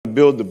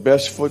build the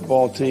best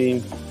football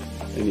team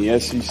in the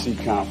SEC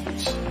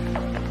Conference.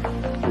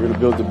 We're going to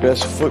build the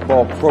best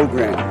football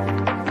program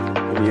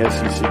in the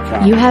SEC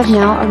Conference. You have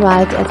now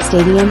arrived at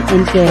Stadium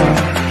and Gale.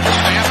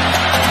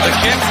 The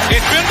kick,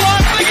 it's been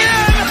blocked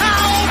again!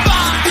 How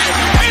about it?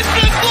 It's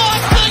been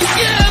blocked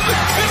again!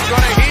 It's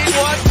going to heat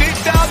one deep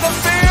down the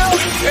field.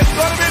 It's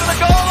going to be to the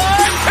goal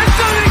line. It's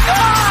going to be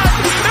gone!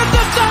 It's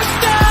a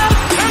touchdown!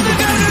 And the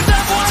Gators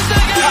have won the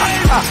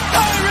game!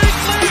 Tyree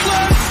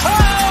Cleveland!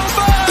 How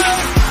about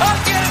it? I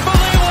can't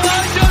believe what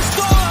I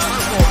just saw!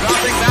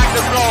 Dropping back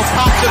to throw.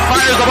 Pops and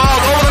fires the ball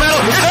over the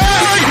middle. It's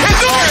Dory! It's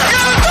Dory!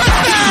 Got a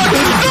touchdown!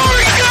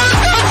 Dory's got a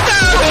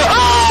touchdown!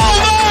 Oh,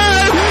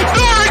 man!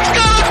 Dory's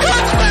got a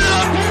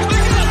touchdown!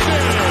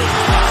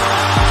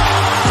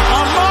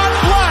 Ahmad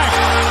Black,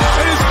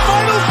 in his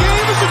final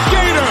game as a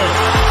Gator,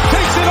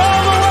 takes it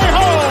all the way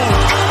home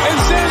and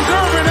sends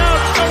Urban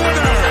out the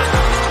winner.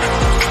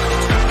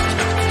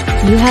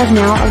 You have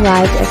now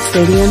arrived at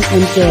Stadium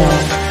and Gale.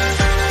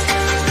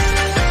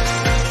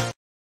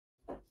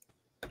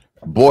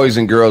 Boys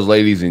and girls,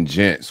 ladies and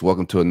gents,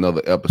 welcome to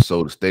another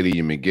episode of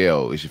Stadium and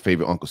Gale. It's your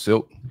favorite Uncle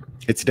Silk.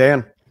 It's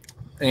Dan.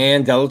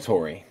 And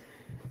Delatorre.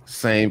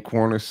 Same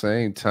corner,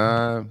 same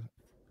time.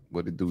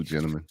 What it do,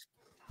 gentlemen?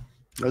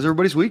 That was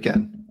everybody's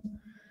weekend.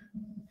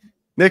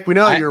 Nick, we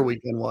know how your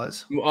weekend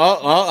was.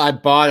 Well, I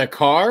bought a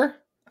car.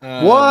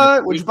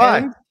 What? What'd you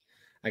buy?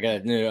 I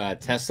got a new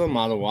Tesla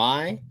Model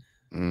Y.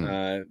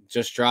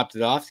 Just dropped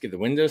it off to get the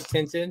windows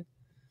tinted.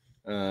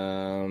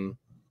 Got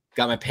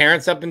my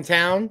parents up in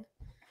town.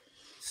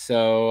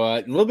 So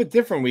a little bit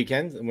different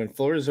weekend. When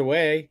Florida's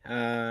away,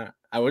 I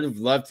would have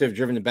loved to have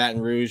driven to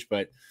Baton Rouge,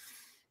 but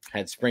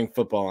had spring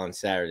football on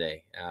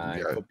Saturday.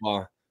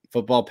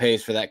 Football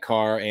pays for that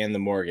car and the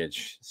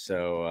mortgage,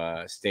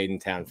 so stayed in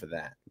town for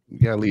that. You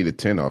gotta leave the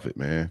tent off it,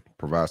 man.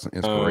 Provide some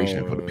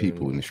inspiration for the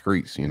people in the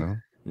streets, you know.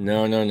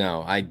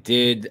 No. I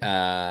did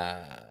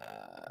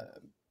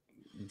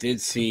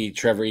see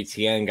Trevor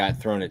Etienne got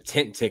thrown a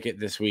tent ticket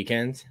this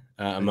weekend,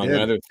 among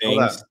other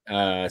things.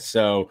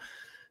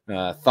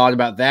 Thought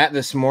about that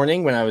this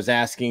morning when I was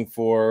asking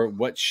for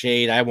what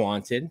shade I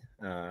wanted.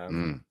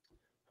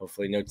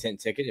 Hopefully no tent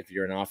ticket. If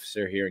you're an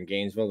officer here in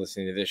Gainesville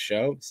listening to this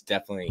show, it's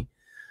definitely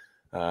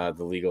the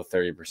legal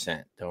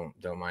 30%.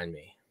 Don't mind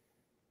me.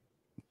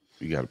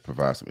 You got to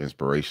provide some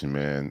inspiration,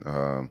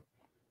 man.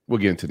 We'll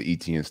get into the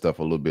ETN stuff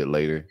a little bit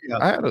later.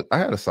 Yeah. I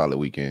had a solid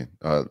weekend.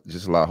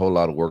 Just a whole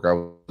lot of work. I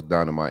was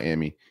down in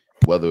Miami.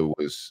 Weather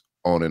was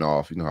on and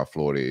off. You know how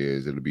Florida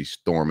is. It'll be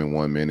storming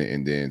 1 minute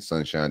and then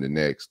sunshine the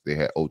next. They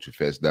had Ultra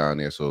Fest down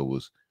there, so it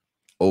was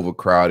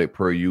overcrowded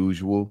per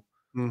usual.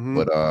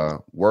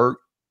 But work,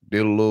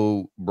 did a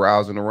little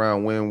browsing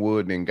around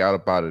Wynwood, then got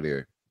up out of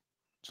there.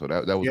 So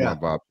that was my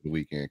vibe for the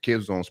weekend.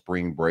 Kids was on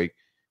spring break.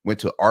 Went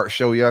to art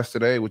show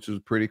yesterday, which was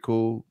pretty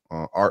cool.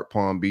 Art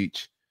Palm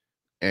Beach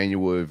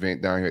annual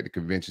event down here at the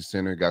convention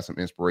center. Got some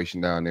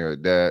inspiration down there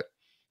at that.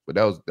 But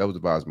that was the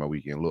vibes of my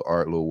weekend. A little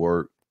art, a little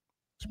work.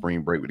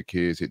 Spring break with the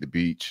kids, hit the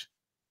beach,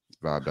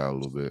 vibed out a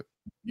little bit.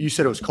 You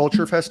said it was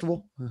Culture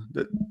Festival?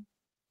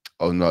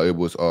 Oh, no, it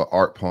was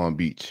Art Palm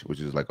Beach,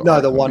 which is like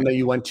the one that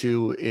you went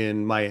to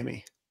in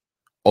Miami.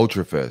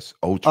 Ultra Fest.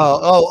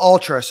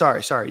 Ultra.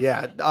 Sorry.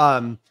 Yeah.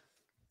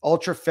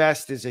 Ultra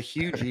Fest is a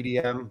huge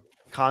EDM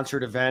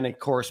concert event. It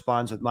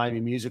corresponds with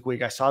Miami Music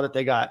Week. I saw that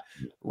they got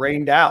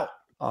rained out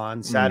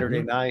on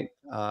Saturday night.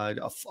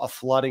 A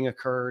flooding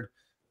occurred.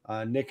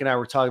 Nick and I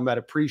were talking about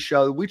a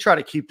pre-show. We try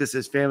to keep this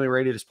as family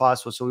rated as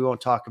possible, so we won't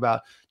talk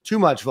about too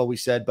much of what we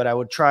said, but I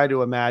would try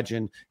to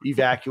imagine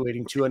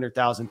evacuating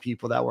 200,000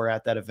 people that were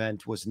at that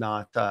event was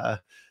not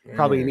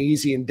probably an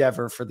easy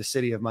endeavor for the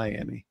city of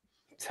Miami.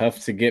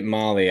 Tough to get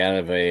Molly out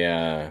of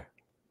a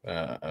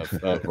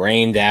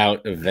rained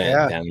out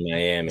event down in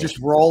Miami. Just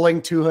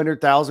rolling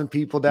 200,000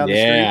 people down the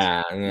street.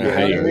 Yeah, I don't know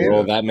how you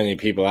roll that many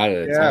people out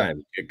at a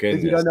time. Good goodness.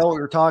 If you don't know what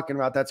we're talking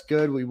about, that's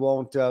good. We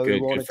won't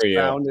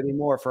expound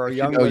anymore for our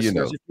young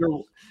listeners.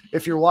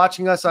 If you're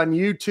watching us on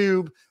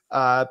YouTube,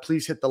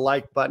 please hit the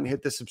like button,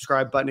 hit the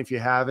subscribe button if you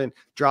haven't.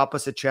 Drop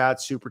us a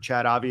chat, super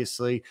chat,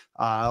 obviously.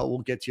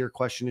 We'll get to your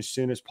question as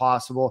soon as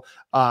possible.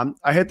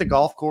 I hit the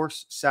golf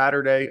course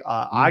Saturday.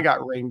 I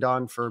got rained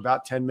on for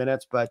about 10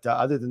 minutes, but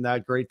other than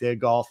that, great day of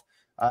golf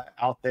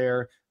out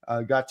there.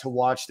 Got to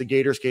watch the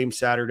Gators game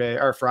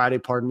Friday,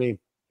 pardon me.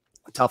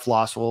 Tough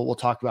loss. We'll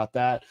talk about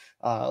that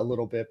a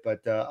little bit,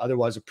 but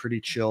otherwise a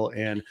pretty chill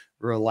and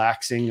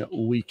relaxing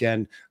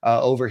weekend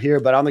over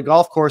here. But on the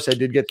golf course, I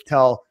did get to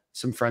tell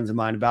some friends of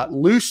mine about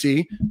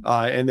Lucy,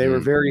 and they were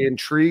very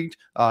intrigued.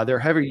 They're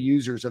heavy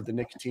users of the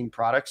nicotine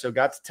product, so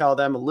got to tell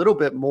them a little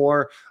bit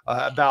more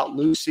about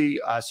Lucy.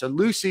 So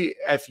Lucy,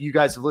 if you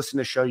guys have listened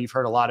to the show, you've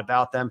heard a lot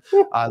about them.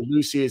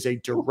 Lucy is a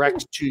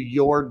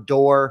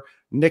direct-to-your-door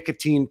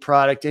nicotine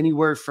product,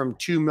 anywhere from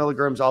 2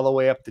 milligrams all the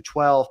way up to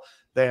 12.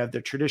 They have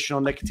the traditional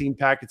nicotine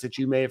packets that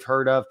you may have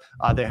heard of.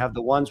 They have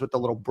the ones with the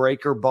little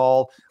breaker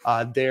ball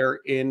there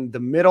in the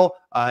middle,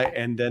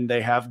 and then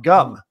they have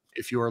gum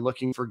if you are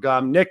looking for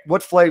gum. Nick,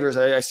 what flavors?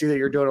 I see that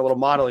you're doing a little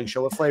modeling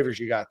show. What flavors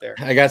you got there?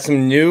 I got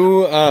some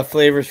new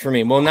flavors for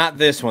me. Well, not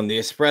this one. The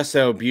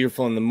espresso,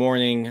 beautiful in the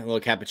morning. A little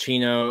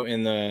cappuccino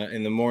in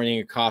the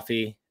morning.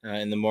 Coffee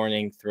in the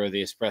morning. Throw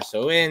the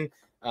espresso in.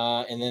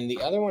 And then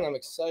the other one I'm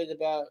excited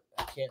about.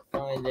 I can't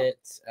find it.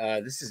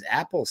 This is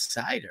apple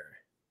cider.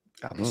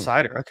 Apple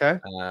cider, okay.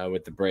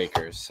 With the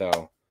breakers.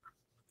 So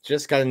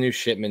just got a new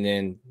shipment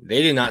in.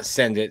 They did not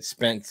send it.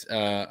 Spent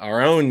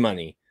our own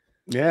money.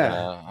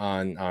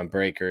 On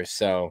breakers.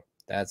 So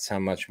that's how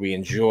much we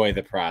enjoy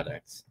the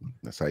products.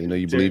 That's how you know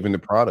you believe in the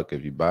product,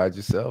 if you buy it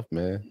yourself,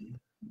 man.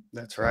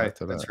 That's right.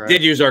 That's right.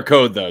 Did use our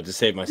code though to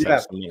save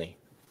myself some money.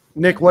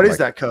 Nick, what is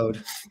that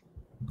code?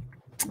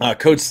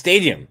 Code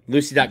Stadium.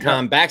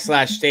 Lucy.com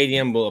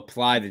 /Stadium will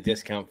apply the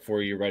discount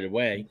for you right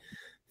away.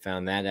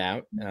 Found that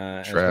out.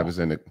 Travis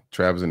in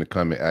the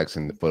comment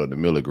asking for the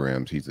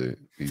milligrams. He's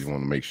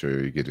want to make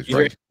sure you get his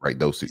right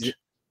dosage.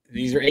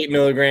 These are 8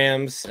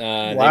 milligrams.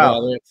 Wow. They go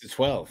all the way up to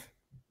 12.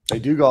 They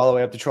do go all the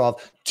way up to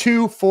 12.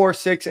 2, 4,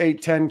 6,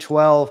 8, 10,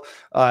 12.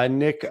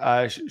 Nick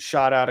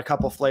shot out a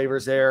couple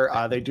flavors there.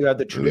 They do have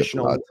the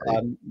traditional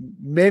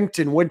mint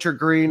and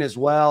wintergreen as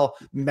well.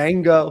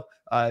 Mango,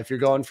 if you're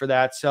going for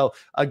that. So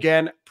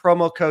again,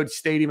 promo code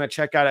Stadium at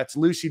checkout. That's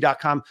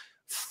lucy.com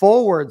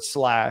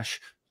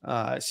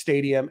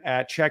 /Stadium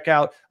at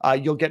checkout.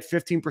 You'll get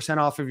 15%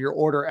 off of your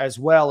order as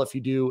well if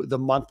you do the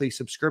monthly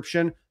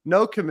subscription.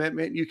 No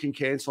commitment. You can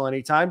cancel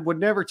anytime. Would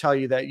never tell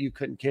you that you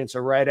couldn't cancel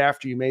right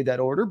after you made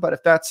that order, but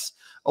if that's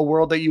a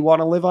world that you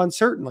want to live on,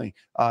 certainly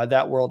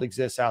that world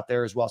exists out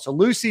there as well. So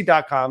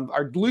lucy.com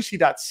or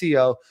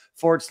lucy.co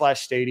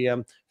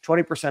 /Stadium,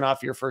 20%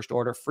 off your first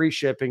order, free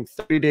shipping,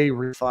 30-day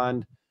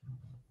refund.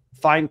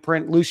 Fine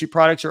print. Lucy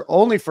products are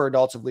only for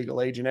adults of legal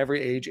age, and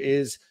every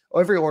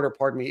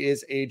order,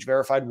 is age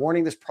verified.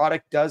 Warning: this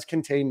product does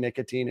contain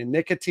nicotine, and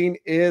nicotine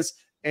is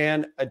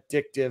an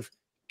addictive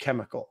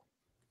chemical.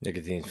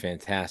 Nicotine's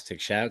fantastic.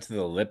 Shout out to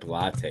the lip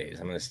lattes.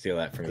 I'm going to steal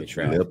that from you,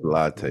 Trav. Lip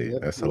latte.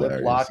 That's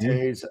hilarious. Lip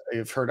lattes.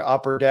 You've heard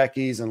upper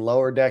deckies and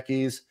lower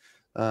deckies.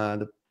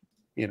 Let's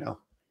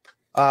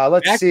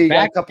see.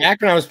 Back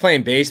when I was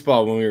playing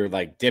baseball, when we were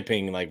like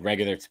dipping like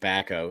regular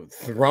tobacco,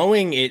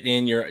 throwing it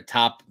in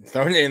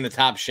the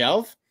top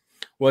shelf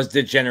was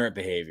degenerate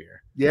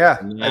behavior. Yeah,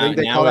 I think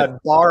they call that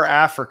bar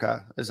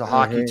Africa is a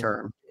hockey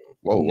term.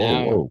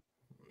 Whoa.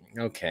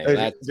 Okay,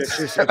 it's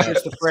just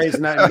a phrase,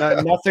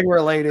 nothing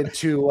related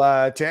to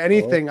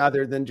anything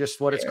other than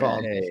just what it's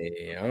called.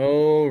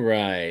 All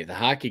right, the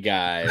hockey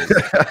guys.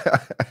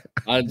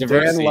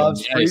 Dan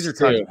loves freezer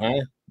tarps. Huh?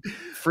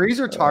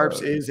 Freezer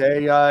tarps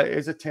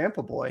is a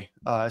Tampa boy.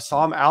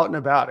 Saw him out and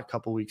about a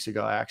couple weeks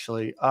ago,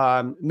 actually.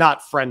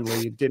 Not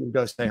friendly, didn't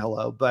go say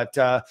hello, but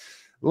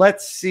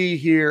let's see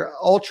here.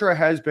 Ultra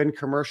has been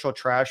commercial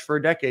trash for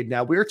a decade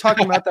now. We were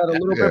talking about that a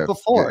little bit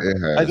before.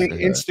 I think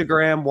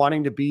Instagram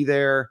wanting to be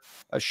there,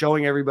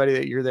 showing everybody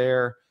that you're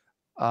there.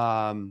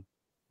 I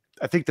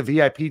think the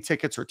VIP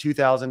tickets were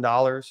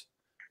 $2,000.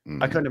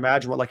 I couldn't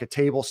imagine what like a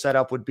table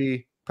setup would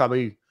be.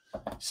 Probably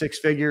 6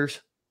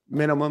 figures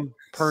minimum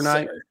per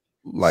night.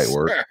 Light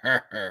work. Yeah,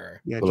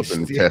 pull up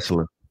in the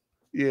Tesla.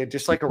 Yeah,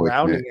 just like a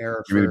rounding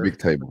error for really big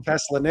table.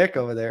 Tesla Nick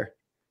over there.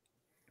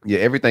 Yeah,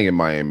 everything in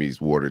Miami is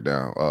watered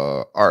down.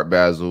 Art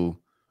Basel,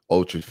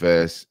 Ultra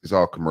Fest, it's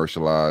all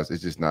commercialized.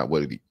 It's just not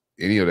what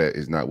any of that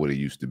is not what it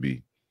used to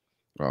be.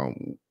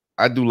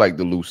 I do like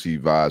the Lucy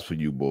vibes for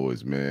you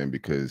boys, man,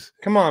 because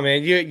come on,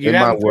 man. You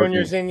haven't thrown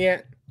yours in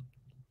yet?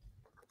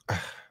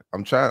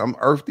 I'm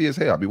earthy as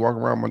hell. I'll be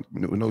walking around with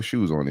no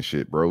shoes on and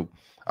shit, bro.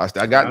 I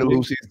got the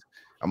Lucy's.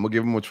 I'm gonna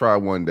give them a try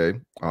one day.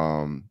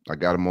 I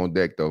got them on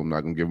deck though. I'm not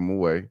gonna give them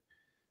away,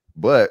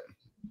 but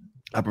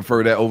I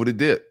prefer that over the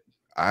dip.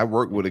 I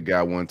worked with a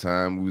guy one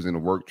time. We was in a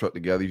work truck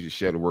together. He used to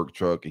share the work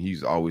truck, and he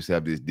used to always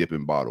have this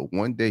dipping bottle.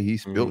 One day he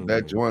spilled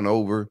that joint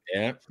over,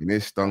 and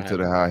it stunk to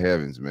the high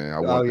heavens, man. I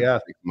want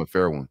to make him a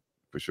fair one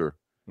for sure.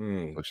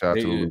 So shout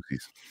out to the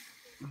Lucy's.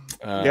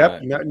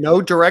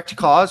 No direct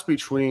cause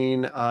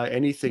between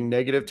anything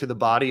negative to the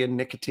body and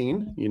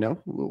nicotine.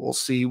 We'll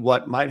see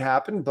what might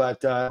happen,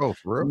 but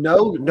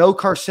no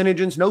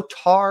carcinogens, no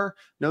tar,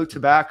 no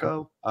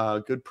tobacco.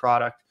 Good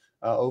product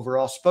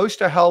overall. Supposed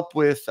to help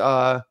with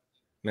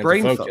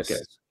brain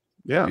focus.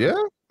 Yeah.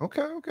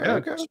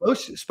 Okay.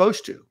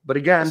 Supposed to, but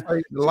again,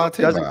 it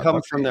doesn't come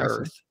from the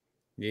earth.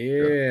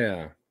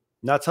 Yeah,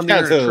 not something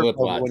you're gonna trip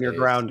over when you're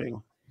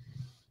grounding.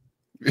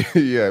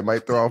 Yeah, it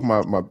might throw off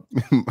my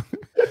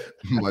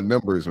my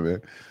numbers, man.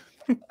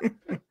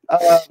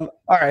 All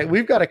right,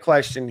 we've got a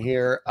question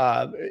here.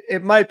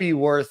 It might be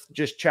worth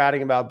just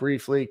chatting about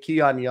briefly.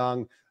 Keon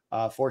Young,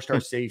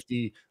 4-star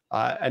safety,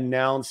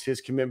 announced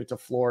his commitment to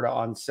Florida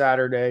on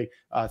Saturday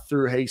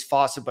through Hayes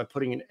Fawcett by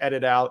putting an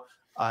edit out.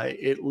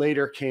 It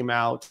later came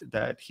out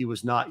that he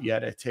was not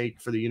yet a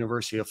take for the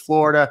University of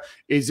Florida.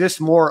 Is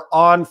this more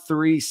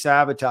On3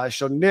 sabotage?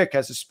 So Nick,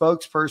 as a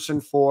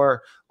spokesperson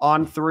for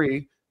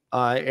On3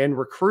 and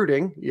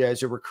recruiting,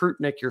 as a recruit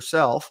Nick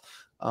yourself,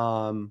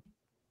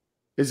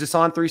 is this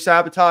On3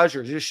 sabotage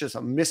or is this just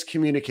a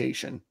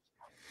miscommunication?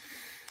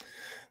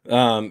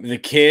 The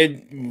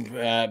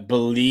kid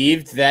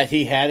believed that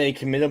he had a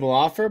committable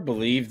offer,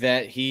 believed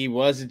that he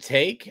was a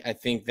take. I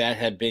think that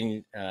had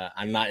been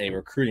I'm not a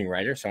recruiting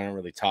writer, so I don't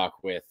really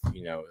talk with,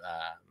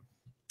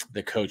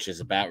 the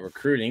coaches about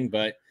recruiting,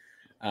 but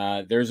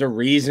there's a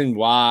reason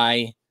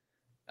why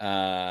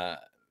the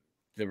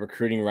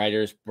recruiting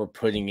writers were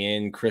putting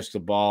in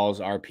crystal balls,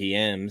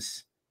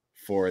 RPMs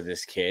for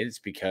this kid. It's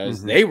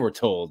because they were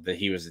told that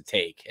he was a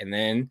take. And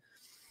then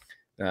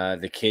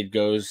the kid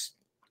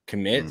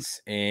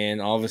commits,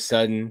 and all of a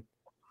sudden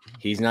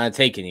he's not a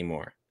take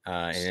anymore.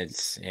 And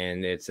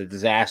it's a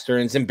disaster,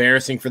 and it's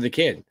embarrassing for the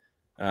kid.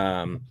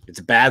 It's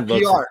a bad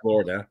look for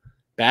Florida.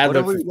 Bad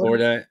look for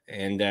Florida,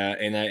 and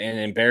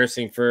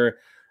embarrassing for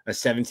a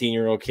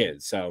 17-year-old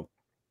kid. So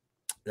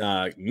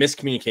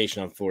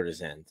miscommunication on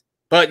Florida's end.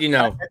 But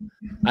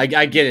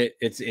I get it.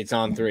 It's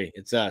on 3.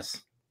 It's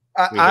us.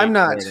 I'm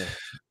not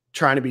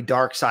trying to be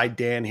dark side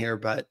Dan here,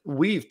 but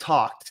we've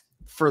talked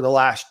for the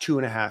last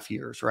 2.5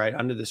 years, right,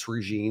 under this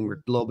regime, or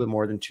a little bit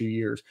more than 2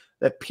 years,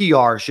 that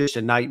PR is just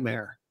a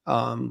nightmare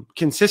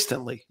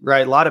consistently,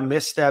 right? A lot of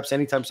missteps.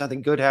 Anytime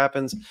something good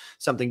happens,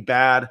 something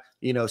bad,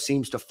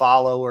 seems to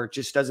follow, or it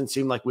just doesn't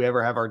seem like we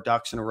ever have our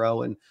ducks in a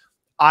row. And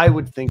I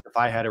would think if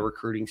I had a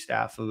recruiting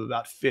staff of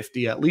about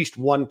 50, at least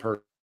one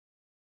person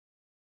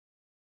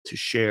to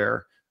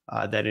share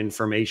that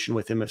information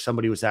with him, if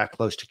somebody was that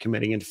close to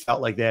committing and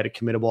felt like they had a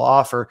committable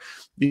offer.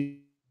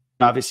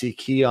 Obviously,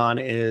 Keon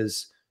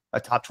is a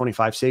top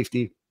 25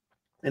 safety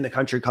in the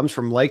country, comes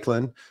from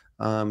Lakeland.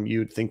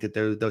 You'd think that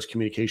those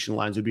communication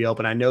lines would be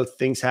open. I know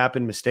things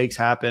happen, mistakes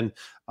happen,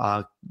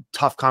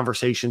 tough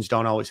conversations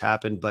don't always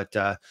happen, but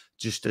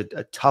just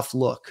a tough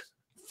look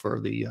for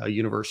the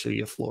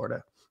University of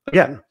Florida.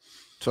 Again,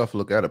 tough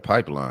look at a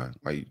pipeline.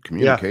 Like,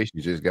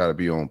 communication just got to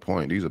be on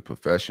point. These are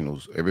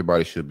professionals.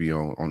 Everybody should be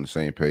on the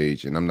same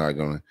page. And I'm not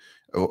gonna.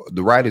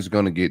 The writer's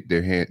gonna get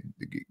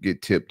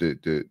tipped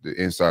the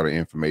insider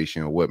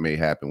information on what may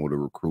happen with a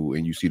recruit,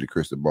 and you see the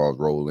crystal balls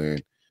roll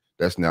in.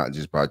 That's not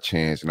just by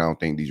chance. And I don't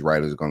think these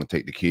writers are gonna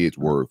take the kids'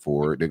 word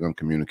for it. They're gonna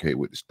communicate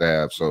with the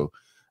staff. So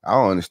I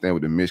don't understand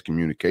what the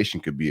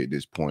miscommunication could be at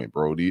this point,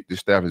 bro. The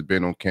staff has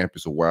been on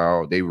campus a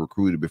while. They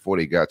recruited before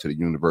they got to the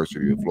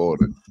University of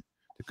Florida.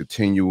 The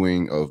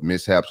continuing of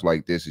mishaps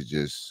like this is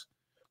just,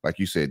 like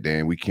you said,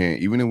 Dan, we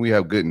can't, even if we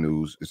have good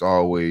news, it's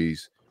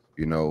always,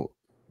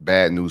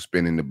 bad news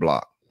spinning the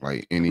block.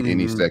 Like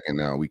any second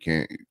now, we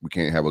can't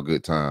have a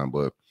good time.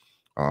 But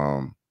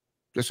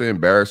just an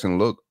embarrassing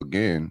look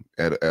again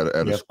at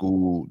a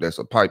school that's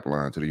a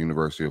pipeline to the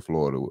University of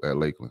Florida at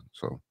Lakeland.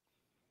 So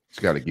it's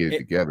got to get it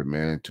together,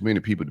 man. Too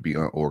many people to be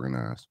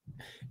unorganized.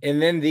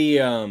 And then the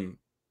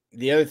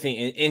other thing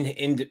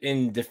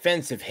in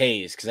defense of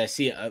Hayes, because I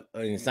see, and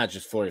it's not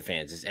just Florida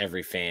fans, it's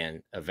every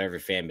fan of every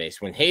fan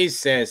base. When Hayes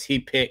says he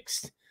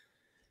picks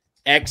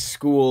X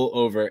school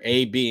over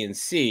A, B, and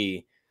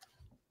C,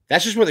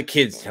 that's just what the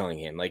kid's telling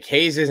him. Like,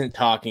 Hayes isn't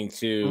talking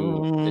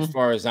to, as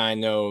far as I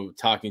know,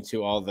 talking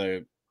to all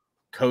the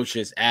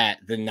coaches at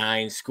the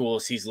 9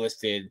 schools he's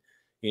listed,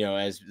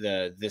 as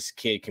this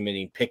kid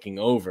picking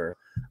over.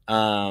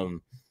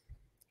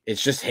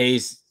 It's just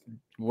Hayes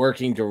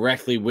working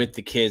directly with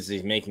the kids that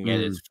he's making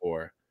edits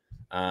for.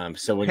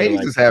 So when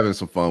Hayes is having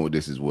some fun with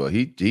this as well.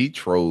 He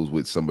trolls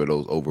with some of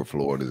those over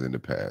Floridas in the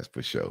past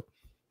for sure.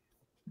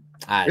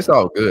 It's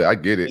all good. I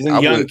get it. He's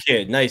a young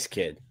kid, nice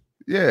kid.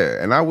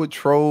 Yeah, and I would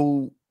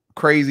troll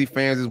crazy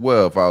fans as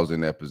well if I was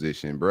in that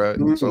position,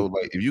 bro. So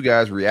like, if you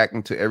guys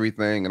reacting to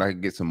everything and I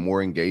can get some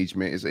more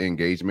engagement, it's an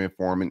engagement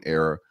form and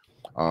error.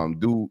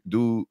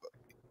 Do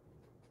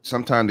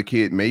sometime the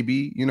kid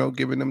maybe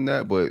giving them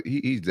that, but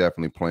he's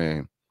definitely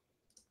playing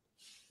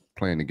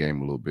the game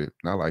a little bit.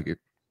 And I like it.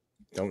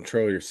 Don't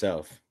troll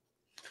yourself.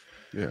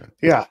 Yeah.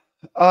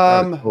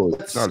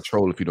 It's not a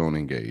troll if you don't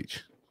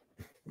engage.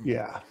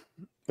 Yeah.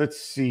 Let's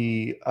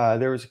see.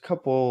 There was a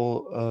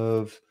couple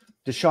of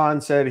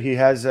Deshaun said he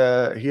has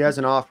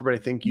an offer, but I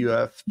think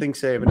UF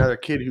thinks they have another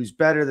kid who's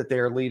better that they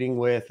are leading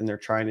with, and they're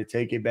trying to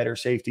take a better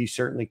safety.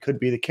 Certainly could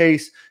be the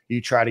case. You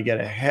try to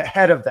get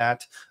ahead of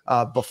that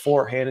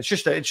beforehand. It's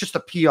just a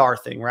PR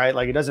thing, right?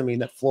 Like, it doesn't mean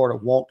that Florida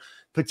won't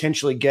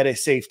potentially get a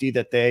safety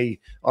that they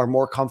are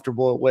more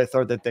comfortable with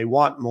or that they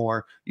want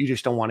more. You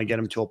just don't want to get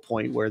them to a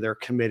point where they're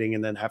committing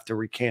and then have to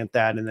recant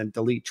that and then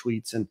delete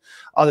tweets and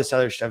all this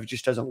other stuff. It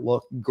just doesn't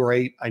look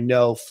great. I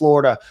know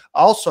Florida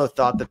also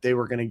thought that they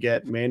were going to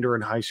get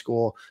Mandarin High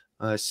School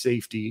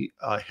safety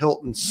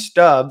Hilton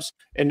Stubbs,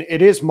 and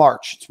it is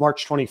March. It's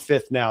March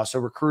 25th now, so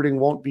recruiting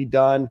won't be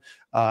done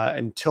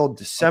until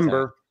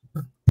December.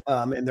 Okay.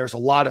 And there's a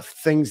lot of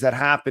things that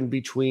happen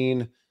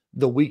between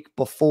the week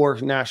before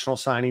National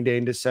Signing Day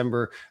in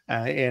December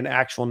and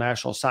actual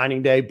National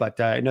Signing Day. But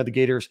I know the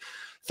Gators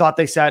thought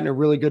they sat in a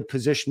really good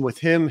position with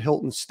him.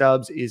 Hilton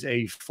Stubbs is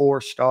a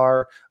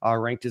 4-star,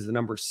 ranked as the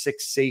number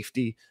 6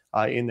 safety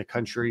in the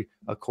country,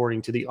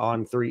 according to the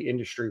On3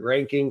 industry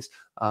rankings.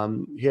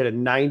 He had a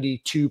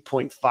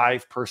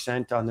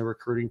 92.5% on the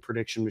recruiting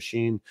prediction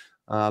machine.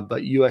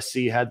 But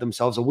USC had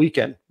themselves a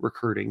weekend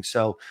recruiting.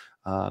 So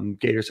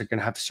Gators are going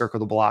to have to circle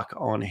the block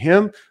on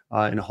him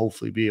and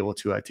hopefully be able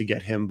to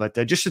get him. But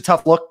just a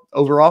tough look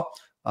overall.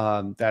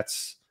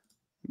 That's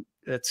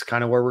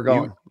kind of where we're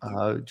going.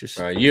 Just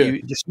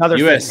another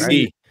USC.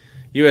 Thing, right?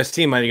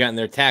 USC might have gotten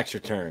their tax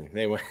return.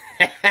 They went.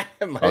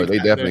 They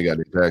definitely got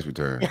their tax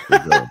return.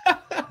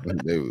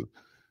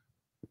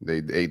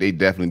 They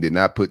definitely did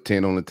not put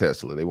 10 on the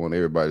Tesla. They want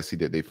everybody to see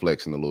that they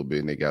flexing a little bit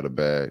and they got a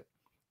bag.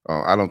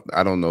 I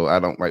don't know. I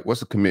don't like what's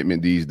the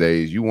commitment these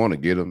days. You want to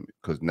get them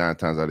because 9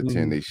 times out of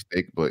 10 they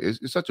stick, but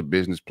it's such a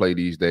business play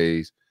these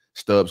days.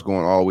 Stubbs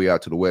going all the way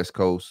out to the West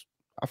Coast.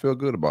 I feel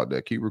good about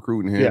that. Keep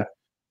recruiting him. Yeah.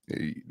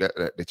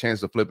 The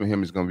chance of flipping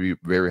him is going to be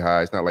very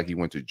high. It's not like he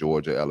went to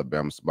Georgia,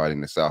 Alabama, somebody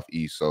in the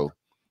Southeast. So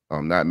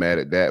I'm not mad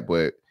at that.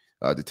 But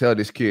to tell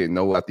this kid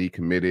no after he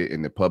committed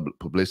and the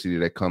publicity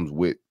that comes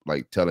with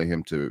like telling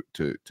him to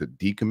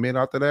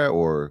decommit after that,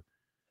 or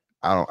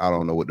I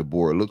don't know what the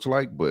board looks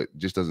like, but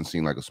just doesn't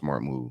seem like a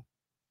smart move.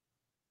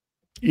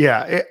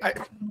 Yeah,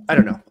 I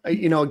don't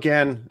know.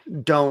 Again,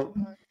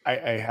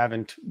 I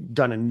haven't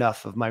done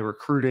enough of my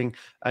recruiting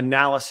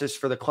analysis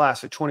for the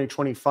class of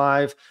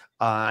 2025.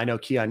 I know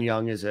Keon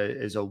Young is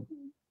a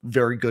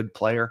very good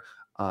player.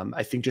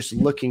 I think just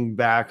looking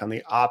back on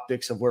the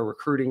optics of where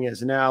recruiting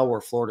is now,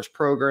 where Florida's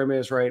program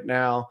is right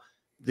now,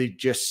 they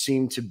just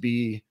seem to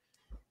be,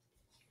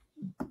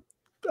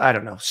 I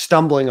don't know,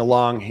 stumbling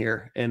along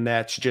here. And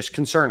that's just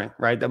concerning,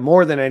 right? That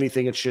more than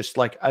anything, it's just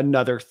like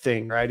another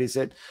thing, right? Is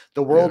it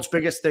the world's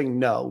biggest thing?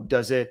 No.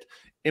 Does it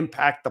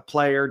impact the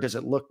player? Does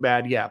it look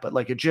bad? Yeah. But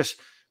like it just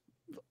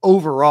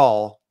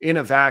overall in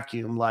a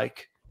vacuum,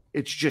 like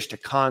it's just a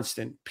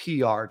constant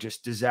PR,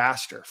 just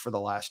disaster for the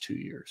last 2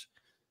 years.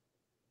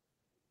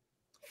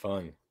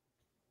 Fun.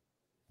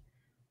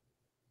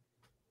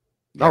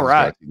 All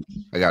right.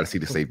 I got to see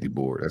the safety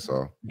board. That's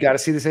all. Got to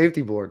see the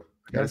safety board.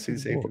 Got to see the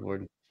safety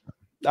board.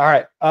 All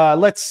right.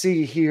 Let's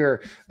see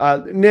here.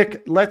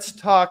 Nick, let's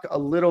talk a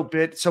little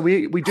bit. So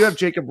we do have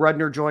Jacob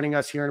Rudner joining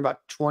us here in about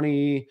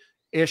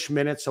 20-ish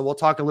minutes. So we'll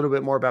talk a little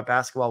bit more about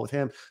basketball with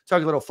him,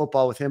 talk a little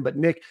football with him. But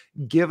Nick,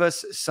 give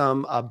us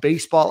some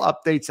baseball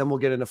updates and we'll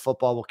get into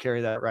football. We'll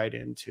carry that right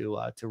into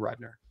to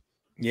Rudner.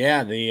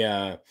 Yeah,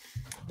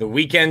 the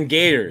weekend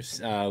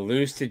Gators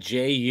lose to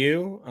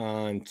JU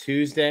on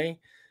Tuesday,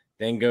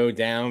 then go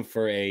down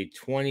for a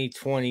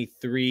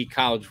 2023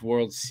 College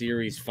World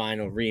Series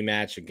final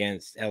rematch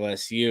against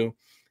LSU.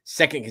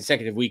 Second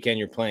consecutive weekend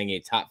you're playing a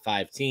top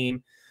 5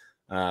 team.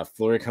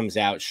 Florida comes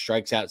out,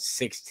 strikes out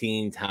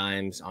 16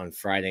 times on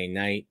Friday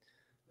night,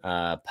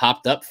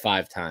 popped up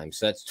 5 times.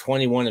 So that's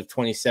 21 of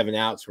 27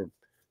 outs. Were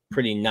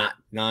pretty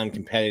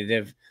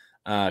non-competitive.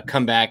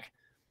 Come back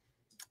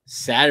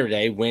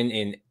Saturday, win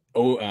in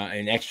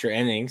extra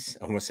innings.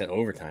 Almost said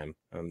overtime.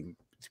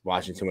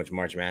 Watching too much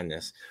March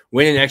Madness.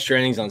 Win in extra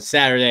innings on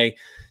Saturday.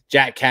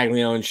 Jack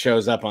Caglione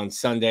shows up on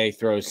Sunday,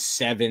 throws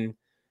 7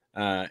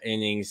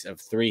 innings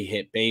of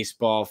 3-hit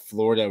baseball.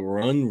 Florida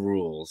run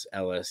rules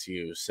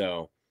LSU.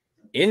 So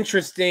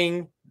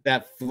interesting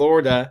that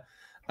Florida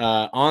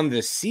on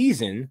the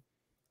season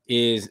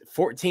is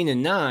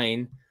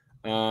 14-9,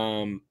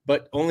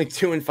 but only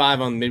 2-5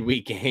 on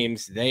midweek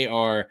games. They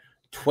are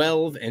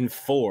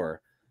 12-4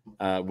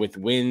 with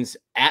wins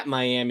at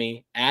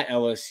Miami, at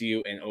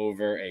LSU, and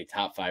over a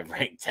top 5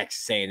 ranked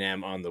Texas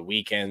A&M on the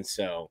weekend.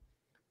 So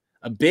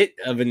a bit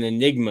of an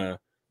enigma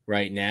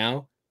right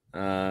now,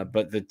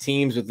 but the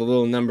teams with the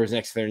little numbers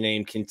next to their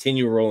name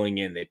continue rolling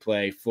in. They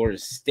play Florida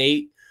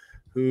State,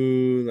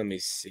 who, let me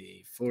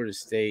see, Florida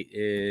State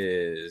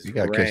is you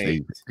got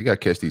to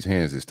catch these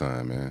hands this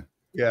time, man.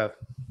 Yeah.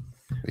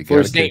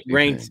 Florida State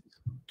ranked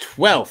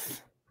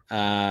 12th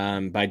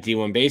by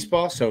D1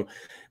 Baseball. So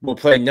we'll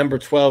play number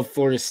 12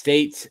 Florida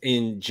State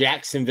in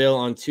Jacksonville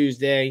on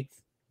Tuesday.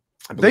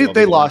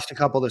 They lost a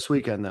couple this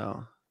weekend,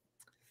 though.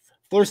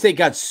 Florida State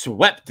got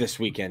swept this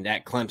weekend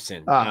at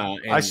Clemson.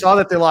 I saw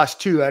that they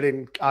lost 2. I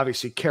didn't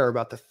obviously care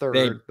about the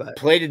third. But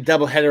played a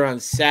doubleheader on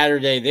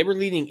Saturday. They were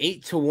leading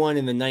 8-1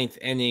 in the 9th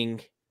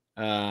inning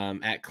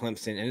at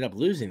Clemson. Ended up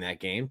losing that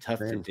game. Tough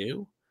to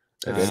do.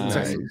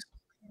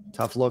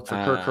 Tough look for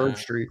Kirk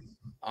Herbstreit.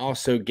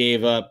 Also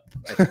gave up,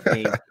 I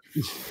think,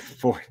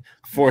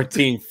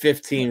 14,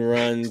 15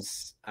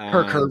 runs.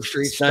 Kirk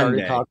Herbstreit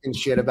started talking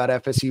shit about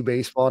FSU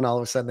baseball, and all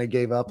of a sudden they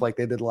gave up like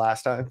they did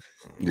last time.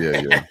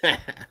 Yeah.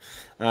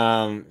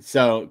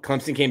 So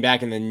Clemson came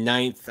back in the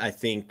 9th, I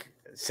think,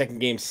 second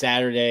game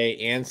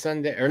Saturday and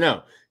Sunday. Or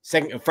no,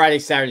 Friday,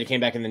 Saturday came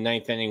back in the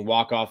 9th inning,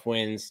 walk-off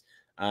wins.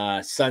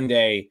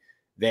 Sunday,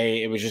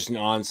 it was just an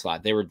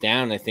onslaught. They were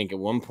down, I think, at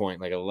one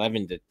point, like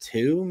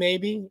 11-2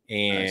 maybe,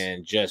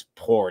 and just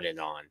poured it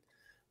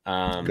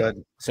on.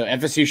 Good. So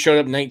FSU showed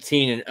up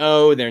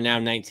 19-0. They're now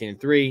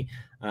 19-3.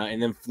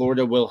 And then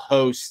Florida will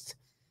host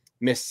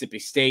Mississippi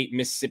State.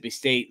 Mississippi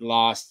State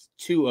lost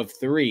 2 of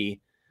 3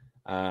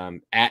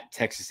 at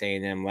Texas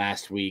A&M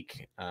last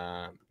week.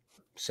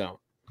 So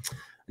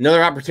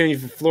another opportunity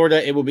for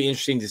Florida. It will be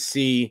interesting to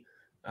see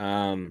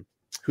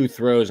who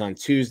throws on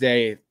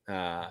Tuesday.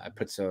 I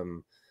put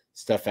some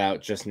stuff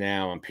out just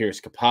now on Pierce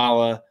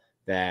Capala.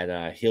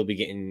 that he'll be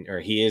getting, or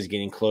he is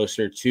getting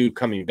closer to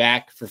coming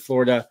back for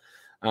Florida,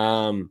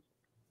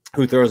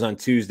 who throws on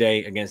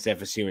Tuesday against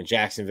FSU in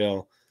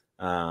Jacksonville.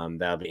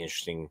 That'll be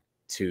interesting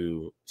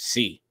to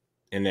see.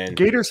 And then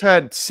Gators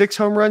had 6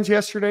 home runs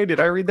yesterday. Did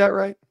I read that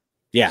right?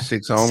 Yeah.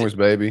 6 homers,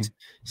 baby.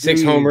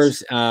 6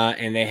 homers.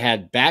 And they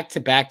had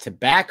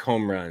back-to-back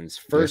home runs.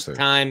 First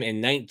time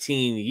in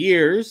 19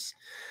 years.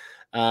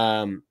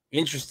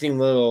 Interesting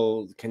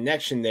little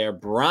connection there.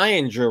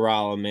 Brian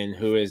Girolman,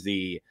 who is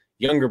the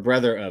younger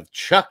brother of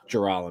Chuck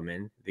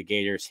Girolman, the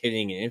Gators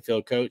hitting and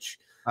infield coach,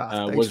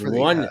 was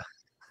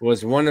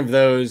one of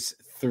those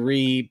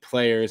 3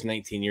 players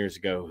 19 years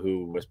ago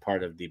who was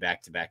part of the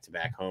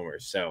back-to-back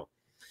homers. So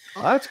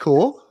that's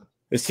cool.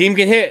 This team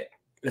can hit.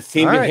 This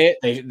team can hit.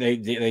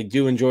 They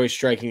do enjoy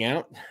striking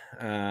out,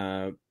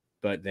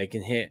 but they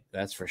can hit.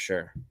 That's for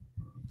sure.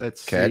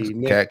 Let's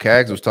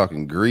Cags was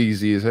talking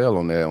greasy as hell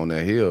on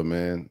that hill,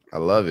 man. I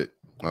love it.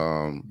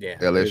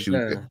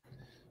 LSU.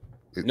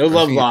 No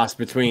love lost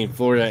between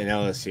Florida and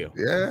LSU.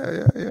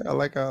 Yeah. I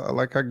like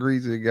how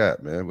greasy it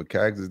got, man. But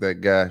Cags is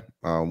that guy,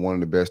 one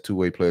of the best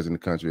two-way players in the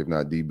country, if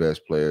not the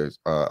best players.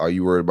 Are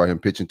you worried about him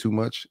pitching too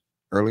much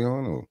early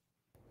on? Or?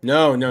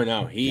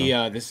 No. He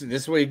this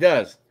is what he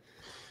does.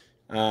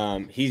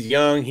 He's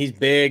young, he's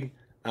big.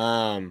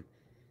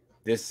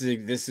 This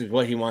is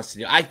what he wants to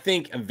do. I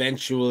think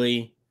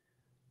eventually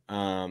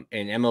an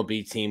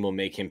MLB team will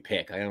make him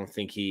pick. I don't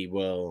think he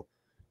will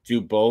do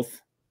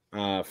both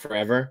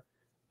forever.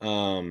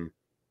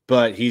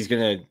 But he's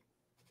gonna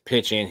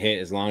pitch and hit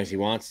as long as he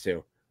wants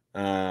to,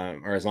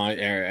 or as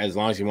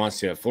long as he wants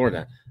to at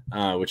Florida,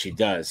 which he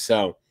does.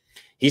 So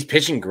he's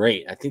pitching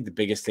great. I think the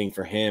biggest thing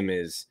for him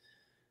is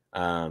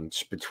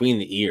just between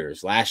the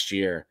ears. Last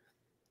year,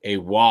 a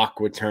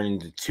walk would turn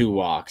into 2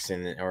 walks,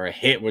 or a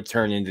hit would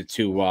turn into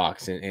 2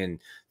 walks, and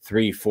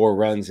 3-4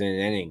 runs in an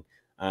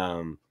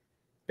inning.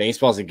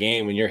 Baseball's a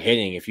game when you're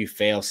hitting. If you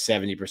fail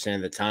 70%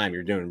 of the time,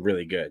 you're doing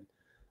really good.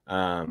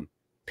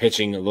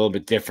 Pitching a little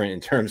bit different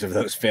in terms of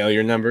those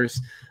failure numbers,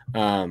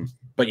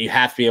 but you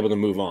have to be able to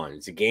move on.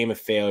 It's a game of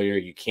failure.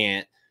 You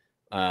can't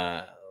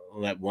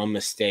let one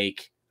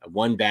mistake,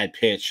 one bad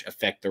pitch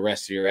affect the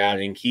rest of your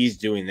outing. He's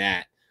doing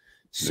that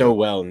so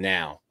well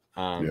now.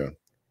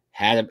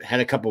 Had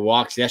a couple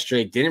walks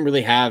yesterday. Didn't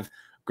really have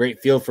great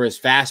feel for his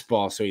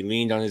fastball, so he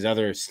leaned on his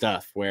other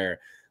stuff. Where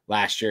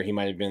last year he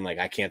might have been like,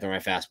 I can't throw my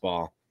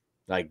fastball.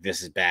 Like,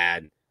 this is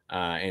bad,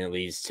 and it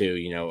leads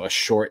to a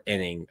short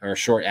inning or a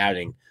short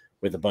outing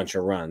with a bunch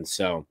of runs.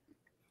 So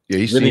he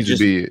really seems to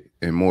be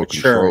in more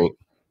control.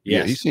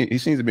 Yes. He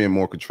seems to be in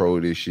more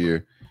control this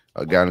year.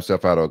 Got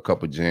himself out of a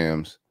couple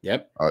jams.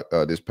 Yep.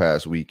 This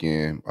past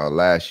weekend.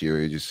 Last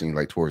year it just seemed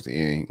like towards the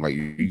end, like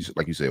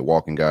you said,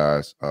 walking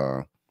guys.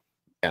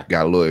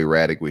 Got a little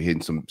erratic with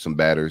hitting some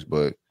batters,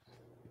 but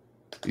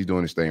he's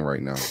doing his thing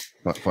right now.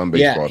 Fun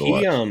baseball to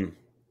watch.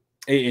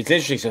 It's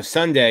interesting. So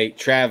Sunday,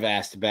 Trav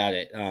asked about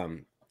it.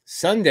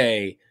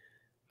 Sunday,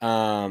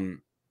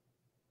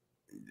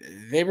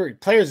 they were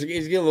players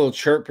get a little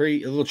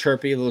chirpy, a little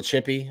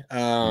chippy.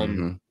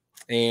 And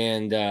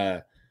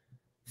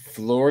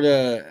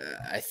Florida,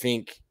 I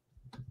think,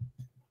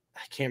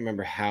 I can't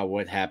remember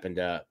what happened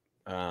up,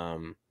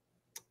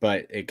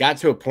 but it got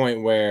to a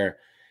point where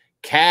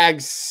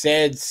Cags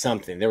said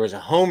something. There was a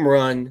home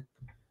run.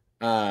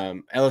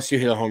 LSU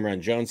hit a home run.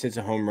 Jones hits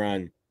a home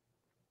run.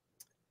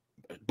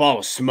 Ball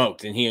was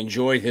smoked, and he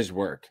enjoyed his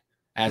work,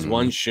 as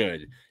one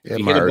should. If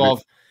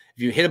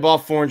you hit a ball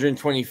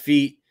 420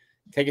 feet,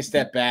 take a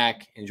step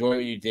back, enjoy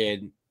what you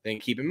did, then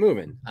keep it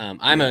moving.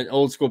 I'm an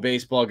old school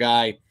baseball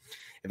guy.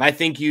 If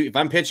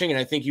I'm pitching and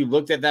I think you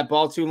looked at that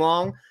ball too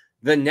long,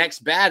 the next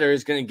batter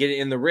is going to get it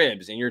in the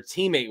ribs, and your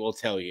teammate will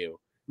tell you,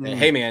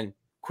 hey, man,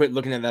 quit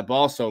looking at that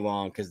ball so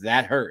long because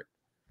that hurt.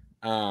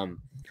 Don't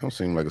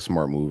seem like a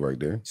smart move right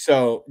there.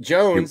 So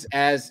Jones,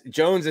 as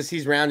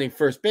he's rounding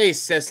first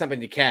base, says something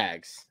to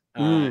Cags.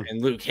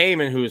 And Luke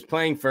Heyman, who is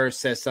playing first,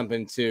 says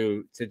something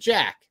to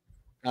Jack.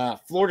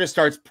 Florida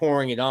starts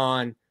pouring it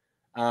on.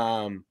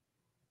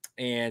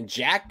 And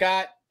Jack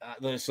got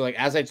so, like,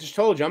 as I just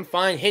told you, I'm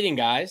fine hitting,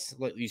 guys.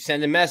 You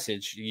send a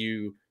message,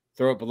 you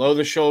throw it below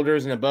the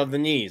shoulders and above the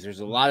knees.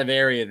 There's a lot of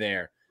area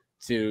there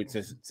to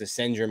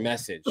send your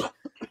message.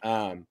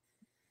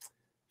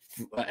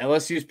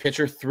 LSU's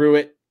pitcher threw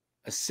it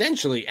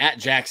essentially at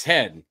Jack's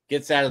head,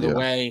 gets out of the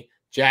way.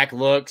 Jack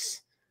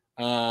looks.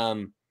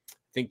 I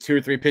think 2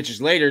 or 3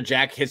 pitches later,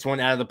 Jack hits one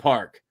out of the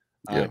park,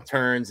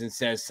 turns and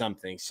says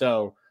something.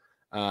 So,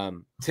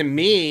 to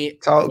me,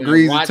 talk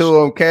greasy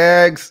to him,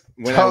 Cags.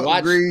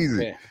 Talk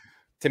greasy.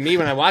 To me,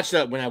 when I watch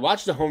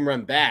the home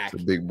run back,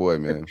 it's a big boy,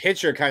 man. The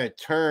pitcher kind of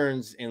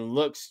turns and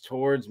looks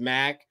towards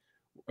Mac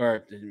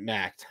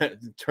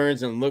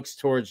turns and looks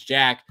towards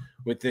Jack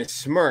with this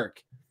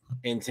smirk.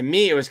 And to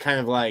me, it was kind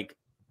of like,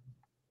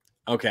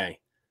 okay,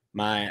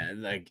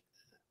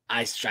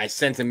 I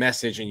sent a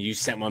message and you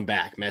sent one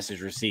back.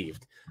 Message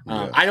received.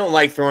 I don't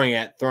like throwing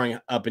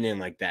up and in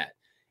like that.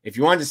 If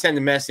you wanted to send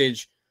a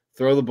message,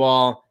 throw the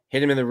ball,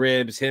 hit him in the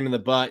ribs, hit him in the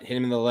butt, hit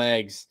him in the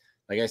legs.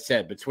 Like I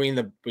said, between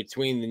the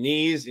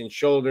knees and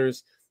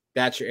shoulders,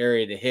 that's your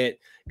area to hit.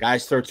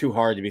 Guys throw too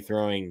hard to be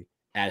throwing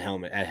at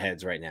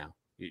heads right now.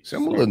 So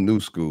I'm a little new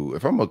school.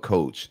 If I'm a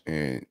coach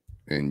and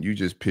you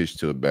just pitch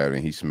to a batter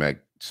and he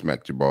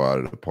smacked your ball out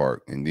of the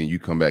park, and then you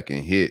come back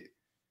and hit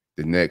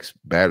the next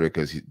batter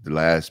because the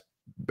last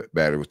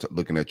batter was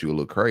looking at you a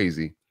little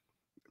crazy,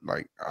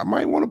 like I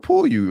might want to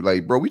pull you.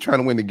 Like, bro, we trying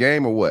to win the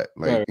game or what?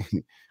 Like,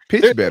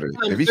 pitch better.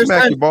 If he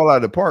smacks your ball out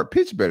of the park,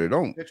 pitch better.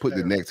 Don't put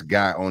the next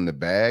guy on the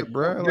bag,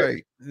 bro.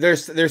 Like,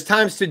 there's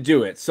times to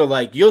do it. So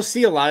like you'll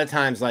see a lot of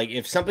times, like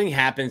if something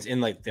happens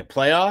in like the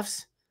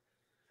playoffs,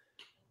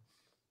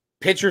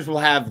 pitchers will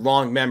have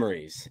long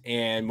memories.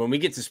 And when we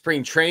get to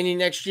spring training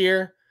next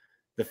year,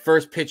 the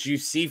first pitch you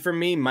see from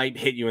me might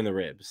hit you in the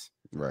ribs.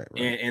 Right.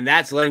 And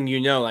that's letting you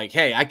know, like,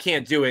 hey, I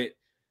can't do it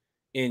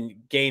in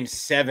game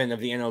 7 of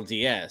the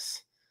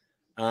NLDS.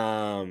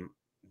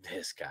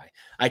 This guy.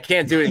 I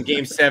can't do it in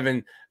game 7,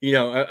 of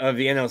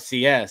the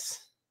NLCS.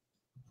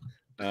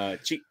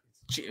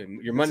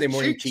 Your Monday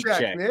morning cheat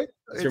check.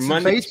 It's your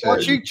Monday baseball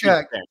cheat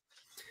check.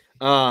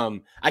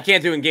 I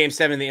can't do it in game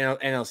 7 of the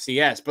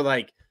NLCS, but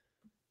like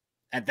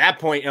at that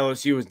point,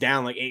 LSU was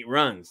down like 8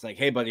 runs. Like,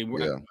 hey, buddy,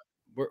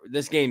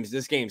 this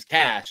game's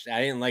cashed.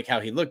 I didn't like how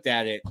he looked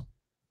at it.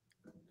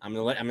 I'm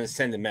gonna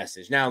send a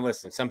message. Now,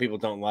 listen, some people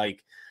don't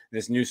like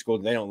this new school.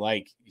 They don't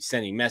like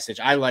sending message.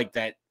 I like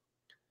that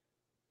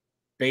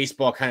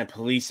baseball kind of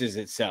polices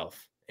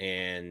itself,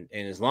 and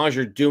as long as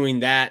you're doing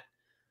that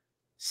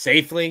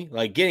safely,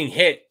 like getting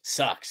hit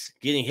sucks.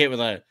 Getting hit with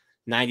a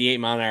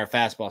 98-mile-an-hour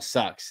fastball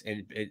sucks,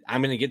 and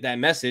I'm gonna get that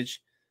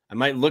message. I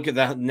might look at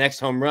the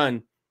next home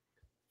run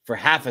for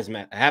half as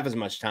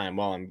much time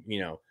while I'm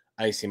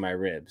icing my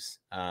ribs.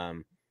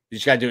 You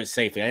just gotta do it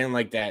safely. I didn't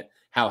like that.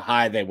 How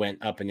high they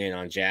went up and in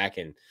on Jack,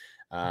 and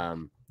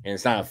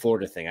it's not a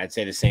Florida thing. I'd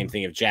say the same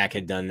thing if Jack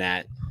had done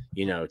that,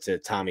 to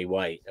Tommy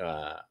White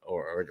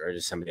or to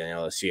somebody on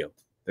LSU.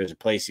 There's a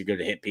place you go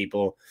to hit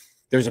people.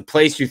 There's a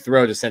place you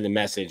throw to send a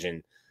message,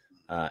 and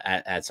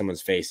at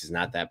someone's face is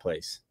not that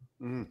place.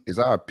 Is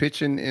our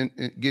pitching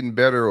getting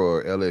better,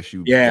 or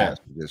LSU? Yeah,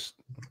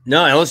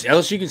 no,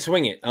 LSU can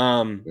swing it.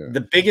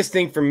 The biggest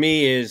thing for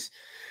me is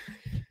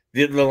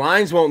the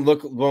lines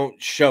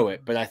won't show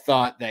it, but I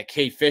thought that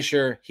Kate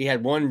Fisher, he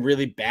had one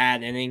really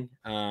bad inning,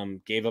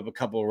 gave up a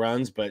couple of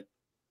runs, but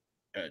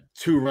a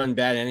 2-run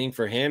bad inning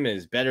for him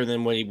is better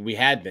than what we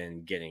had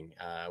been getting,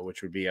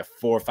 which would be a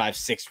 4, 5,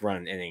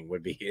 6-run inning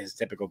would be his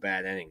typical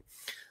bad inning.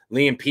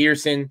 Liam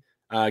Peterson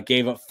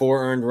gave up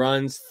 4 earned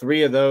runs.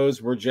 3 of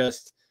those were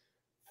just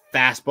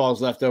fastballs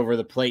left over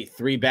the plate,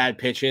 3 bad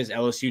pitches.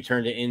 LSU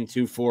turned it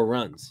into 4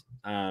 runs.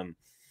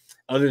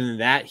 Other than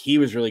that, he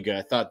was really good.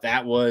 I thought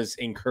that was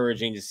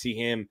encouraging to see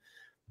him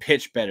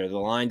pitch better. The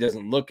line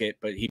doesn't look it,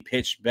 but he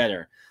pitched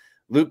better.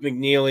 Luke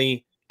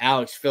McNeely,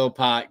 Alex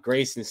Philpott,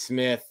 Grayson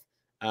Smith,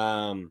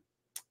 Frank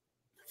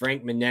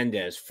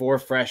Menendez, 4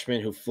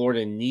 freshmen who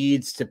Florida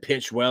needs to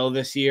pitch well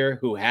this year,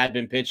 who had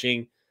been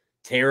pitching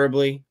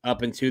terribly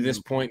up until this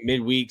point,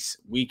 midweeks,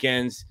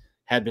 weekends,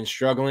 had been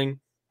struggling.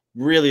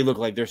 Really look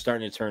like they're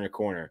starting to turn a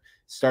corner.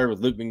 Started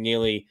with Luke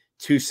McNeely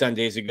 2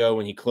 Sundays ago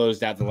when he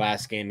closed out the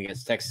last game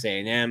against Texas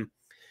A&M.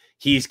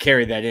 He's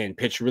carried that in,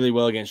 pitched really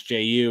well against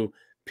JU,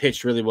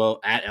 pitched really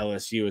well at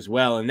LSU as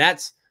well. And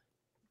that's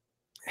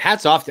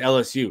hats off to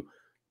LSU.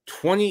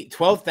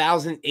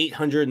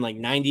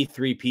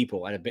 12,893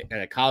 people at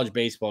a college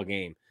baseball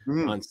game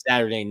on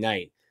Saturday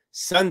night.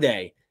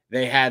 Sunday,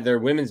 they had their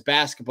women's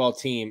basketball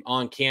team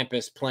on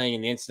campus playing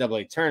in the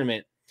NCAA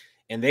tournament,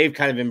 and they've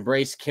kind of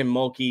embraced Kim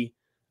Mulkey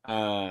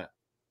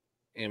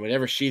and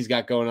whatever she's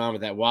got going on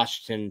with that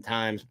Washington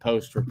Times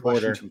Post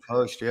reporter. Washington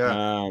Post,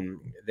 yeah.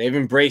 They've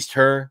embraced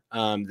her,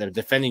 the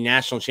defending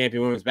national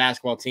champion women's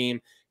basketball team,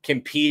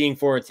 competing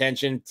for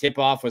attention.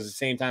 Tip-off was the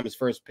same time as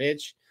first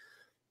pitch.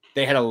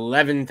 They had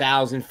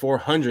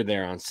 11,400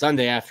 there on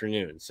Sunday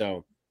afternoon.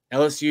 So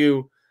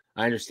LSU,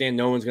 I understand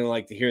no one's going to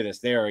like to hear this.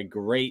 They are a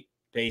great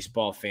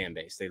baseball fan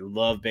base. They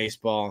love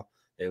baseball.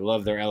 They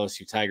love their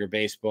LSU Tiger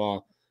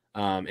baseball,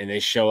 and they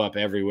show up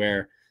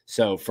everywhere.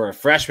 So for a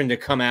freshman to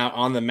come out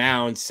on the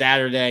mound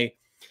Saturday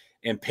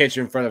and pitch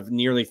in front of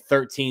nearly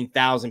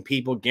 13,000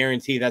 people,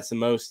 guarantee that's the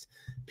most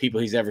people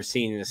he's ever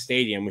seen in a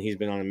stadium when he's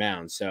been on a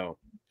mound. So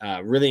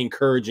really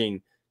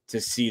encouraging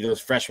to see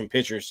those freshman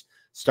pitchers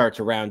start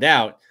to round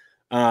out.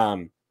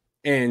 And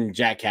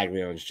Jack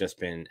Cagliano's just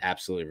been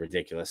absolutely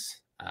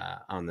ridiculous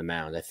on the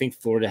mound. I think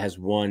Florida has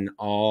won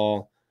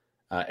all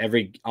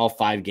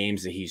 5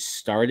 games that he's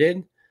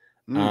started.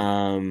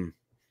 And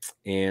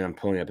I'm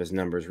pulling up his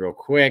numbers real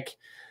quick.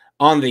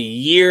 On the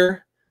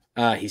year,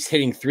 he's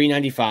hitting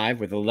 .395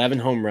 with 11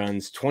 home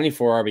runs,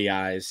 24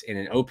 RBIs, and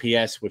an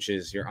OPS, which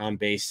is your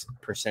on-base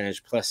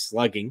percentage plus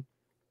slugging,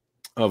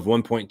 of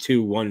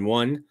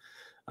 1.211.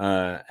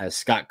 As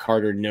Scott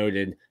Carter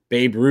noted,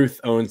 Babe Ruth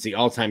owns the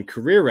all-time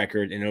career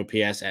record in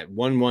OPS at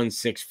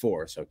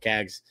 1164. So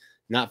Cags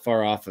not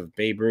far off of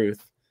Babe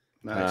Ruth.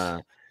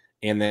 Nice.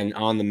 And then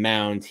on the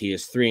mound, he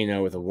is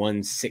 3-0 with a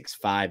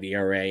 1.65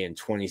 ERA and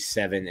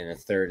 27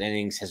 1/3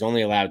 innings. Has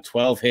only allowed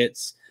 12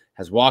 hits,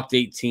 has walked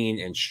 18,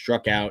 and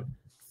struck out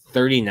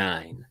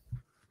 39.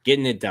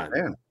 getting it done.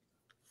 Man.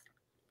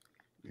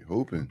 You're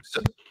hoping.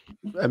 So,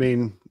 I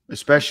mean,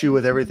 especially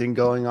with everything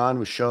going on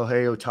with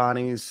Shohei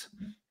Ohtani's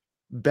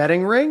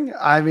betting ring.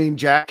 I mean,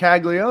 Jack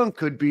Caglione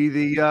could be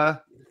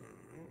the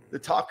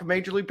talk of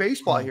Major League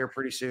Baseball here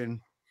pretty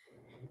soon.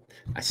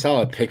 I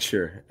saw a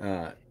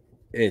picture.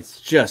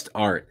 It's just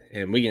art,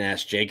 and we can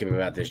ask Jacob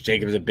about this.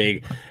 Jacob's a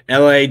big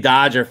LA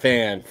Dodger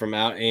fan from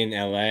out in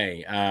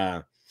LA.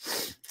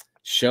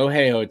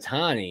 Shohei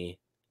Ohtani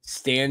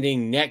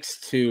standing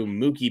next to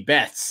Mookie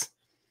Betts,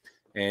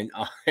 and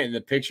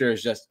the picture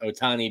is just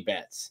Ohtani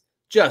Betts.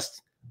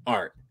 Just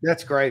art.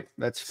 That's great.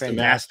 That's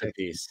fantastic.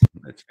 Masterpiece.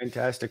 That's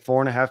fantastic.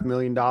 $4.5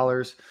 million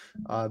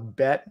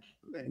bet.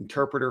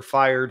 Interpreter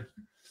fired.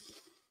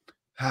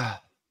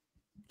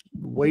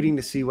 Waiting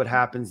to see what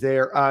happens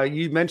there.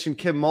 You mentioned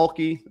Kim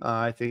Mulkey.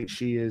 I think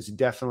she is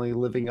definitely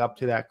living up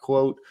to that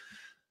quote.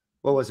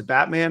 What was it,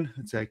 Batman?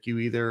 It's like you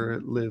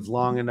either live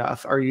long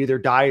enough, or you either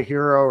die a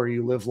hero, or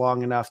you live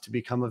long enough to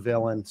become a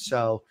villain.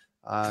 So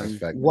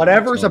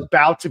whatever's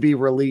about to be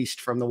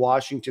released from the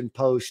Washington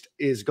Post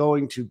is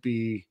going to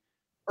be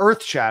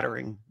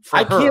earth-shattering for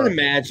her. Can't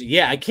imagine.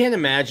 Yeah, I can't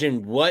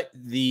imagine what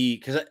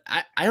because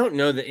I don't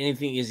know that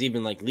anything is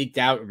even like leaked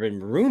out or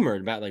been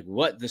rumored about like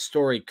what the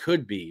story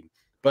could be.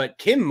 But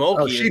Kim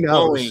Mulkey she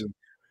knows.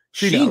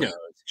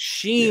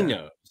 She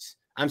knows.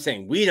 I'm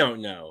saying we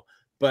don't know.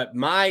 But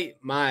my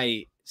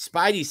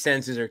spidey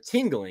senses are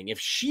tingling. If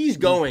she's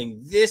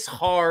going this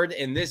hard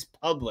and this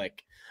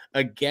public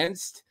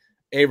against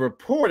a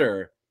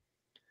reporter,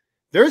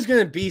 there's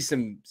going to be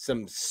some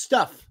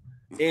stuff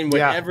in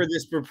whatever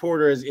this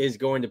reporter is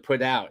going to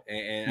put out.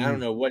 And I don't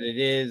know what it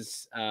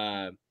is.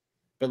 But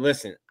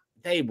listen,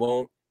 they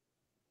won't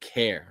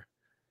care.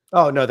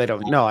 Oh, no, they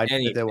don't. No,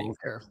 they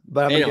won't care.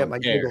 But I'm going to get my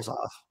giggles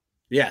off.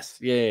 Yes.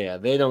 Yeah.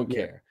 They don't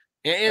care.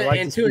 And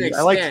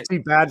I like to see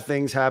bad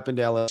things happen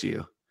to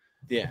LSU.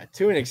 Yeah,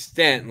 to an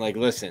extent, like,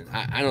 listen,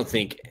 I don't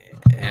think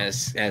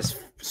as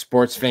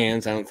sports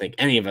fans, I don't think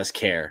any of us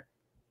care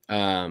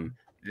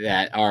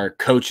that our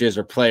coaches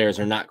or players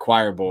are not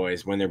choir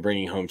boys when they're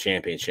bringing home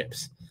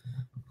championships.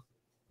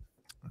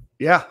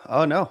 Yeah.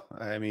 Oh, no.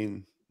 I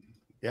mean,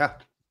 yeah.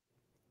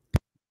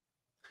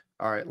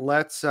 All right,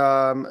 let's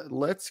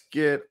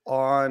get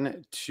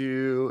on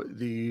to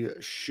the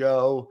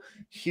show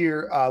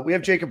here. We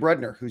have Jacob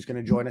Rudner, who's going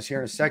to join us here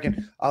in a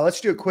second. Let's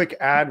do a quick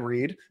ad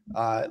read.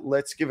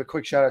 Let's give a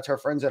quick shout out to our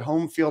friends at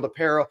Home Field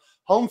Apparel.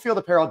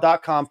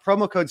 Homefieldapparel.com,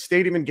 promo code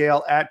Stadium and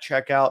Gale at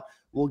checkout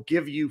will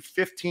give you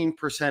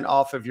 15%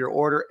 off of your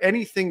order.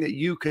 Anything that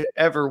you could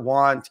ever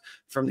want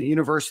from the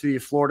University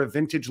of Florida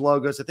vintage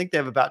logos. I think they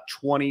have about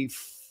 20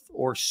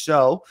 or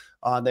so.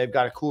 They've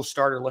got a cool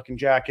starter looking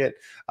jacket.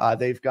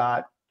 They've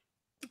got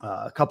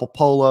a couple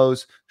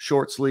polos,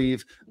 short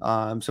sleeve,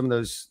 some of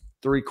those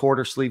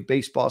 3/4 sleeve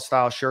baseball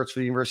style shirts for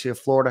the University of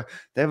Florida.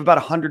 They have about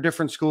 100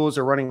 different schools.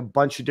 They're running a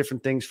bunch of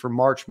different things for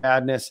March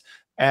Madness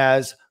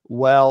as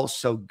well.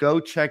 So go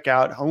check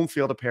out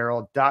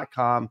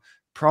homefieldapparel.com,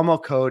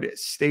 promo code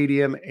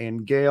Stadium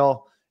and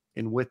Gale.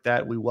 And with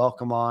that, we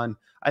welcome on,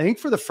 I think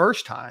for the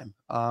first time,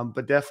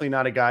 but definitely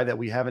not a guy that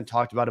we haven't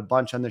talked about a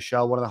bunch on the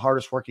show. One of the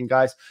hardest working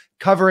guys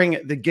covering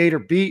the Gator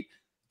beat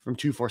from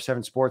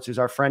 247 Sports is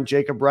our friend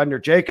Jacob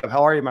Rudner. Jacob,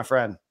 how are you, my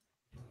friend?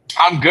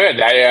 I'm good.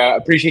 I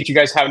appreciate you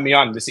guys having me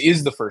on. This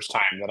is the first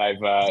time that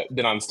I've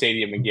been on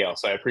Stadium and Gale,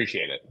 so I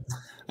appreciate it.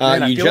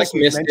 You just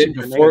missed it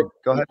before.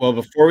 Go ahead. Well,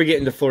 before we get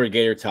into Florida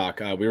Gator talk,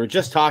 we were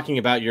just talking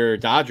about your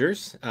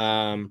Dodgers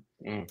and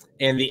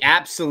the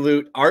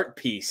absolute art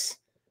piece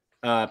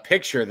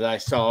picture that I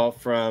saw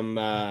from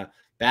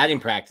batting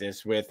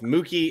practice with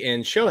Mookie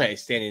and Shohei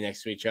standing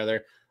next to each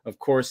other. Of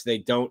course, they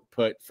don't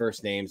put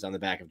first names on the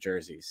back of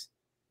jerseys.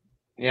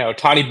 Yeah,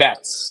 Ohtani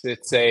Betts.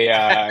 It's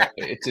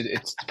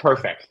it's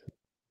perfect.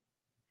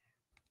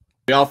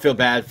 We all feel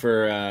bad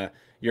for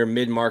your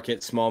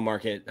mid-market, small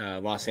market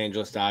Los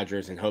Angeles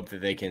Dodgers and hope that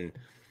they can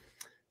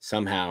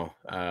somehow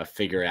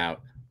figure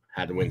out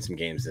how to win some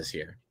games this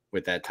year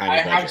with that tiny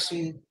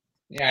budget.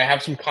 I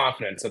have some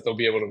confidence that they'll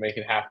be able to make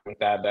it happen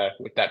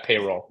with that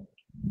payroll.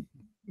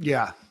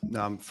 Yeah,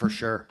 for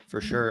sure.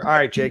 All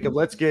right, Jacob,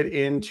 let's get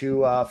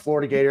into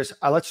Florida Gators.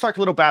 Let's talk a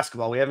little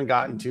basketball. We haven't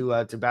gotten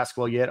to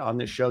basketball yet on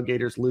this show.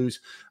 Gators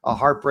lose a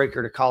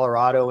heartbreaker to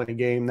Colorado in a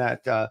game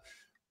that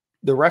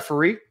the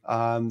referee,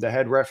 the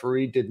head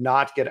referee, did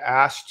not get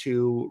asked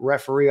to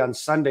referee on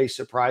Sunday,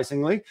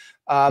 surprisingly.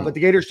 But the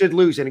Gators did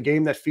lose in a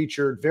game that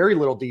featured very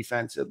little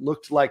defense. It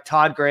looked like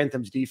Todd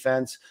Grantham's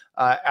defense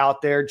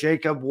out there.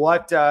 Jacob,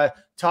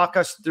 talk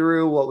us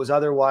through what was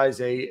otherwise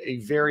a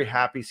very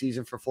happy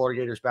season for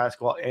Florida Gators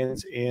basketball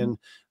ends in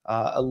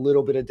a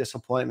little bit of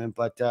disappointment.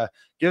 But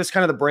give us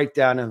kind of the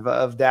breakdown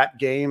of that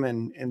game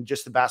and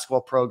just the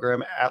basketball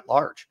program at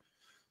large.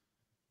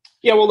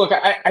 Yeah, well, look,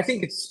 I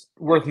think it's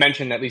worth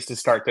mentioning, at least to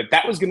start,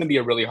 that was going to be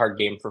a really hard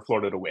game for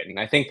Florida to win. And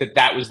I think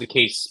that was the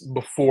case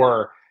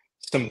before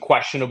some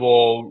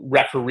questionable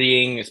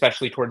refereeing,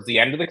 especially towards the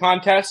end of the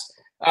contest.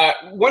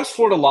 Once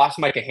Florida lost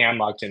Micah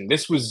Hamilton,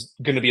 this was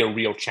going to be a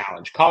real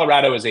challenge.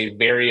 Colorado is a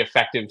very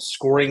effective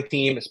scoring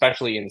team,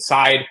 especially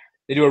inside.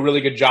 They do a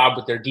really good job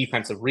with their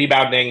defensive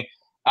rebounding.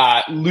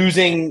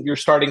 Losing your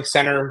starting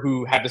center,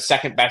 who had the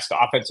second best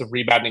offensive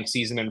rebounding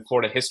season in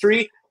Florida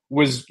history,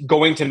 was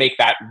going to make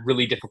that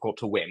really difficult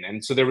to win.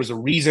 And so there was a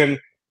reason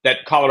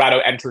that Colorado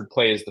entered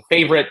play as the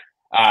favorite.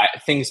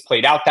 Things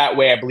played out that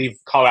way. I believe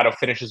Colorado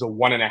finishes a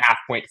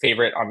 1.5-point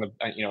favorite on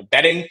the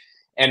betting,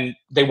 and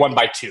they won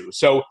by 2.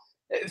 So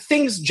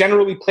things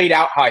generally played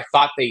out how I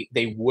thought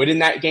they would in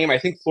that game. I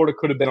think Florida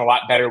could have been a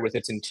lot better with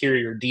its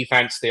interior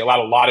defense. They allowed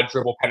a lot of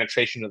dribble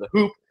penetration to the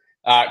hoop.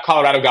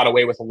 Colorado got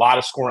away with a lot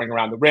of scoring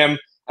around the rim.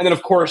 And then,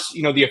 of course,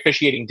 the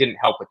officiating didn't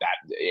help with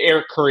that.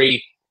 Eric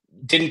Curry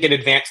didn't get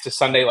advanced to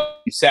Sunday, like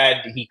you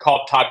said. He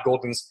called Todd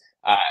Golden's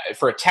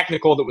for a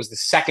technical. That was the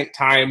second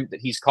time that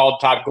he's called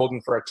Todd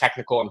Golden for a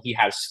technical, and he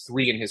has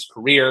 3 in his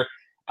career.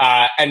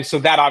 And so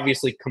that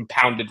obviously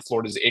compounded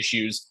Florida's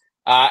issues.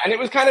 And it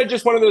was kind of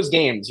just one of those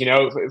games.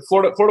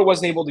 Florida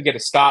wasn't able to get a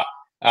stop.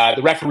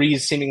 The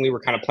referees seemingly were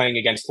kind of playing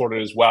against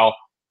Florida as well.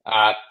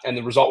 And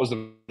the result was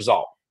the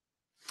result.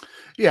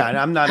 Yeah, and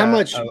I'm not. How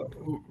much?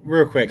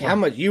 Real quick, how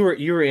much you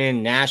were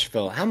in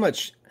Nashville? How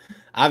much?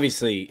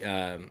 Obviously,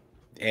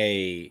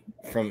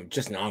 from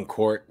just an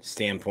on-court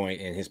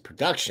standpoint and his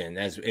production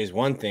is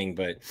one thing,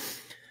 but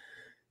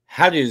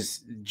how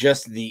does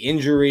just the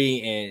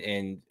injury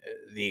and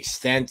the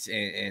extent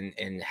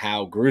and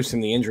how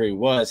gruesome the injury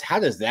was? How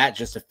does that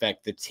just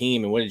affect the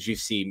team? And what did you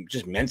see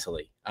just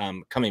mentally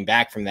coming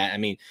back from that? I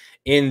mean,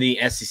 in the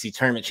SEC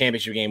tournament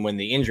championship game, when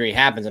the injury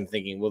happens, I'm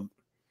thinking, well,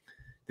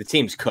 the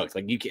team's cooked.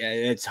 Like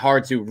it's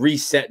hard to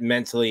reset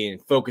mentally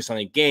and focus on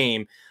a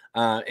game,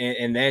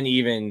 and then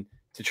even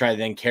to try to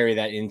then carry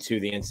that into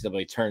the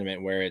NCAA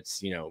tournament where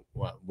it's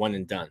one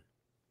and done.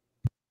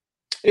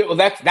 Well,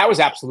 that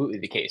was absolutely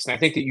the case, and I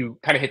think that you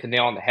kind of hit the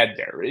nail on the head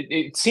there.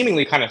 It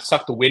seemingly kind of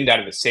sucked the wind out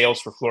of the sails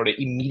for Florida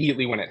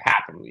immediately when it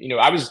happened.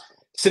 I was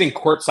sitting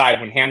courtside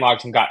when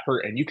Handlogton got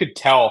hurt, and you could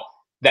tell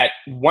that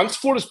once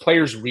Florida's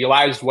players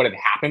realized what had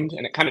happened,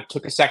 and it kind of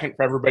took a second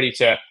for everybody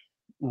to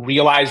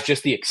realize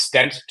just the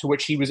extent to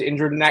which he was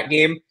injured in that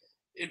game,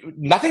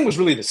 nothing was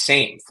really the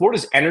same.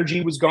 Florida's energy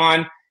was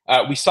gone.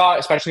 We saw,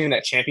 especially in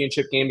that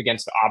championship game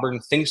against Auburn,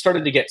 things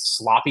started to get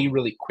sloppy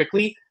really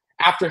quickly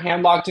after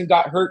Handlogton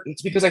got hurt.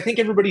 It's because I think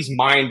everybody's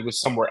mind was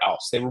somewhere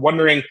else. They were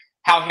wondering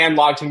how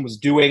Handlogton was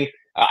doing.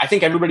 I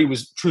think everybody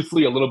was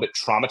truthfully a little bit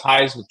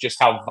traumatized with just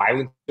how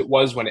violent it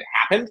was when it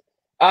happened.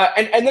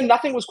 And then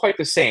nothing was quite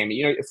the same.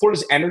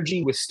 Florida's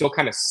energy was still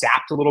kind of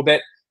sapped a little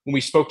bit when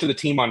we spoke to the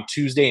team on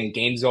Tuesday in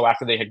Gainesville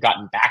after they had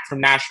gotten back from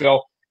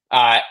Nashville.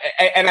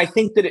 And I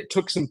think that it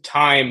took some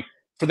time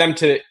for them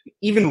to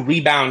even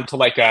rebound to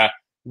like a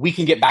we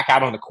can get back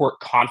out on the court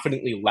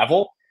confidently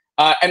level.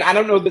 And I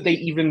don't know that they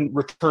even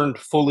returned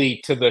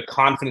fully to the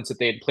confidence that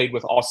they had played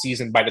with all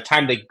season by the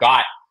time they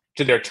got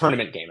to their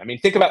tournament game. I mean,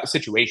 think about the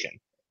situation.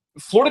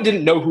 Florida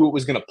didn't know who it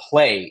was going to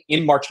play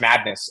in March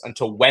Madness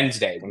until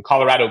Wednesday when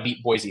Colorado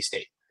beat Boise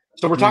State.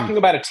 So we're talking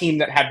about a team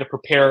that had to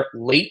prepare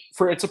late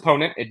for its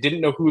opponent. It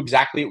didn't know who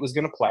exactly it was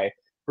going to play.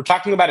 We're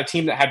talking about a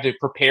team that had to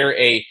prepare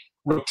a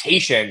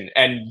rotation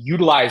and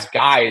utilize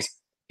guys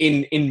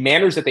in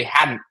manners that they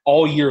hadn't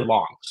all year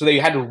long. So they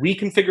had to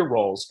reconfigure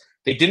roles.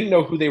 They didn't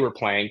know who they were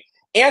playing.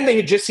 And they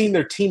had just seen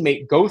their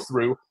teammate go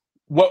through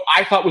what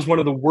I thought was one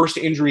of the worst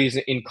injuries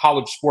in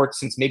college sports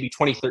since maybe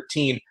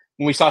 2013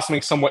 when we saw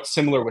something somewhat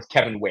similar with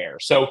Kevin Ware.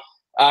 So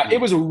it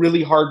was a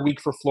really hard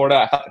week for Florida.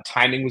 I thought the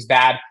timing was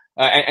bad.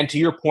 And to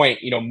your point,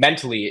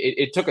 mentally,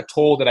 it took a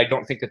toll that I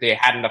don't think that they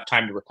had enough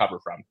time to recover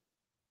from.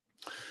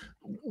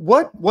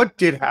 What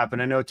did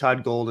happen? I know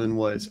Todd Golden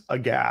was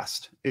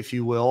aghast, if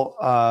you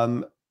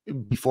will,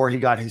 before he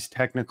got his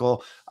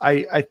technical.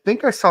 I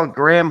think I saw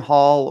Graham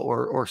Hall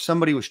or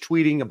somebody was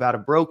tweeting about a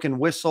broken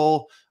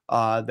whistle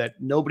that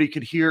nobody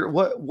could hear.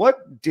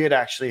 What did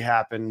actually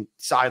happen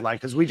sideline?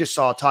 Because we just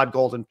saw Todd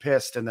Golden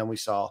pissed, and then we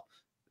saw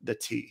the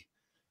T.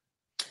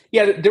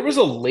 Yeah, there was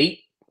a late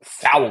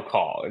foul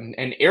call,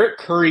 and Eric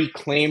Curry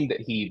claimed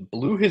that he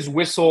blew his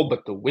whistle,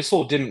 but the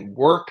whistle didn't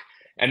work.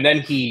 And then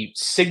he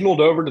signaled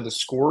over to the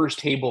scorer's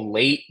table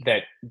late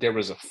that there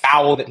was a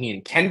foul that he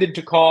intended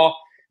to call.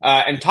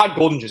 And Todd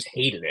Golden just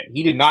hated it.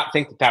 He did not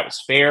think that that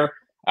was fair.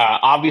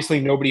 Obviously,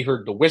 nobody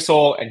heard the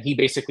whistle, and he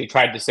basically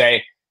tried to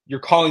say, you're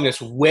calling this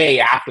way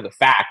after the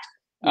fact.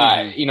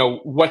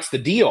 What's the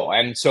deal?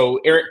 And so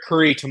Eric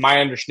Curry, to my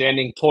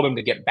understanding, told him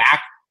to get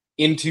back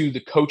into the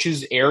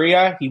coach's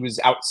area. He was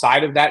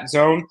outside of that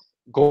zone.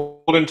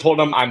 Golden told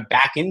him, I'm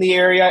back in the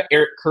area.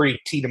 Eric Curry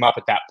teed him up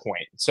at that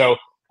point. So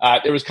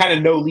there was kind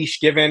of no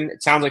leash given.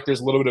 It sounds like there's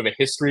a little bit of a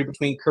history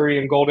between Curry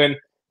and Golden.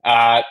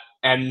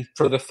 And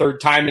for the third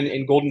time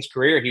in Golden's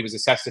career, he was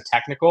assessed a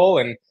technical.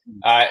 And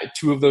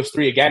 2 of those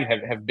 3, again,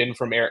 have been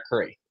from Eric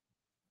Curry.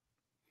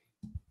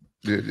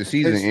 The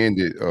season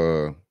ended.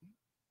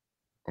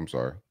 I'm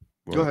sorry.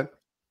 Go ahead.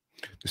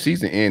 The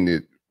season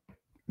ended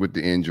with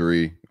the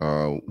injury,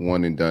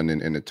 one and done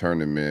in the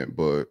tournament.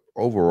 But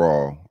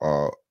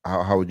overall,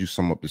 how would you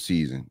sum up the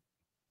season?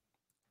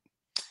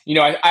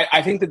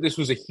 I think that this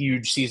was a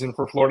huge season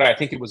for Florida. I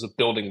think it was a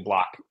building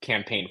block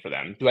campaign for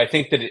them. Do I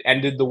think that it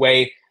ended the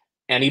way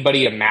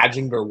anybody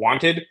imagined or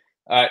wanted?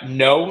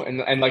 No.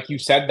 And like you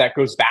said, that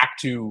goes back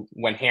to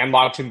when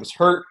Handlogton was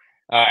hurt.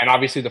 And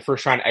obviously the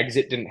first round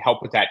exit didn't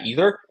help with that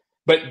either.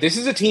 But this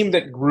is a team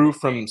that grew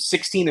from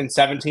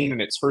 16-17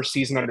 in its first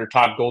season under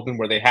Todd Golden,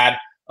 where they had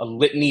a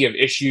litany of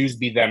issues,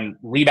 be them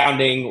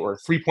rebounding or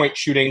three-point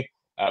shooting.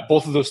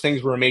 Both of those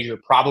things were a major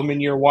problem in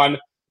year one,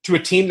 to a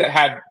team that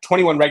had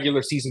 21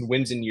 regular season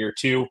wins in year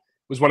two,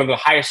 was one of the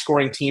highest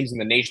scoring teams in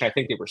the nation. I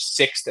think they were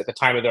sixth at the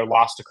time of their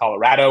loss to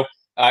Colorado.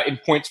 In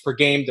points per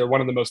game, they're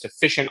one of the most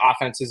efficient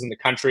offenses in the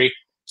country.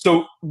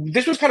 So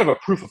this was kind of a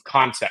proof of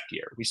concept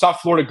year. We saw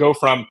Florida go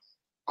from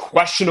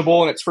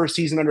questionable in its first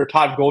season under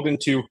Todd Golden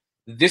to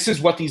this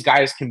is what these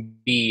guys can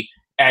be.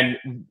 And,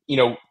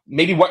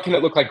 maybe what can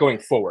it look like going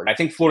forward? I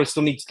think Florida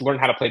still needs to learn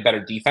how to play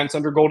better defense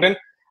under Golden.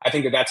 I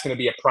think that that's going to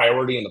be a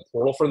priority in the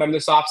portal for them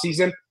this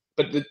offseason.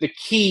 But the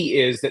key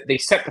is that they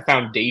set the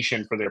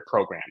foundation for their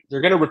program.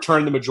 They're going to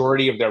return the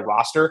majority of their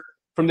roster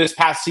from this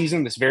past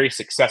season, this very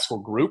successful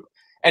group.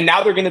 And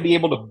now they're going to be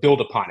able to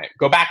build upon it,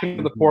 go back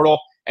into the portal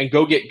and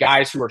go get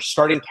guys who are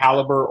starting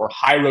caliber or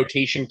high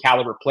rotation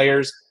caliber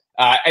players,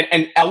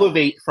 and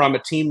elevate from a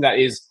team that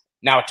is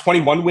now a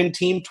 21-win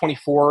team,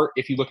 24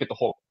 if you look at the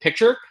whole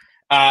picture,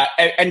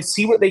 and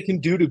see what they can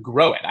do to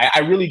grow it. I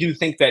really do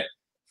think that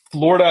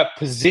Florida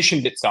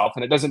positioned itself,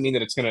 and it doesn't mean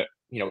that it's going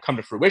to come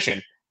to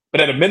fruition, but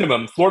at a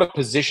minimum, Florida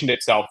positioned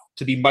itself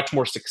to be much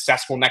more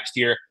successful next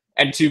year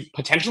and to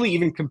potentially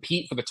even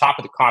compete for the top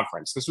of the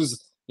conference. This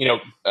was an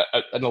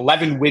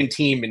 11-win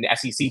team in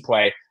SEC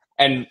play,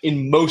 and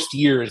in most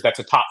years, that's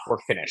a top four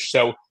finish.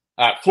 So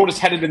Florida's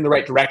headed in the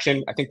right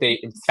direction. I think they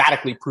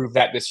emphatically proved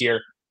that this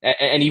year.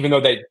 And even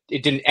though it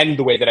didn't end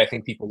the way that I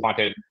think people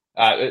wanted,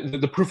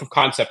 the proof of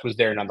concept was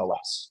there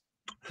nonetheless.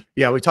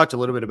 Yeah, we talked a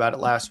little bit about it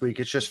last week.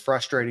 It's just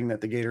frustrating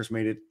that the Gators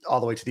made it all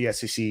the way to the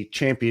SEC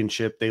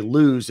championship. They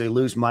lose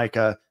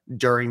Micah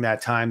during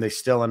that time. They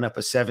still end up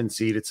a 7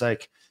 seed. It's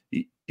like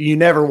you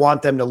never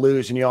want them to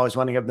lose, and you always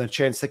want to give them the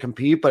chance to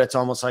compete. But it's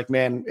almost like,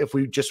 man, if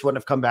we just wouldn't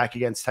have come back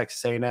against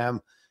Texas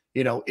A&M,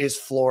 is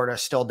Florida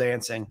still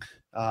dancing?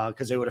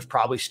 Because they would have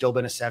probably still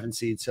been a 7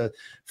 seed. So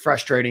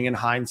frustrating in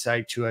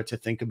hindsight to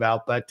think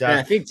about. But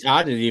I think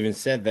Todd had even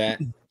said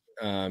that.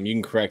 You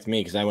can correct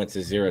me because I went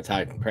to 0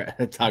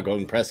 Todd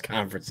Golden press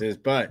conferences,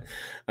 but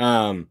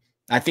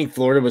I think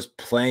Florida was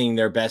playing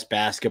their best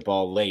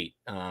basketball late,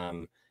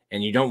 and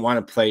you don't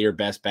want to play your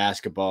best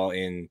basketball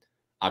in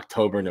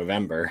October,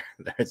 November.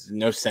 There's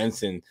no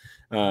sense in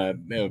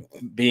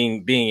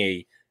being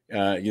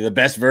you're the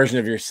best version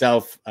of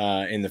yourself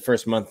in the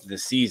first month of the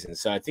season.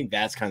 So I think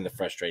that's kind of the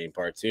frustrating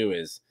part too,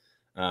 is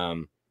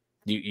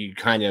you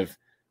kind of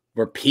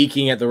were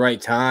peaking at the right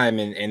time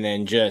and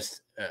then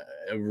just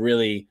a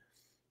really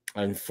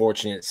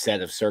unfortunate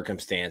set of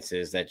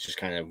circumstances that just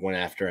kind of one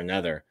after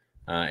another.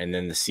 And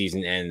then the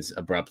season ends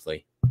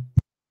abruptly.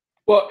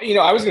 Well,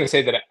 I was going to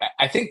say that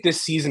I think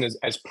this season is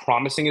as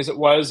promising as it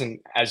was, and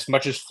as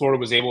much as Florida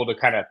was able to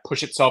kind of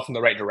push itself in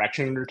the right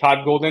direction under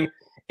Todd Golden,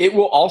 it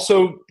will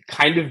also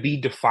kind of be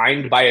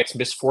defined by its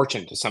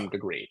misfortune to some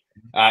degree.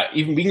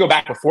 Even we can go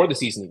back before the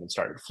season even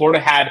started. Florida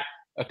had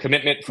a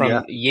commitment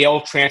from Yale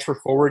transfer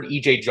forward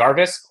EJ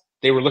Jarvis.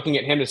 They were looking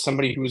at him as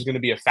somebody who was going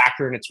to be a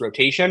factor in its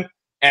rotation.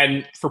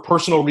 And for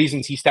personal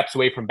reasons, he steps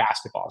away from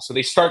basketball. So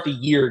they start the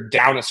year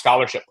down a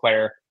scholarship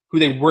player who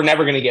they were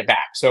never going to get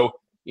back. So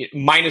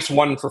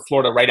 -1 for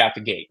Florida right out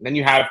the gate. And then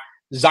you have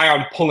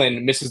Zion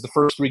Pullen misses the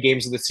first 3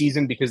 games of the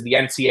season because the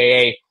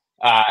NCAA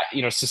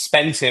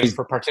suspends him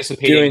for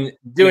participating.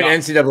 Doing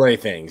NCAA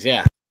things,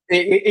 yeah.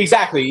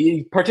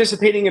 Exactly.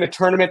 Participating in a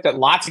tournament that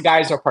lots of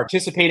guys are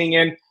participating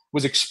in,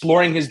 was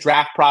exploring his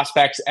draft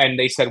prospects, and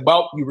they said,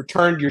 well, you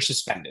returned, you're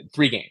suspended.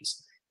 3 games.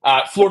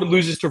 Florida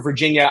loses to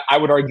Virginia. I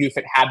would argue if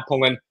it had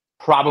Pullen,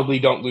 probably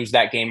don't lose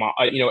that game,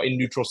 in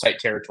neutral site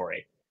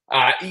territory.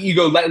 You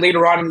go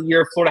later on in the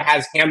year, Florida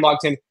has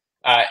Handlogton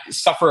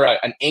suffer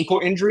an ankle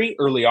injury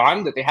early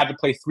on that they had to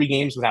play 3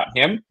 games without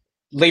him.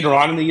 Later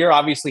on in the year,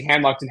 obviously,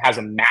 Handlogton has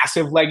a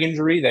massive leg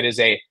injury that is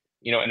an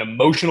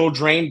emotional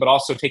drain, but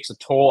also takes a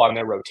toll on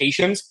their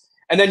rotations.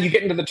 And then you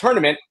get into the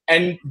tournament,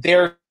 and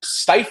they're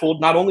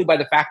stifled not only by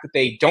the fact that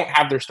they don't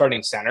have their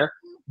starting center,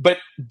 but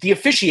the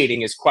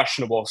officiating is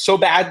questionable, so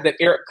bad that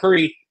Eric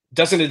Curry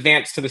doesn't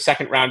advance to the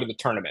second round of the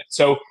tournament.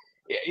 So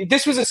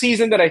this was a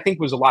season that I think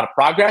was a lot of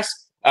progress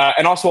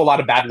and also a lot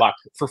of bad luck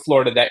for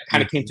Florida that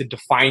kind of came to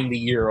define the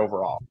year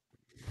overall.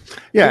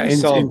 Yeah, we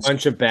saw a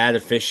bunch of bad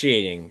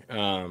officiating.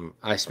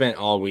 I spent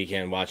all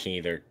weekend watching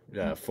either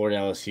Florida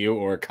LSU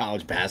or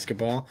college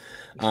basketball.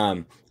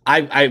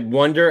 I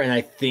wonder, and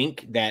I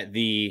think that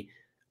the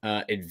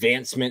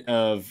advancement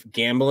of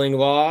gambling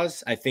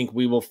laws, I think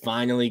we will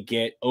finally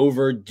get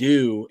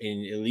overdue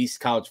in at least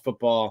college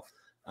football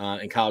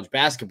and college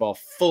basketball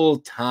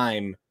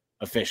full-time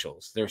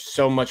officials. There's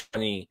so much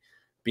money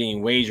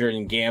being wagered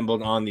and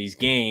gambled on these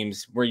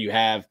games where you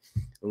have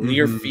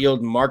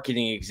Learfield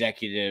marketing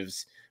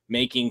executives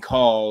making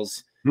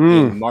calls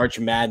in March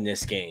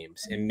Madness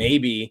games. And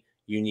maybe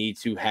you need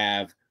to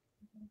have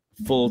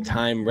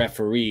full-time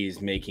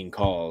referees making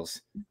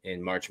calls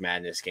in March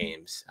Madness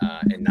games,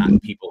 and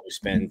not people who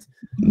spend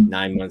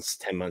 9 months,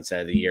 10 months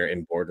out of the year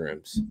in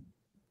boardrooms.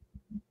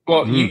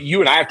 Well, you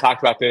and I have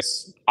talked about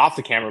this off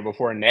the camera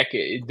before, Nick.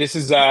 This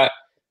is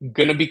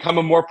going to become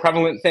a more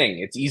prevalent thing.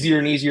 It's easier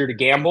and easier to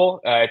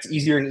gamble. It's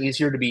easier and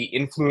easier to be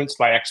influenced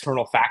by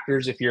external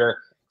factors if you're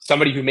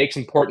somebody who makes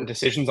important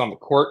decisions on the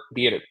court,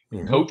 be it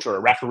a coach or a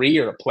referee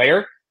or a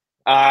player.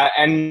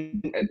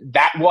 And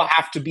that will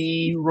have to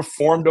be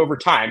reformed over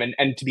time.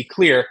 And to be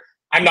clear,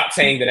 I'm not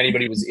saying that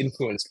anybody was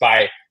influenced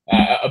by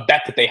a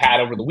bet that they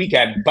had over the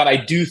weekend, but I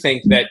do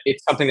think that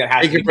it's something that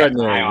has to be kept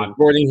an eye on.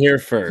 Reporting here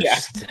first.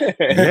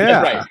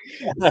 Yeah.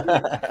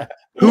 Right.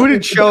 Who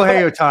did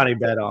Shohei Ohtani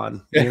bet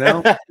on? You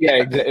know?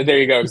 Yeah, there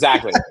you go.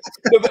 Exactly.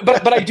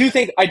 But I do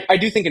think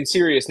in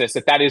seriousness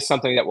that is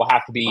something that will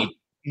have to be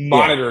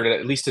monitored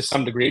at least to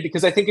some degree,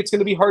 because I think it's going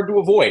to be hard to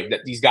avoid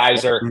that these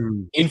guys are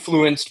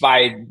influenced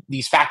by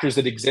these factors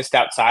that exist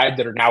outside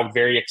that are now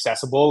very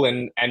accessible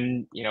and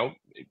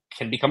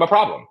can become a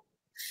problem.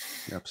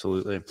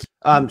 Absolutely.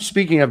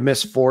 Speaking of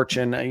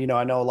misfortune, I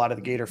know a lot of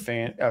the Gator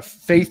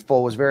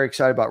faithful was very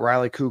excited about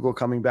Riley Kugel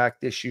coming back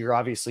this year.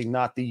 Obviously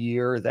not the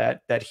year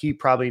that he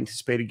probably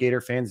anticipated,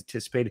 Gator fans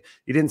anticipated.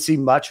 You didn't see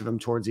much of him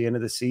towards the end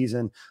of the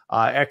season.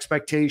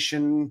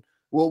 Expectation,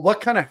 well,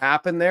 what kind of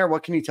happened there?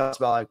 What can you tell us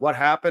about what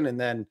happened? And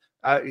then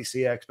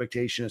obviously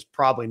expectation is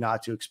probably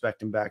not to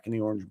expect him back in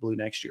the orange blue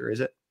next year, is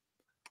it?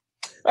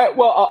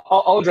 Well,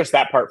 I'll address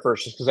that part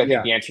first, just because I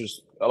think the answer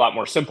is a lot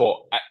more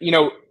simple.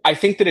 I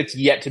think that it's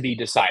yet to be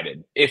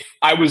decided. If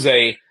I was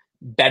a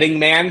betting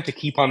man to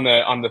keep on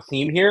the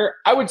theme here,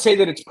 I would say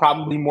that it's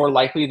probably more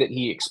likely that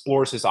he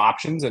explores his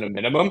options at a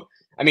minimum.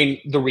 I mean,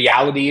 the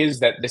reality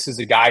is that this is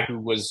a guy who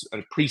was a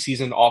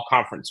preseason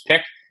all-conference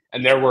pick,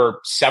 and there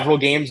were several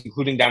games,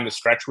 including down the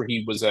stretch, where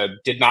he was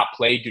did not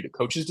play due to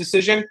coach's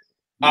decision.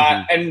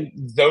 And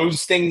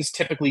those things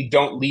typically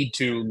don't lead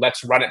to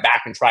let's run it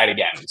back and try it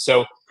again.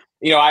 So,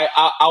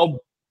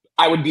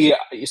 I would be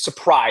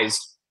surprised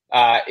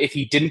if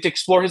he didn't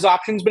explore his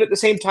options, but at the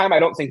same time, I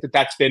don't think that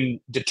that's been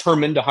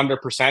determined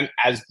 100%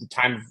 as the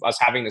time of us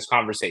having this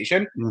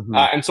conversation.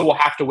 And so we'll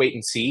have to wait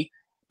and see.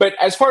 But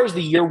as far as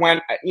the year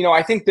went,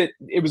 I think that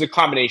it was a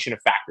combination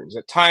of factors.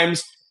 At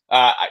times,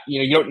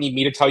 you don't need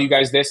me to tell you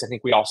guys this. I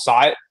think we all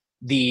saw it.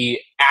 The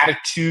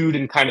attitude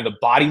and kind of the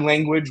body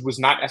language was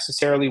not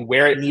necessarily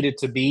where it needed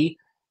to be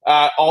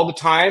all the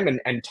time.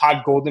 And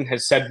Todd Golden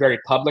has said very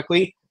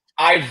publicly,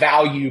 I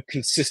value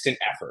consistent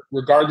effort,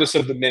 regardless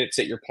of the minutes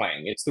that you're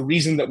playing. It's the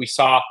reason that we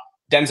saw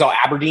Denzel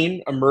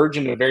Aberdeen emerge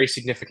in a very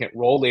significant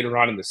role later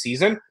on in the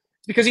season.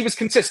 It's because he was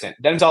consistent.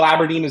 Denzel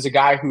Aberdeen is a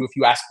guy who, if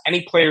you ask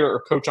any player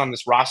or coach on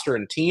this roster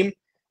and team,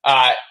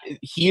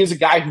 he is a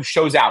guy who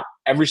shows out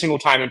every single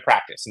time in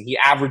practice, and he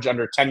averaged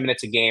under 10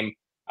 minutes a game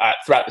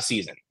throughout the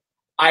season.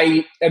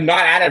 I am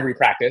not at every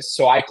practice,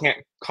 so I can't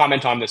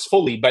comment on this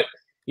fully, but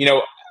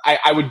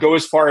I would go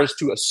as far as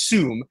to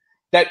assume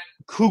that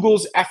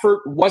Kugel's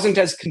effort wasn't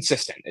as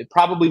consistent. It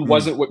probably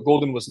wasn't what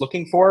Golden was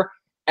looking for.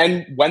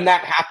 And when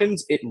that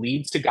happens, it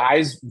leads to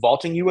guys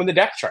vaulting you in the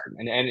depth chart.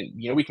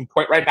 And we can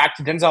point right back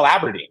to Denzel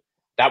Aberdeen.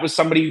 That was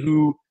somebody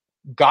who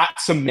got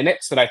some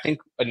minutes that I think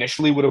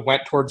initially would have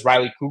went towards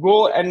Riley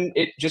Kugel. And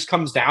it just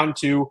comes down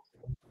to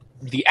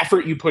the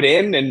effort you put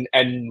in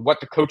and what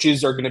the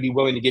coaches are going to be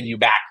willing to give you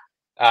back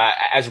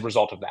as a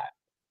result of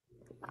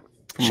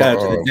that. Shout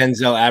out to the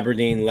Denzel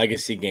Aberdeen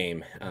legacy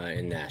game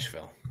in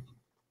Nashville.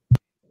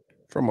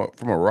 From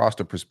a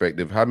roster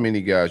perspective, how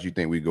many guys you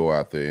think we go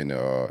out there in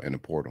the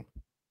portal?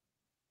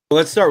 Well,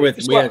 let's start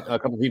with, we had a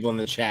couple people in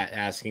the chat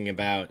asking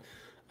about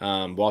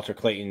Walter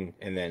Clayton,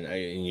 and then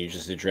and you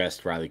just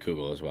addressed Riley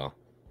Kugel as well.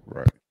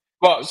 Right.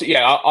 Well, so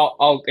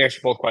I'll answer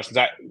both questions.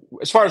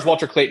 As far as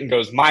Walter Clayton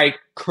goes, my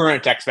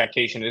current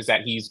expectation is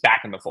that he's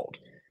back in the fold.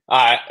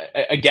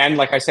 Again,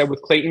 like I said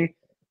with Clayton,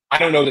 I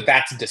don't know that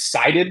that's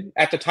decided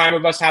at the time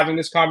of us having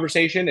this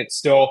conversation. It's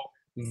still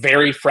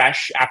very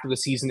fresh after the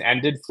season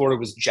ended. Florida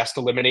was just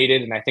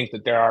eliminated, and I think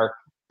that there are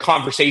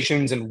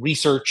conversations and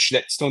research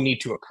that still need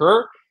to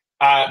occur.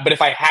 But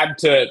if I had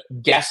to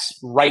guess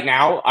right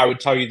now, I would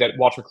tell you that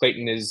Walter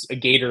Clayton is a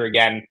Gator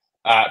again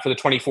for the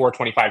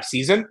 24-25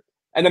 season.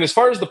 And then as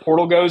far as the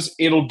portal goes,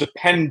 it'll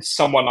depend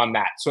somewhat on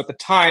that. So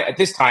at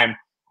this time,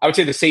 I would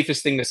say the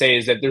safest thing to say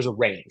is that there's a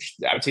range.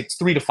 I would say it's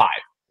 3 to 5.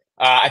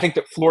 I think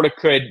that Florida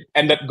could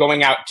end up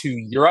going out to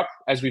Europe,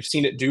 as we've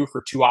seen it do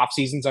for 2 off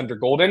seasons under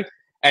Golden,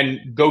 and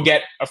go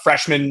get a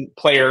freshman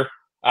player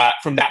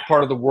from that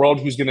part of the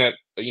world who's going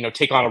to,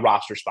 take on a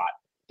roster spot.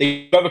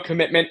 They have a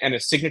commitment and a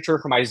signature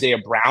from Isaiah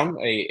Brown,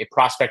 a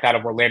prospect out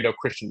of Orlando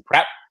Christian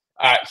Prep.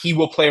 He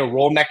will play a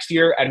role next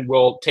year and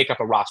will take up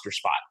a roster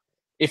spot.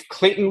 If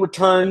Clayton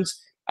returns,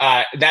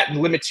 that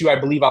limits you, I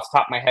believe, off the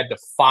top of my head, to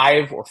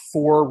 5 or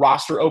 4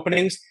 roster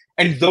openings,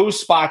 and those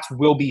spots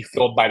will be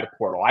filled by the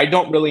portal. I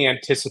don't really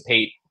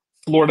anticipate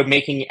Florida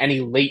making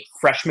any late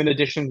freshman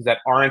additions that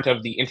aren't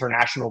of the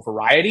international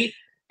variety.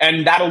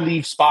 And that'll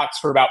leave spots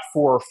for about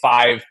 4 or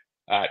 5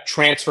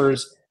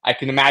 transfers. I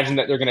can imagine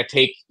that they're going to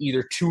take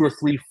either 2 or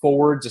 3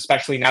 forwards,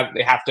 especially now that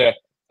they have to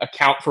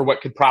account for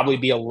what could probably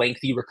be a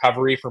lengthy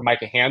recovery for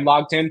Micah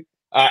Handlogton.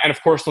 And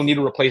of course, they'll need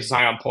to replace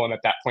Zion Pullen at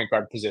that point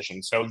guard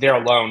position. So there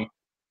alone,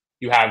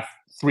 you have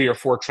 3 or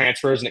 4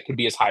 transfers, and it could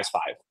be as high as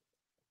 5.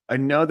 I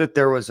know that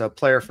there was a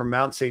player from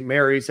Mount St.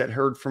 Mary's that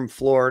heard from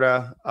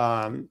Florida.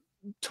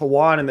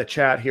 Tawan in the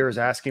chat here is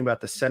asking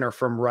about the center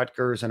from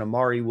Rutgers and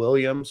Amari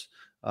Williams.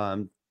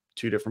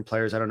 2 different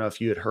players. I don't know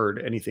if you had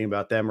heard anything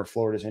about them or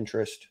Florida's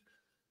interest.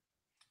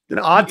 An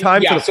odd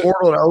time for the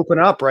portal to open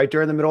up right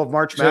during the middle of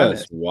March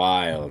Madness.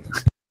 Wild.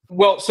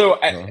 Well, so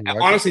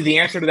honestly, the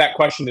answer to that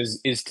question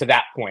is to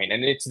that point,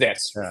 and it's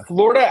this. Yeah.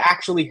 Florida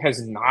actually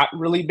has not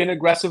really been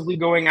aggressively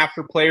going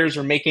after players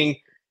or making,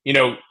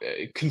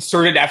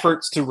 concerted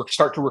efforts to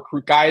start to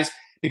recruit guys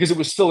because it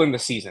was still in the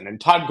season. And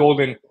Todd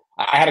Golden,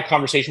 I had a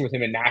conversation with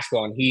him in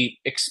Nashville, and he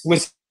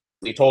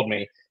explicitly told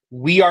me,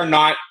 we are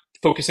not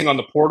focusing on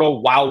the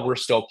portal while we're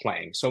still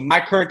playing. So my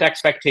current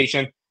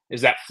expectation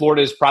is that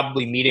Florida is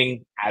probably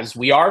meeting as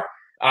we are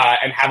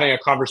and having a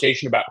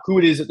conversation about who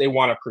it is that they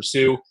want to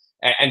pursue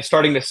and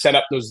starting to set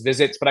up those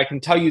visits. But I can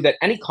tell you that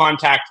any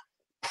contact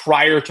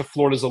prior to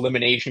Florida's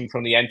elimination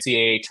from the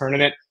NCAA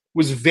tournament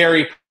was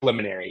very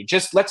preliminary.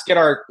 Just let's get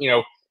our,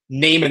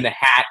 name in the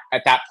hat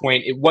at that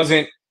point. It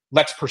wasn't,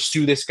 let's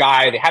pursue this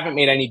guy. They haven't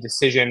made any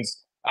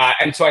decisions.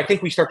 And so I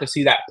think we start to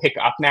see that pick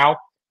up now.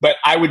 But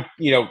I would,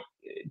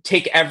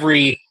 take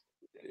every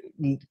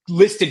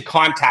listed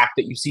contact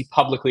that you see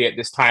publicly at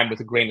this time with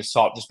a grain of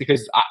salt, just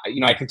because,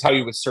 I can tell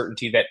you with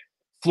certainty that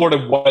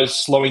Florida was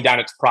slowing down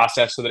its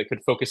process so that it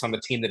could focus on the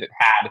team that it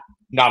had,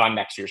 not on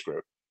next year's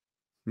group.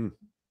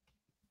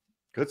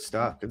 Good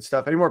stuff. Good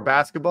stuff. Any more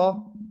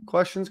basketball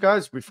questions,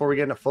 guys, before we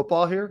get into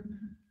football here?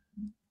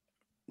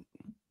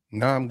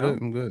 No, I'm good.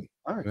 I'm good.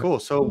 All right, cool.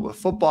 So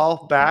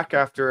football back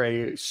after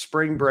a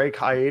spring break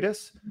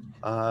hiatus.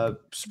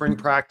 Spring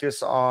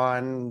practice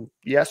on,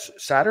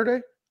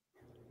 Saturday.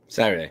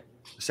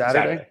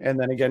 And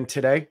then again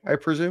today, I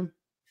presume?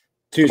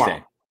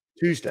 Tuesday.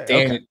 Tuesday.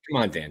 Dan, okay.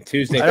 Come on, Dan.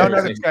 Tuesday. I don't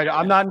know the schedule.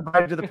 I'm not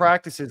invited to the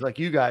practices like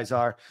you guys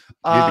are.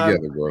 Get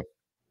together, bro.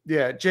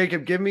 Yeah,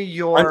 Jacob, give me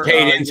your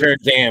unpaid intern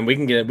Dan. We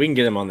can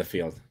get him on the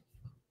field.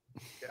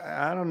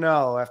 I don't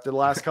know. After the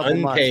last couple of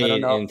months, I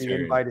don't know if the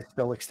invite is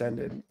still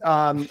extended.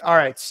 All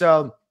right,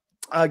 so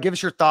give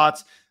us your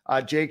thoughts,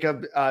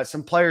 Jacob.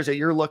 Some players that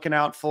you're looking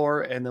out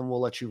for, and then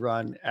we'll let you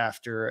run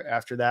after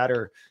that,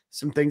 or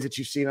some things that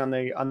you've seen on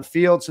the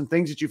field, some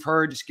things that you've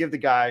heard. Just give the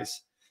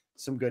guys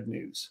some good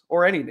news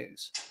or any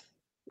news.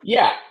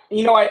 Yeah,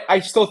 I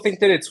still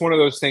think that it's one of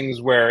those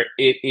things where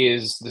it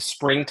is the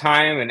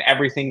springtime and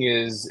everything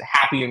is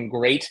happy and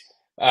great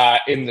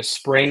in the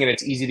spring, and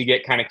it's easy to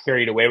get kind of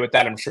carried away with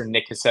that. I'm sure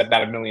Nick has said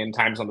that a million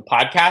times on the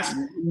podcast.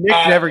 Nick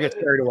never gets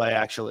carried away,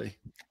 actually.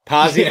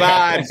 Positive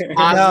vibes.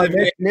 Positive.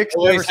 No, Nick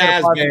always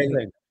has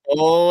been.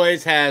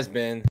 Always has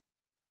been.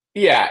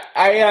 Yeah,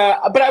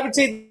 but I would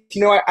say,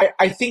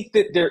 I think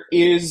that there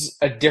is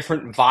a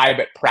different vibe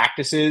at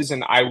practices,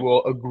 and I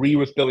will agree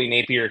with Billy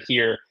Napier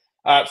here.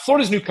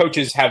 Florida's new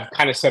coaches have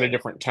kind of set a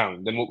different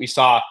tone than what we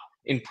saw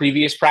in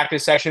previous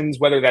practice sessions,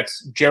 whether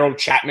that's Gerald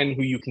Chapman,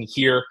 who you can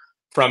hear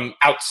from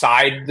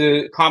outside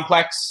the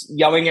complex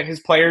yelling at his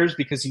players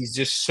because he's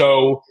just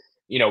so,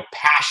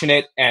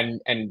 passionate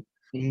and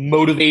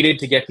motivated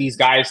to get these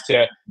guys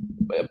to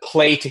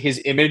play to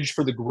his image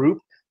for the group,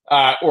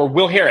 or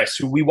Will Harris,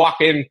 who we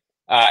walk in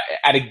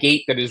at a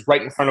gate that is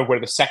right in front of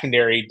where the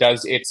secondary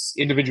does its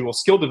individual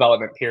skill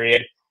development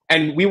period.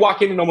 And we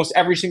walk in and almost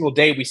every single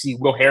day we see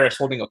Will Harris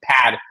holding a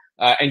pad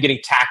and getting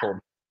tackled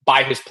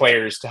by his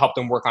players to help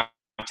them work on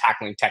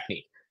tackling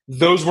technique.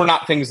 Those were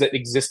not things that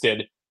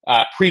existed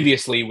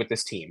previously with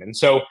this team. And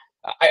so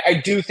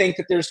I do think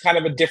that there's kind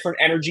of a different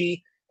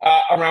energy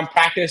around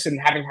practice, and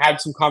having had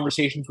some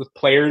conversations with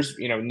players,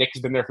 Nick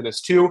has been there for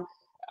this too.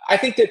 I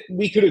think that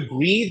we could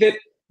agree that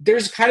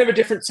there's kind of a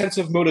different sense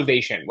of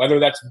motivation, whether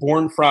that's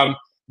born from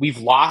we've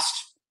lost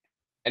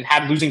and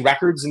had losing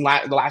records in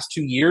the last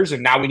 2 years,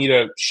 and now we need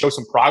to show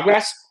some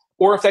progress,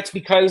 or if that's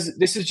because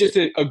this is just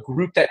a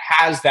group that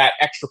has that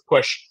extra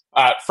push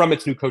from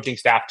its new coaching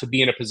staff to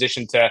be in a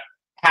position to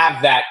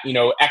have that,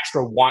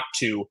 extra want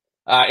to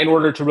in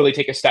order to really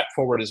take a step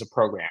forward as a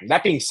program.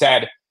 That being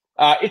said,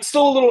 it's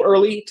still a little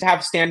early to have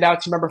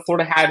standouts. Remember,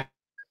 Florida had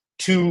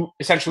 2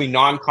 essentially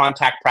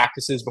non-contact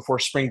practices before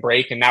spring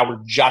break, and now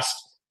we're just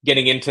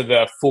getting into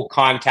the full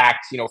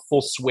contact,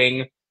 full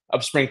swing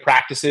of spring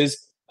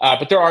practices.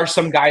 But there are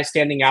some guys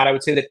standing out. I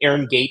would say that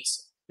Aaron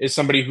Gates is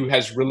somebody who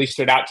has really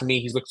stood out to me.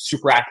 He's looked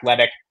super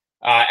athletic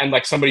and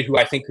like somebody who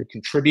I think could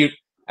contribute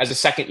as a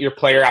second-year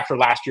player after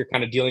last year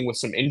kind of dealing with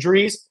some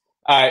injuries.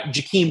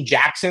 Jakeem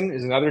Jackson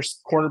is another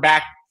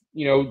cornerback,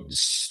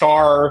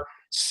 star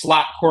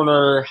slot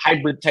corner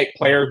hybrid type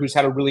player who's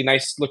had a really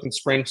nice looking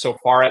spring so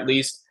far, at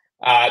least.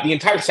 The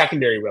entire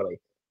secondary really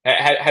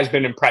has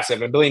been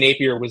impressive. And Billy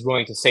Napier was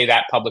willing to say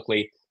that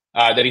publicly,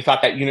 that he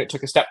thought that unit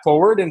took a step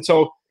forward. And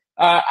so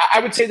I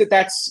would say that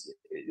that's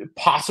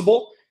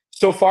possible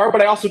so far,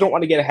 but I also don't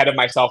want to get ahead of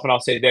myself. And I'll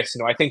say this,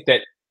 I think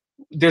that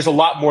there's a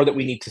lot more that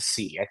we need to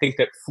see. I think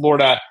that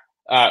Florida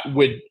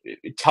would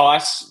tell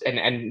us,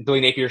 and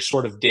Billy Napier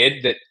sort of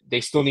did, that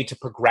they still need to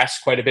progress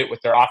quite a bit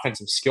with their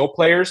offensive skill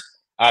players.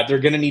 They're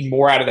going to need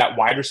more out of that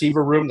wide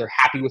receiver room. They're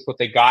happy with what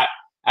they got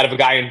out of a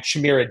guy in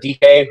Shamir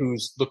Adike,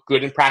 who's looked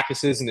good in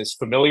practices and is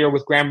familiar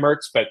with Graham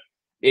Mertz, but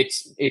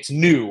it's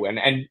new.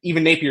 And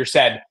even Napier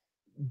said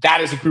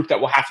that is a group that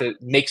will have to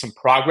make some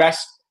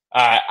progress.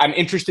 I'm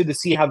interested to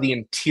see how the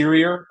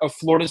interior of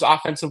Florida's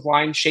offensive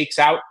line shakes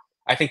out.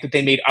 I think that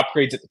they made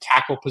upgrades at the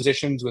tackle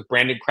positions with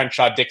Brandon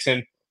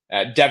Crenshaw-Dixon,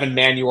 Devin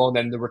Manuel, and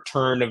then the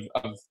return of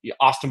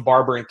Austin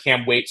Barber and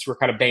Cam Waits, who were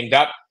kind of banged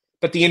up.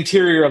 But the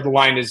interior of the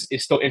line is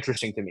still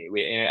interesting to me.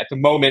 At the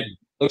moment, it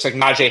looks like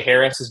Najee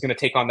Harris is going to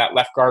take on that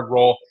left guard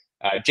role.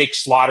 Jake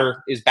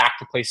Slaughter is back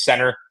to play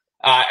center.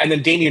 And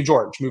then Damian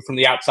George moved from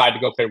the outside to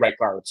go play right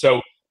guard.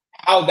 So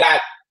how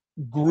that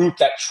group,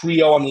 that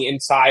trio on the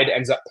inside,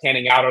 ends up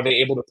panning out, are they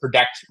able to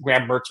protect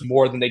Graham Mertz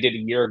more than they did a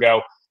year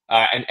ago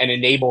and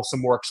enable some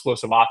more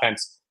explosive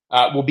offense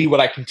will be what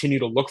I continue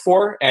to look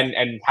for.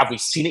 And have we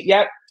seen it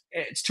yet?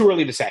 It's too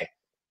early to say.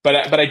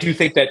 But I do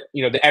think that,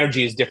 the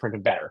energy is different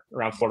and better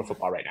around Florida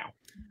football right now.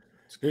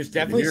 There's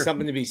definitely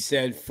something to be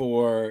said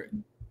for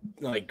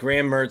like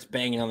Graham Mertz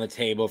banging on the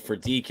table, for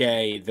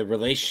DK, the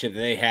relationship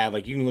they have.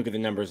 Like, you can look at the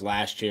numbers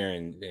last year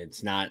and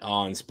it's not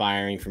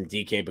awe-inspiring from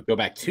DK, but go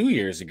back 2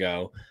 years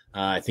ago,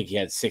 I think he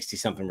had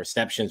 60-something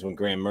receptions when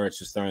Graham Mertz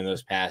was throwing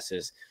those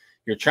passes.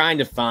 You're trying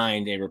to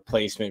find a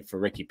replacement for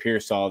Ricky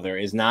Pearsall. There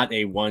is not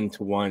a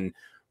one-to-one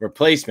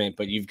replacement,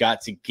 but you've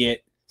got to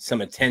get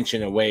some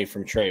attention away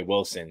from Trey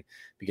Wilson,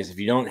 because if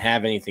you don't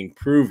have anything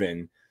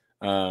proven,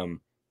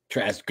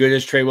 as good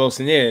as Trey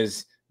Wilson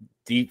is,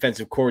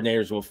 defensive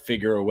coordinators will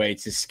figure a way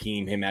to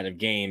scheme him out of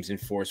games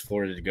and force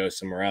Florida to go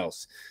somewhere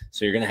else.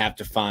 So you're going to have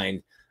to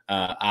find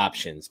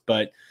options.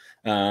 But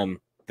the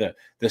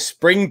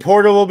spring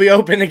portal will be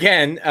open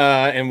again,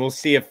 and we'll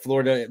see if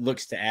Florida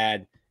looks to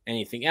add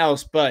anything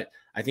else. But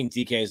I think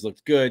DK has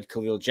looked good.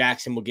 Khalil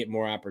Jackson will get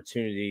more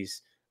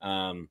opportunities,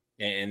 and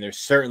there's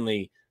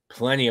certainly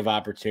plenty of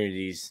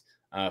opportunities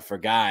for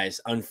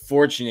guys.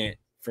 Unfortunate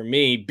for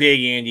me,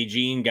 big Andy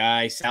Jean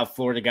guy, South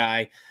Florida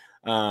guy.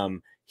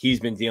 He's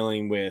been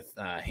dealing with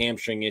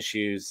hamstring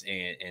issues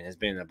and has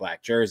been in a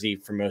black jersey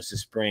for most of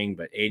spring.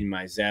 But Aiden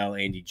Mizell,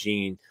 Andy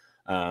Jean,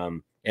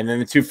 and then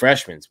the two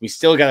freshmen. We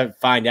still got to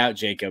find out,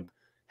 Jacob,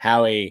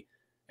 how a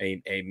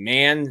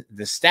man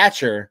the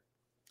stature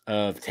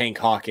of Tank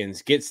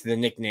Hawkins gets the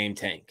nickname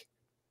Tank.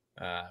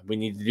 We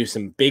need to do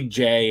some Big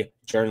J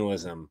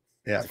journalism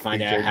to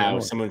find out how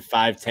someone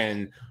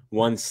 5'10",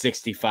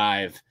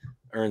 165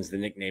 earns the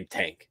nickname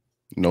Tank.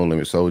 No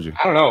Limit Soldier.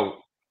 I don't know.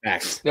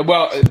 Max.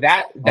 Well,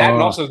 that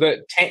and also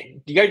the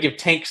Tank. You got to give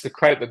Tanks the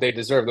credit that they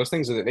deserve. Those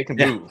things are that they can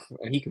move,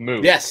 and he can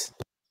move. Yes.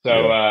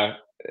 So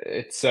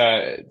it's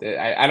I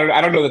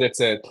don't know that it's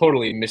a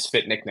totally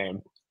misfit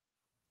nickname.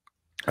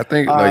 I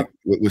think like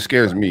what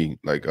scares me,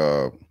 like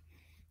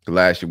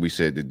last year we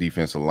said the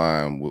defensive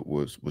line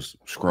was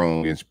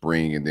strong in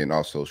spring and then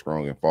also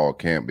strong in fall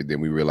camp, but then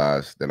we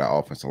realized that our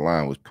offensive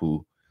line was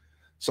poo.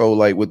 So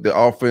like with the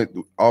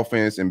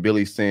offense and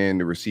Billy saying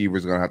the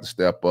receivers are gonna have to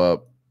step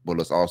up, but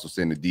let's also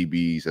saying the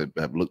DBs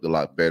have looked a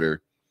lot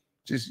better.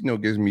 Just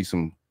gives me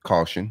some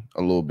caution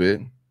a little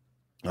bit.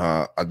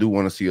 I do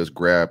want to see us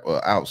grab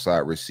an outside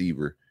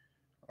receiver,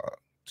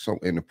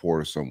 in the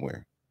portal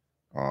somewhere.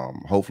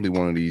 Hopefully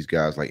one of these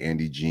guys like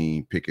Andy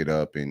Jean pick it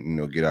up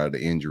and get out of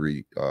the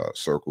injury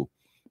circle.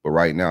 But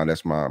right now,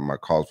 that's my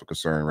cause for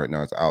concern right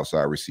now. It's an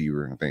outside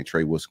receiver. I think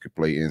Trey Wilson could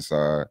play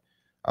inside.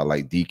 I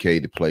like DK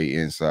to play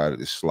inside of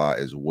the slot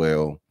as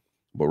well.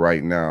 But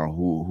right now,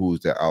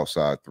 who's that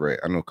outside threat?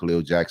 I know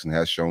Khalil Jackson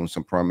has shown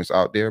some promise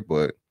out there,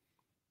 but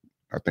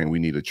I think we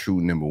need a true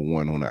number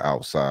one on the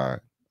outside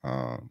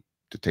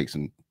to take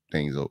some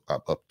things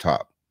up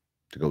top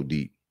to go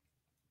deep.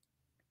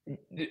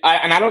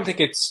 I don't think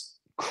it's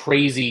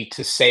crazy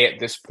to say at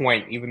this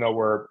point, even though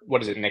we're,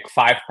 Nick,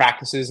 5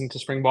 practices into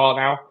spring ball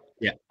now?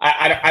 Yeah.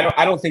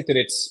 I don't think that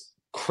it's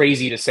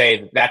crazy to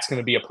say that that's going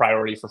to be a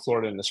priority for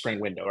Florida in the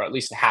spring window, or at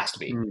least it has to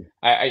be.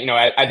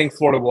 I think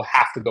Florida will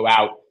have to go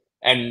out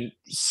and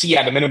see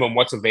at a minimum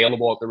what's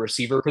available at the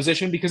receiver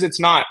position, because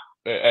it's not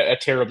a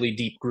terribly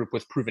deep group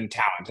with proven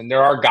talent. And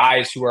there are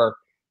guys who are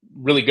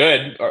really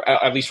good, or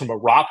at least from a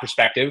raw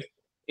perspective,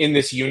 in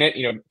this unit.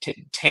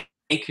 Tank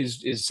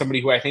is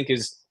somebody who I think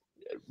is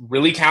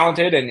really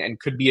talented and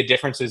could be a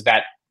difference, is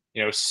that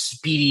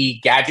speedy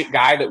gadget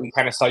guy that we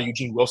kind of saw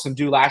Eugene Wilson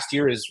do last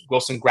year, as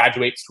Wilson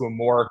graduates to a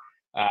more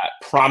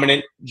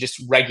prominent,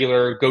 just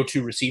regular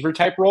go-to receiver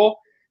type role.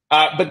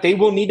 But they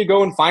will need to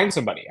go and find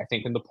somebody, I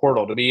think, in the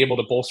portal to be able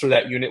to bolster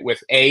that unit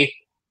with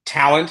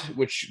talent,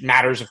 which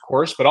matters, of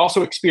course, but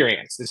also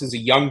experience. This is a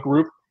young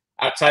group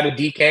outside of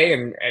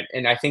DK,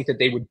 and I think that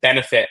they would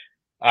benefit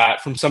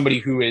from somebody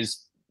who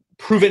is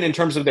proven in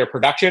terms of their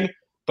production,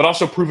 but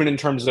also proven in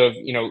terms of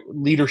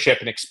leadership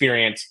and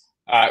experience,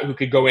 who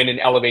could go in and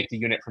elevate the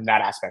unit from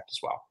that aspect as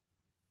well.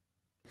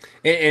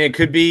 And it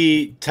could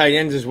be tight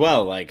ends as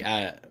well, like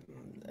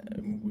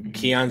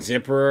Keon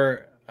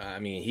Zipper.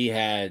 He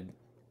had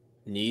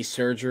knee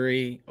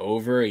surgery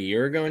over a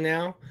year ago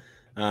now.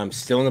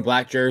 Still in the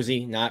black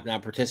jersey, not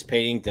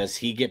participating. Does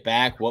he get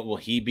back? What will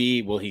he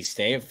be? Will he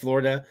stay at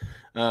Florida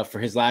for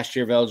his last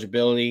year of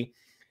eligibility?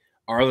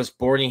 Arlis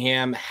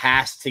Boardingham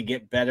has to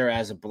get better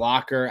as a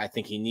blocker. I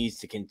think he needs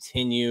to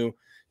continue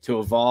to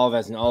evolve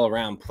as an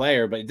all-around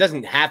player, but it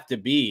doesn't have to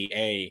be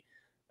a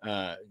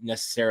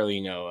necessarily,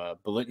 a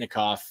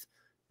Biletnikoff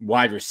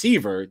wide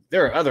receiver.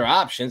 There are other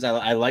options.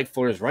 I like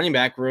Florida's running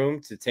back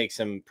room to take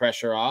some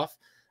pressure off.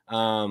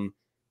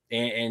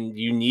 And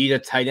you need a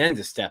tight end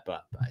to step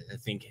up. I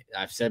think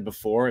I've said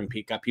before, and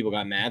people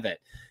got mad that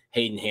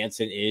Hayden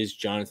Hansen is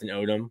Jonathan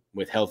Odom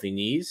with healthy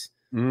knees.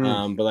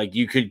 But like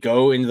you could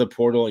go into the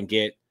portal and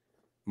get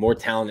more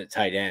talent at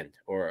tight end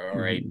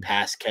or a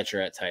pass catcher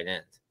at tight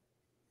end.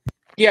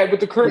 Yeah,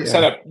 with the current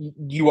setup,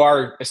 you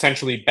are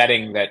essentially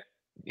betting that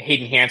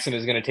Hayden Hansen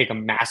is going to take a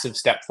massive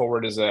step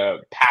forward as a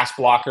pass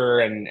blocker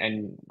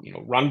and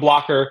run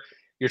blocker.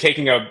 You're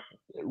taking a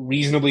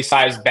reasonably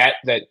sized bet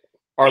that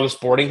Arlis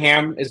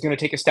Boardingham is going to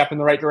take a step in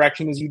the right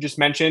direction, as you just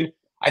mentioned.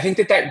 I think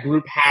that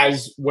group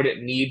has what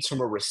it needs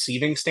from a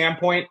receiving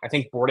standpoint. I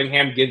think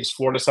Boardingham gives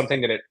Florida something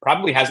that it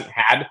probably hasn't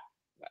had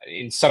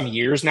in some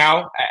years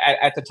now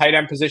at the tight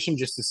end position,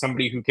 just as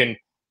somebody who can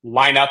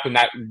line up in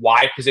that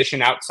Y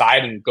position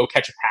outside and go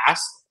catch a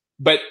pass.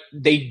 But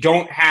they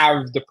don't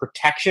have the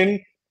protection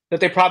that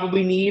they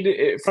probably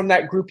need from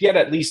that group yet,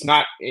 at least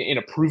not in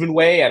a proven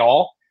way at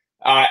all.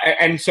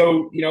 And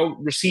so,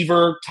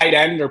 receiver, tight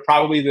end are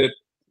probably the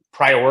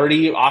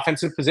priority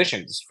offensive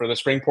positions for the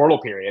spring portal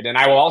period. And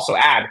I will also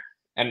add,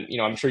 and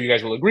I'm sure you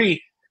guys will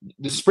agree,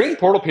 the spring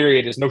portal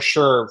period is no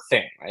sure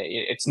thing.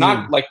 It's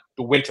not like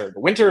the winter. The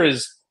winter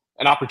is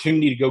an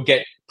opportunity to go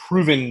get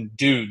proven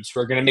dudes who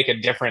are going to make a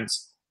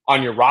difference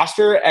on your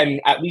roster. And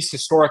at least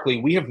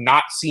historically, we have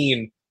not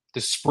seen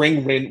the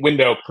spring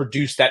window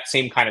produce that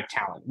same kind of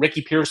talent.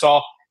 Ricky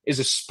Pearsall is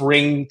a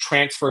spring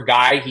transfer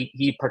guy.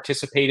 He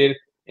participated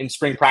in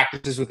spring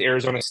practices with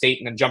Arizona State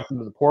and then jumped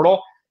into the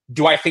portal.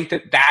 Do I think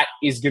that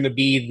is going to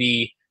be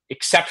the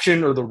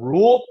exception or the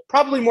rule?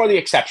 Probably more the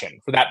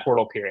exception for that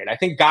portal period. I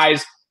think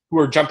guys who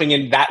are jumping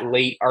in that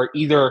late are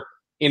either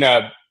in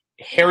a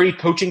hairy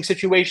coaching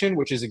situation,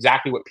 which is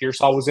exactly what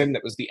Pearsall was in.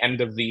 That was the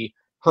end of the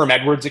Herm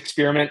Edwards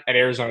experiment at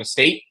Arizona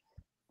State.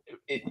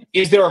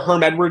 Is there a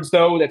Herm Edwards,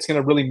 though, that's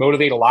going to really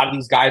motivate a lot of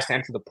these guys to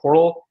enter the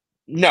portal?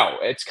 No,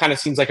 it kind of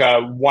seems like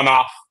a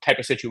one-off type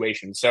of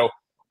situation. So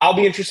I'll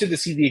be interested to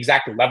see the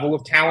exact level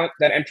of talent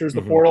that enters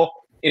the portal,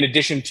 in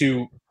addition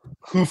to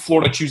who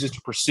Florida chooses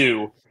to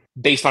pursue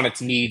based on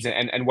its needs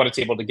and what it's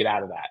able to get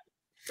out of that.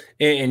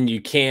 And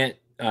you can't,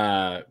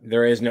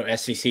 there is no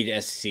SEC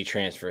to SEC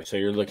transfer. So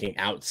you're looking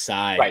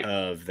outside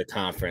of the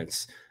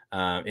conference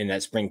in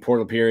that spring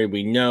portal period.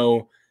 We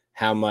know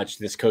how much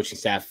this coaching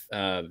staff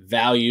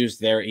values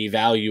their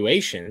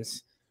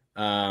evaluations,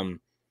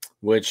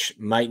 which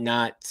might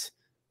not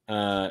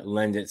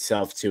lend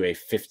itself to a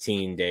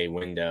 15-day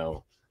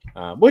window,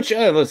 which,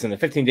 listen, the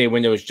 15-day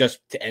window is just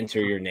to enter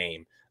your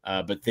name.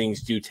 But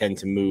things do tend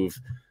to move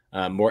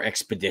more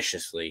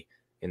expeditiously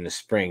in the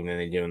spring than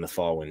they do in the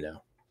fall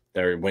window,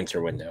 their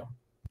winter window.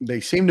 They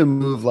seem to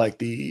move like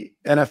the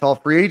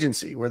NFL free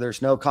agency, where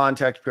there's no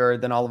contact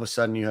period. Then all of a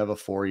sudden you have a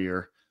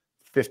 4-year,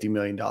 $50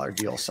 million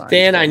deal signed.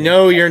 Dan, I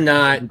know you're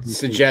not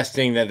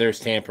suggesting that there's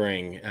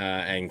tampering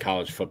in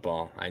college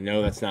football. I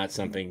know that's not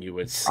something you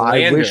would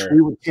slander. I wish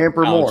we would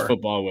tamper more.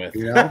 Football with.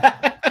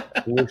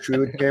 I wish we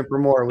would tamper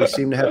more. We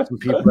seem to have some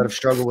people that have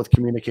struggled with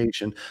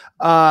communication.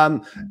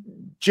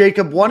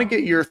 Jacob, want to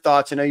get your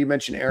thoughts. I know you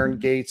mentioned Aaron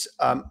Gates.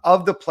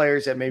 Of the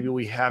players that maybe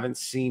we haven't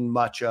seen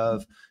much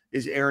of,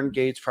 is Aaron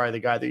Gates probably the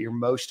guy that you're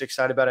most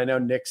excited about? I know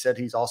Nick said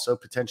he's also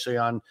potentially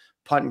on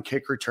punt and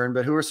kick return,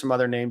 but who are some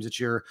other names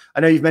that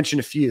I know you've mentioned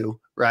a few,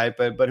 right?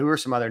 But who are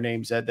some other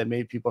names that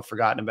maybe people have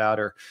forgotten about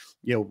or,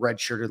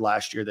 redshirted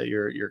last year that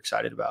you're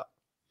excited about?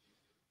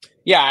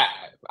 Yeah,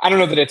 I don't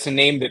know that it's a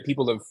name that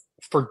people have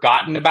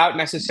forgotten about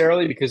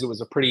necessarily, because it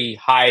was a pretty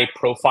high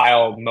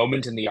profile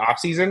moment in the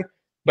offseason.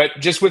 But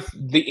just with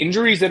the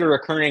injuries that are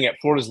occurring at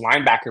Florida's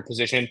linebacker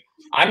position,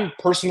 I'm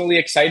personally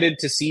excited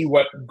to see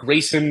what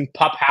Grayson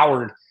Pup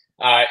Howard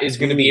is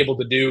going to be able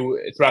to do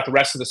throughout the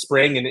rest of the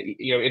spring and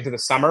into the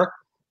summer.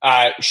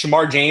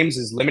 Shamar James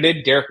is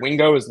limited. Derek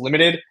Wingo is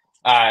limited.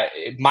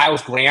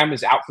 Miles Graham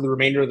is out for the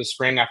remainder of the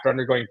spring after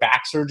undergoing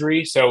back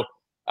surgery. So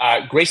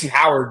Grayson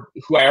Howard,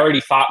 who I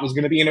already thought was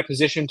going to be in a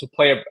position to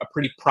play a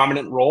pretty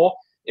prominent role,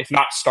 if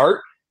not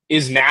start,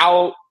 is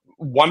now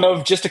one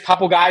of just a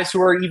couple guys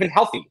who are even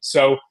healthy.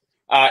 So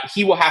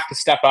he will have to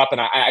step up. And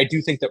I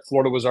do think that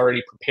Florida was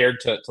already prepared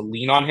to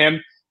lean on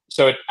him.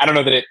 So I don't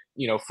know that it,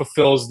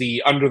 fulfills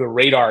the under the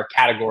radar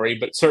category,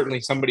 but certainly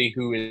somebody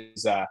who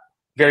is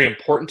very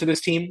important to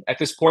this team at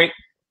this point.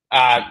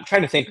 I'm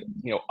trying to think,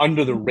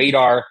 under the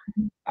radar.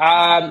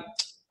 I'll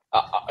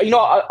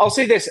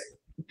say this.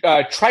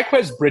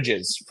 Triquez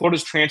Bridges,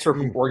 Florida's transfer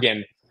from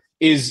Oregon,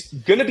 is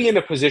going to be in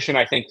a position,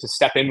 I think, to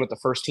step in with the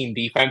first team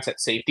defense at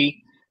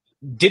safety.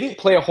 Didn't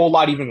play a whole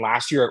lot even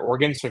last year at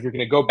Oregon. So if you're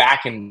going to go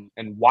back and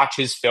watch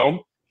his film,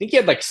 I think he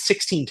had like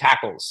 16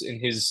 tackles in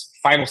his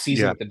final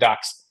season with the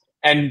Ducks.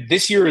 And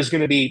this year is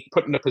going to be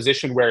put in a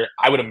position where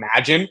I would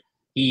imagine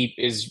he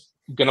is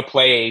going to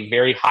play a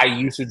very high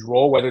usage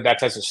role, whether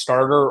that's as a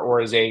starter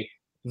or as a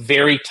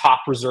very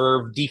top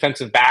reserve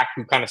defensive back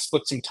who kind of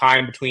splits some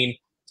time between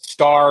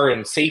star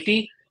and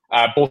safety,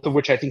 both of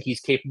which I think he's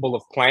capable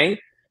of playing.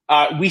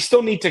 We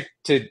still need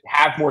to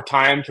have more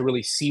time to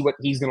really see what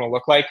he's going to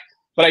look like.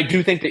 But I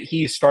do think that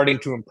he's starting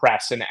to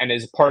impress and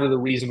is part of the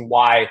reason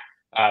why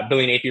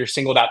Billy Napier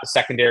singled out the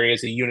secondary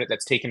as a unit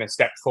that's taken a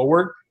step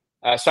forward.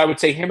 So I would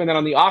say him. And then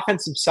on the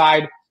offensive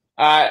side,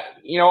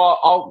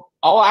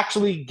 I'll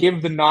actually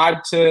give the nod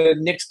to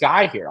Nick's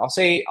guy here. I'll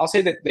say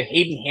that the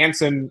Hayden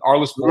Hansen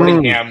Arliss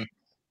Boardingham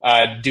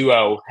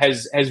duo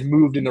has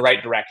moved in the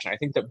right direction. I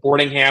think that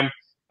Boardingham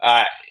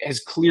has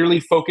clearly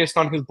focused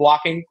on his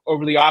blocking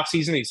over the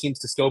offseason. He seems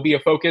to still be a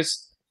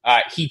focus.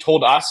 He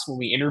told us when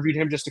we interviewed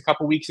him just a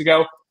couple weeks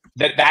ago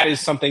that is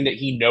something that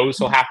he knows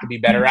he'll have to be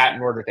better at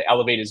in order to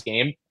elevate his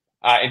game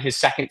in his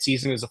second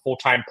season as a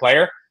full-time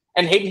player.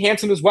 And Hayden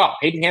Hansen as well.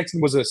 Hayden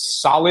Hansen was a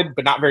solid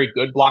but not very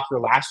good blocker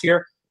last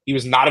year. He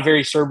was not a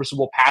very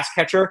serviceable pass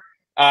catcher.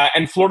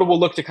 And Florida will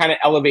look to kind of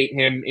elevate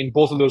him in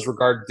both of those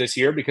regards this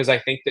year because I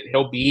think that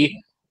he'll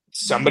be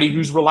somebody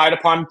who's relied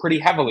upon pretty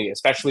heavily,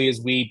 especially as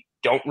we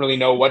don't really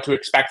know what to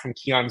expect from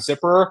Keon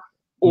Zipperer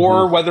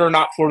or whether or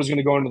not Florida's going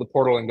to go into the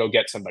portal and go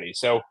get somebody.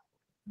 So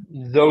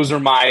those are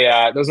my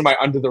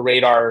under the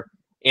radar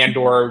and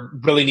or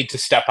really need to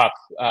step up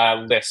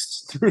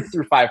lists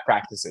through 5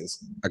 practices.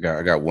 I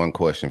got one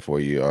question for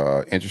you.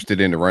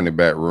 Interested in the running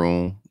back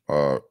room?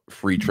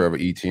 Free Trevor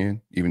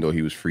Etienne, even though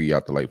he was free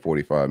after like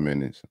 45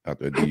 minutes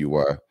after a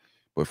DUI,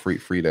 but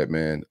free that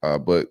man.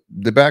 But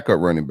the backup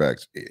running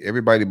backs,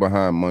 everybody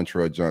behind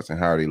Montrell Johnson,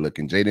 how are they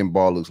looking? Jaden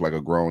Ball looks like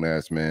a grown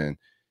ass man,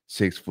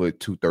 6 foot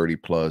 230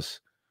 plus.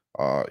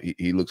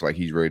 He looks like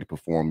he's ready to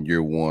perform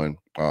year one.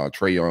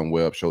 Trayon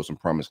Webb showed some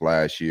promise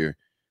last year.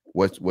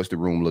 What's the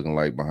room looking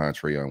like behind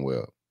Trayon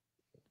Webb?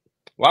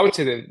 Well, I would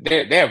say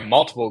that they have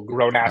multiple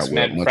grown-ass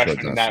men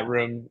freshmen in that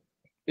room.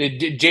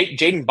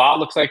 Jaden Ball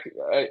looks like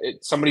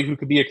somebody who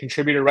could be a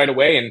contributor right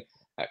away, and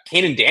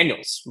Kanan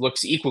Daniels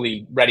looks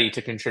equally ready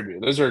to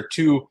contribute. Those are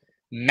 2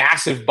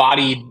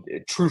 massive-bodied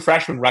true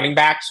freshman running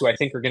backs who I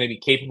think are going to be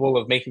capable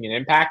of making an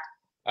impact.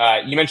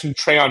 You mentioned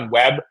Trayon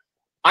Webb.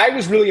 I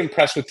was really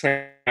impressed with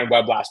Trayon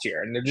Webb last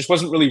year, and there just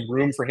wasn't really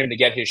room for him to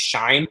get his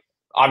shine.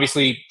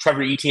 Obviously,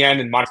 Trevor Etienne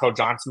and Montrell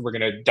Johnson were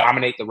going to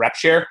dominate the rep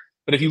share.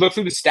 But if you look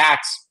through the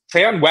stats,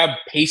 Trayon Webb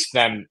paced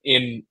them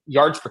in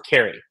yards per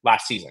carry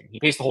last season. He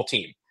paced the whole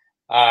team.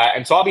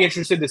 And so I'll be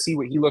interested to see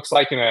what he looks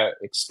like in an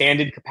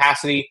expanded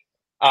capacity.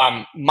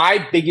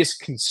 My biggest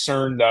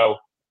concern, though,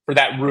 for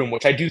that room,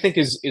 which I do think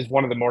is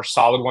one of the more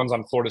solid ones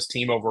on Florida's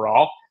team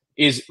overall,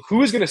 is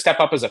who is going to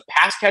step up as a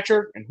pass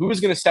catcher and who is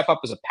going to step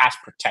up as a pass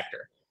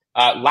protector.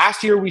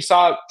 Last year, we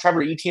saw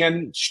Trevor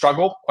Etienne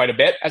struggle quite a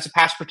bit as a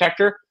pass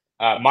protector.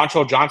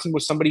 Montrell Johnson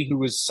was somebody who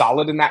was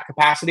solid in that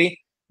capacity.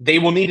 They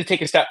will need to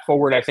take a step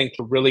forward, I think,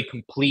 to really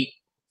complete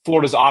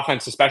Florida's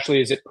offense,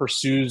 especially as it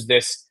pursues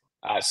this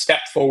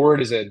step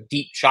forward as a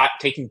deep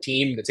shot-taking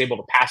team that's able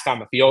to pass down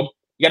the field.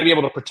 You got to be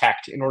able to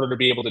protect in order to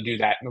be able to do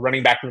that. And the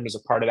running back room is a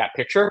part of that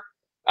picture.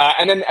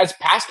 And then as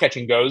pass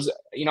catching goes,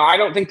 I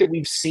don't think that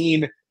we've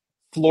seen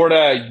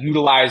Florida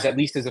utilize at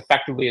least as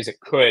effectively as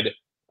it could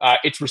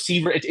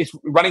its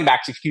running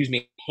backs,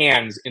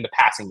 hands in the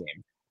passing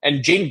game.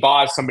 And Jaden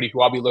Baugh is somebody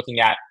who I'll be looking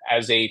at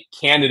as a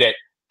candidate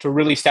to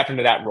really step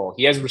into that role.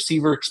 He has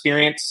receiver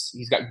experience.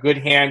 He's got good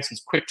hands.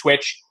 He's quick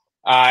twitch.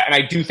 And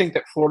I do think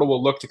that Florida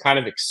will look to kind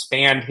of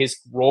expand his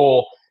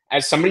role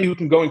as somebody who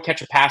can go and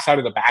catch a pass out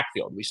of the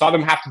backfield. We saw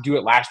them have to do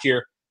it last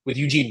year with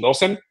Eugene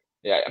Wilson.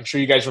 I'm sure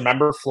you guys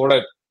remember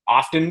Florida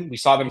often. We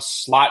saw them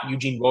slot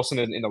Eugene Wilson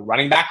in the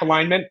running back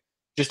alignment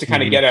just to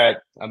kind of get a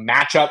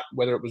matchup,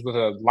 whether it was with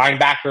a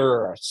linebacker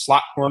or a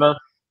slot corner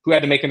who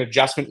had to make an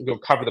adjustment and go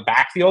cover the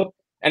backfield.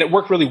 And it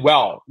worked really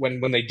well when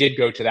they did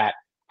go to that.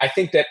 I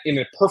think that in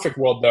a perfect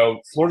world,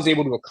 though, Florida's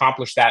able to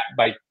accomplish that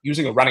by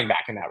using a running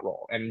back in that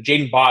role. And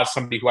Jaden Baugh is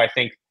somebody who I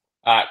think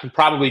can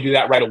probably do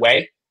that right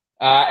away.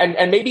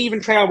 And maybe even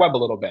Trayon Webb a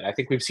little bit. I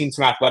think we've seen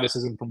some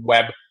athleticism from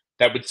Webb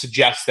that would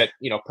suggest that,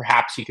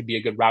 perhaps he could be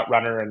a good route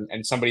runner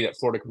and somebody that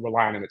Florida could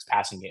rely on in its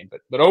passing game.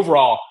 But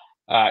overall,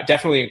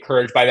 definitely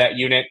encouraged by that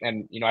unit.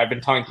 And, I've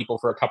been telling people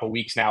for a couple of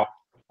weeks now,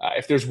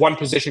 if there's one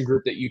position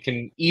group that you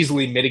can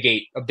easily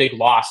mitigate a big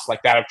loss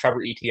like that of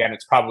Trevor Etienne,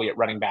 it's probably at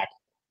running back,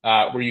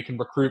 where you can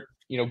recruit,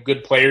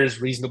 good players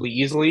reasonably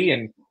easily.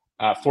 And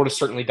Florida's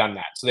certainly done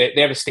that. So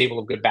they have a stable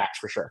of good backs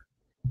for sure.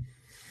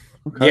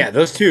 Okay. Yeah,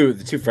 the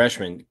two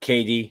freshmen,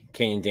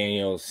 Kanan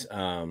Daniels,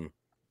 and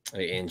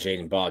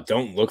Jaden Baugh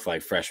don't look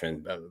like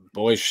freshmen.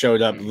 Boys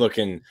showed up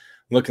looking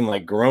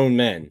like grown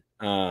men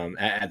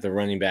at the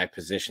running back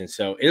position.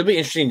 So it'll be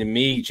interesting to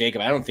me,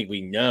 Jacob. I don't think we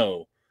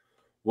know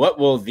what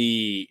will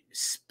the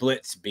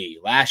splits be.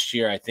 Last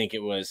year, I think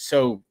it was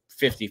so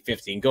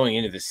 50-50. And going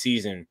into the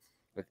season,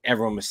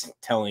 everyone was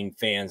telling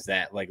fans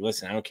that,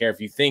 listen, I don't care if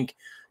you think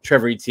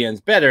Trevor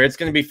Etienne's better. It's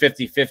going to be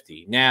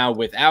 50-50. Now,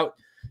 without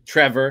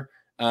Trevor,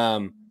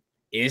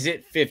 Is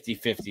it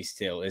 50-50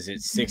 still? Is it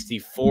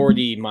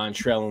 60-40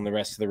 Montrell and the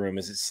rest of the room?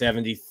 Is it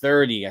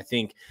 70-30? I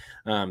think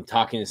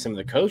talking to some of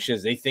the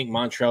coaches, they think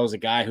Montrell is a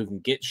guy who can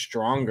get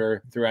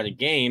stronger throughout a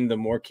game the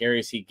more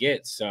carries he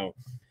gets. So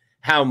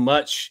how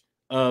much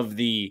of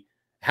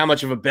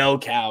a bell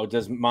cow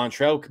does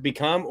Montrell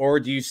become, or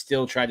do you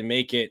still try to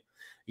make it,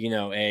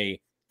 a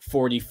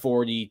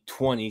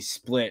 40-40-20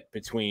 split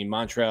between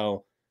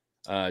Montrell,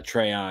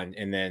 Trayon,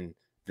 and then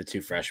the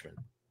two freshmen?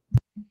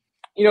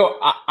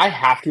 I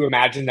have to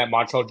imagine that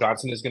Montrell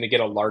Johnson is going to get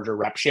a larger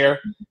rep share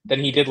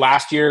than he did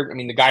last year. I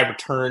mean, the guy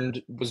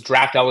returned, was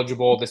draft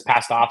eligible this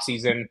past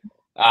offseason,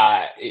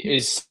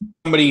 is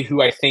somebody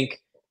who I think,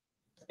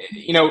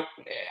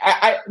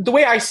 the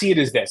way I see it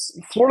is this.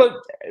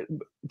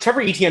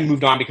 Trevor Etienne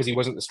moved on because he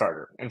wasn't the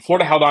starter, and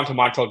Florida held on to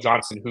Montrell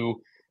Johnson,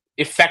 who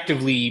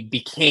effectively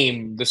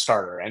became the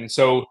starter. And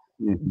so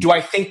do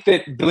I think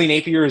that Billy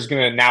Napier is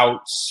going to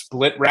now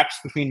split reps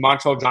between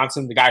Montrell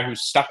Johnson, the guy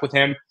who's stuck with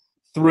him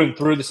through and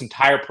through this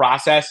entire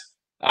process,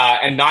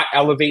 and not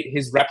elevate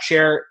his rep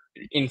share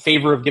in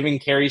favor of giving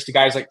carries to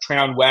guys like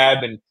Trayon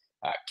Webb and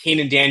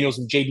Kanan Daniels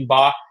and Jaden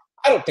Baugh?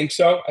 I don't think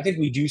so. I think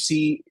we do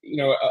see,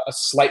 a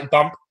slight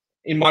bump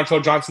in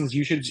Montrell Johnson's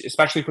usage,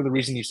 especially for the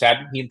reason you said.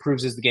 He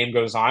improves as the game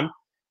goes on.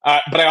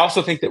 But I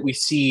also think that we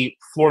see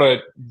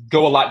Florida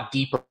go a lot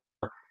deeper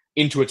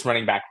into its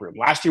running back room.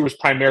 Last year was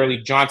primarily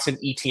Johnson,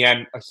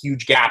 Etienne, a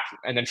huge gap,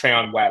 and then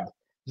Trayon Webb.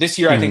 This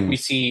year, I think we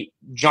see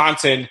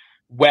Johnson,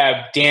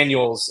 Webb,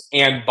 Daniels,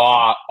 and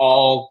Baugh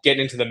all get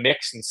into the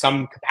mix in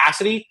some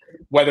capacity,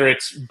 whether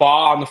it's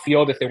Baugh on the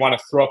field if they want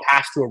to throw a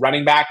pass to a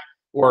running back,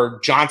 or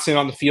Johnson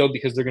on the field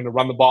because they're going to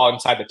run the ball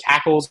inside the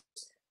tackles.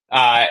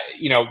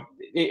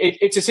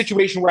 It's a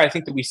situation where I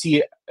think that we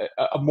see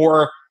a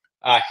more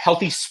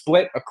healthy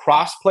split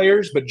across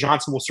players, but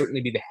Johnson will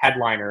certainly be the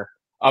headliner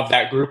of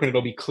that group, and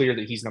it'll be clear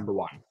that he's number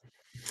one.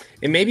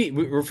 And maybe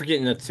we're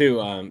forgetting that too.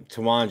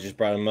 Tawan just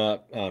brought him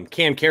up.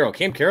 Cam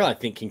Carroll, I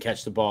think, can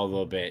catch the ball a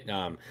little bit.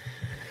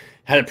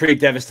 Had a pretty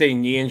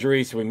devastating knee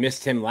injury, so we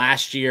missed him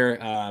last year.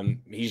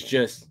 He's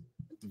just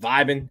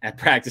vibing at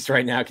practice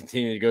right now,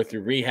 continuing to go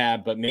through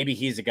rehab. But maybe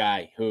he's a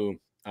guy who,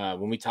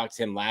 when we talked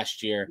to him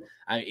last year,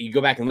 you go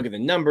back and look at the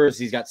numbers.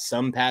 He's got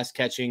some pass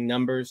catching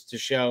numbers to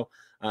show,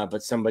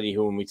 but somebody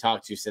who, when we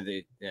talked to, said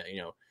that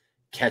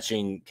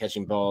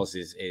catching balls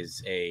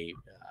is a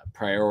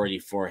priority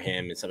for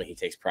him and something he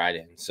takes pride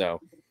in. So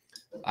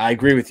I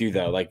agree with you,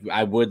 though. Like,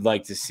 I would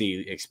like to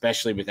see,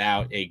 especially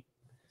without a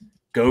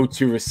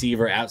go-to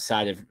receiver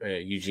outside of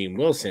Eugene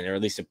Wilson, or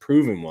at least a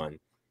proven one,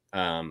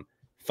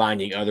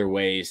 finding other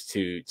ways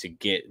to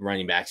get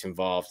running backs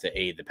involved to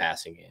aid the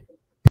passing game.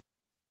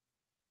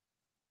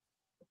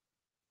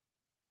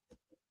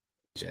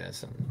 Yeah,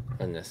 something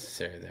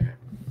unnecessary there.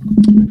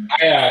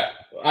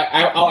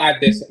 I'll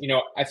add this.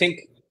 I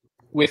think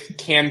with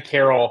Cam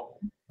Carroll,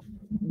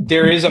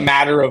 there is a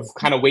matter of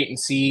kind of wait and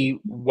see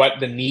what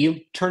the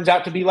knee turns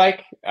out to be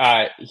like.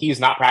 He is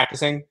not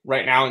practicing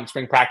right now in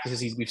spring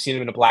practices. We've seen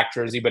him in a black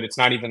jersey, but it's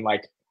not even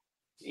like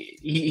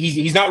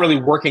he's not really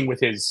working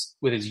with his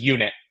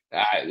unit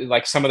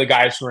like some of the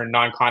guys who are in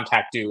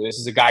non-contact do. This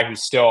is a guy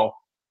who's still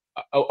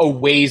a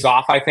ways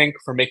off, I think,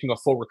 from making a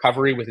full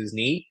recovery with his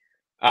knee.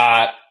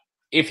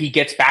 If he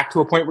gets back to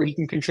a point where he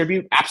can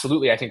contribute,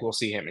 absolutely, I think we'll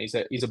see him.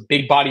 He's a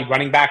big body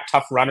running back,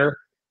 tough runner.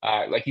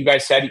 Like you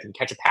guys said, he can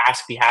catch a pass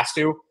if he has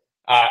to.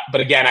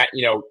 But again,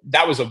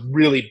 that was a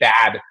really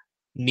bad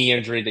knee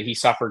injury that he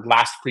suffered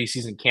last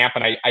preseason camp.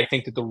 And I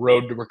think that the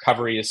road to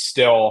recovery is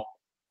still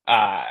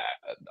a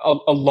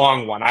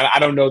long one. I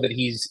don't know that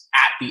he's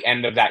at the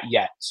end of that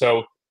yet.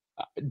 So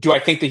do I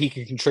think that he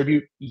can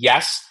contribute?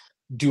 Yes.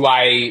 Do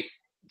I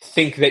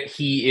think that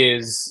he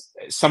is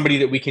somebody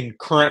that we can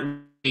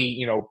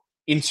currently,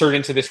 insert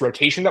into this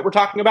rotation that we're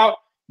talking about?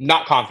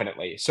 Not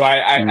confidently. So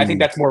I think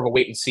that's more of a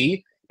wait and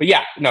see. But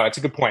yeah, no, it's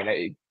a good point.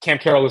 Cam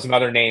Carroll is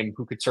another name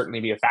who could certainly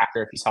be a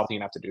factor if he's healthy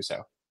enough to do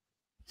so.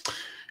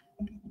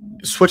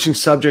 Switching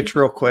subjects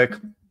real quick,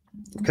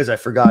 because I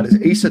forgot.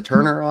 Is Asa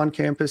Turner on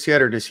campus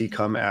yet, or does he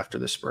come after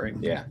the spring?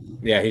 Yeah,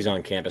 he's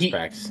on campus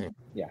practicing.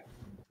 Yeah.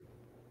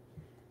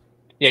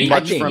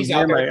 Much from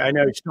him. I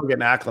know he's still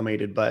getting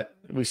acclimated, but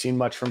have we seen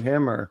much from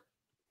him? Or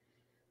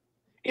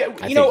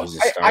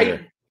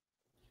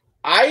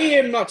I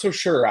am not so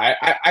sure.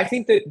 I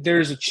think that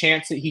there's a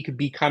chance that he could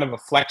be kind of a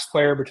flex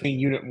player between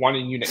Unit 1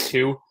 and Unit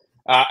 2.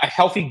 A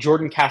healthy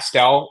Jordan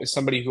Castell is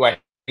somebody who I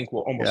think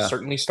will almost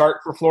certainly start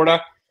for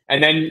Florida.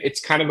 And then it's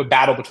kind of a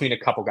battle between a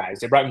couple guys.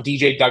 They brought in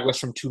DJ Douglas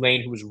from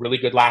Tulane, who was really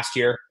good last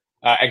year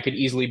and could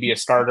easily be a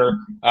starter.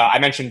 I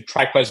mentioned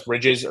Triquez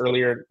Bridges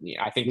earlier.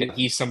 I think that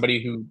he's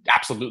somebody who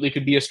absolutely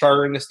could be a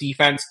starter in this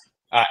defense.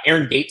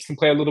 Aaron Gates can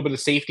play a little bit of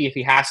safety if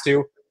he has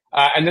to.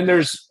 And then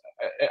there's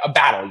a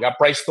battle. You got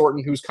Bryce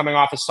Thornton, who's coming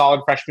off a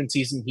solid freshman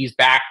season. He's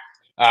back.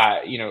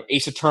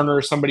 Asa Turner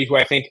is somebody who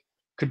I think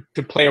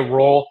could play a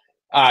role.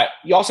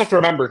 You also have to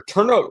remember,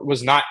 Turner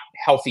was not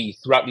healthy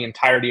throughout the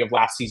entirety of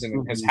last season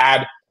and has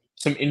had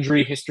some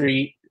injury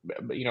history,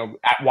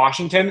 at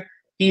Washington.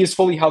 He is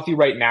fully healthy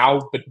right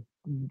now, but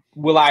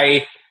will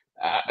I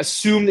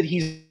assume that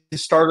he's the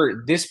starter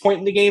at this point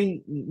in the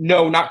game?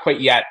 No, not quite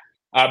yet.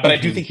 But I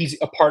do think he's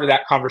a part of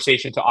that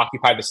conversation to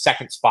occupy the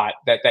second spot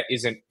that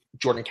isn't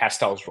Jordan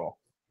Castell's role.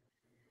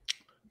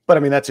 But I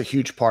mean, that's a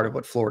huge part of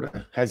what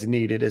Florida has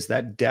needed, is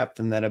that depth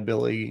and that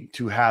ability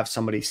to have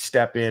somebody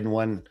step in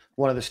when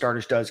one of the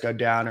starters does go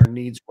down or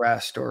needs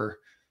rest or,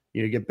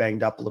 get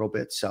banged up a little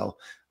bit. So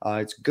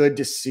it's good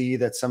to see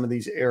that some of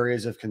these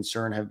areas of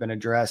concern have been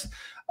addressed.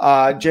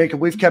 Jacob,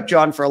 we've kept you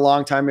on for a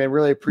long time, man.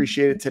 Really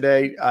appreciate it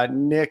today.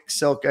 Nick,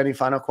 Silk, any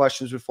final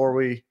questions before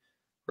we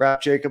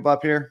wrap Jacob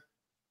up here?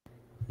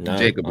 No,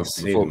 Jacob,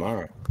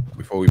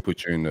 before we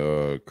put you in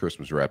the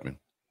Christmas wrapping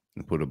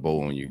and put a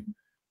bow on you,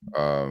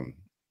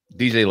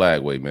 DJ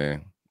Lagway,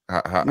 man,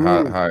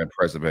 how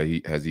impressive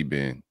has he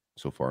been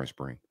so far in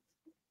spring?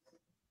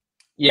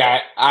 Yeah,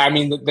 I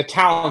mean, the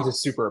talent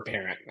is super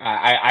apparent.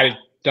 I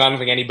don't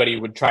think anybody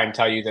would try and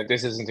tell you that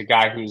this isn't a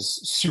guy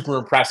who's super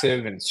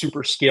impressive and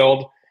super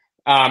skilled.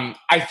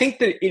 I think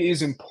that it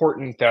is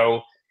important,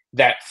 though,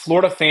 that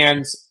Florida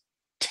fans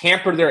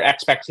tamper their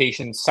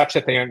expectations such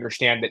that they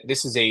understand that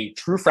this is a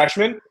true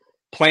freshman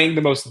playing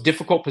the most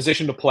difficult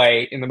position to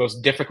play in the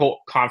most difficult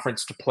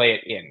conference to play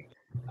it in.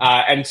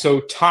 And so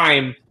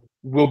time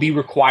will be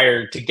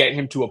required to get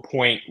him to a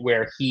point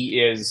where he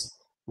is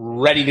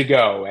ready to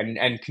go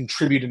and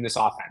contribute in this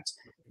offense.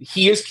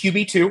 He is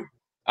QB2.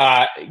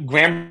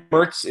 Graham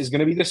Mertz is going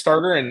to be the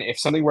starter, and if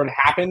something were to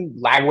happen,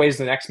 Lagway is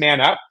the next man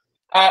up.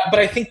 But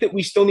I think that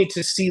we still need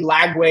to see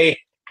Lagway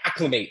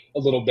acclimate a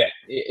little bit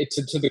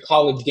to the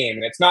college game.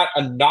 And it's not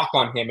a knock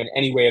on him in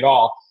any way at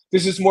all.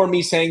 This is more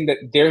me saying that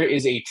there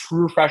is a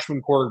true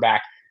freshman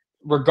quarterback,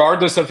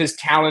 regardless of his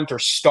talent or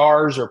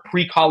stars or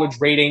pre-college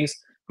ratings,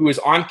 who is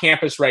on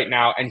campus right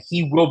now, and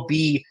he will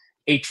be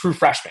a true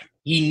freshman.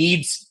 He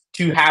needs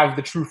to have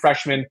the true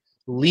freshman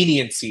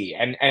leniency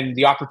and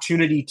the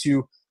opportunity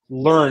to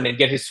learn and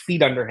get his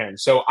feet under him.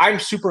 So I'm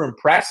super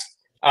impressed.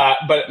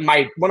 But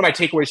one of my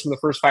takeaways from the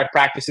first 5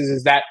 practices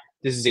is that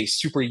this is a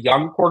super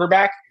young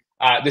quarterback.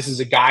 This is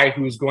a guy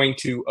who is going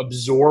to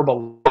absorb a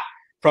lot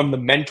from the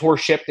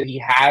mentorship that he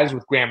has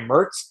with Graham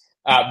Mertz.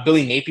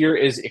 Billy Napier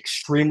is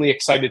extremely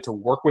excited to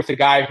work with a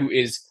guy who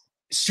is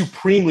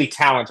supremely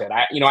talented.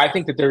 I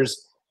think that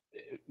there's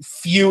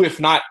few, if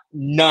not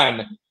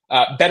none,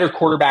 better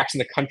quarterbacks in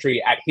the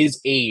country at his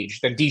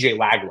age than DJ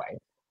Lagway.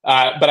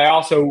 But I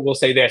also will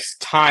say this: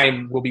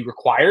 time will be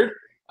required,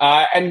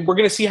 and we're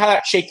going to see how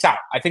that shakes out.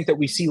 I think that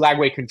we see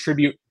Lagway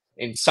contribute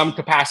in some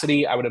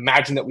capacity. I would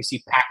imagine that we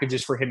see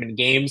packages for him in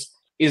games.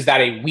 Is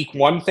that a week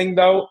 1 thing,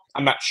 though?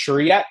 I'm not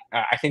sure yet.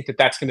 I think that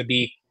that's going to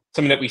be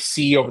something that we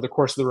see over the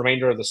course of the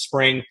remainder of the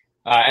spring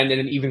and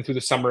then even through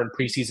the summer and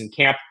preseason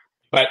camp.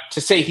 But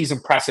to say he's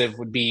impressive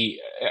would be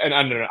an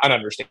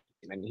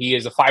understatement. He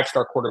is a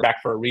 5-star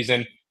quarterback for a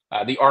reason.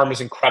 The arm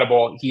is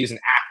incredible. He is an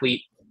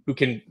athlete who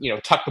can,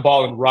 tuck the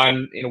ball and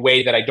run in a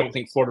way that I don't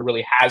think Florida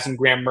really has in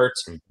Graham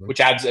Mertz,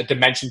 which adds a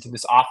dimension to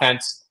this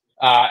offense.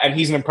 And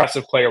he's an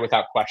impressive player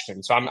without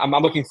question. So I'm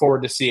looking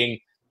forward to seeing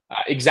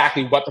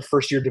exactly what the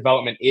first-year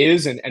development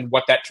is and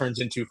what that turns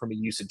into from a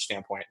usage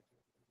standpoint.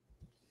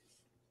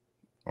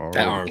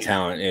 That arm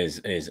talent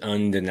is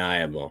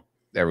undeniable.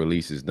 That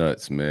release is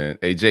nuts, man.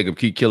 Hey, Jacob,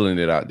 keep killing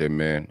it out there,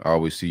 man. I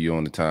always see you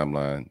on the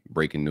timeline,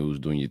 breaking news,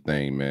 doing your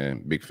thing,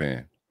 man. Big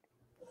fan.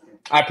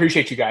 I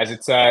appreciate you guys.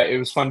 It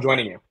was fun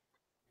joining you.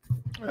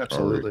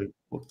 Absolutely. Right.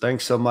 Well,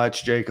 thanks so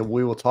much, Jacob.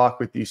 We will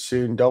talk with you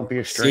soon. Don't be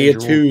a stranger.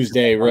 See you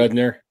Tuesday,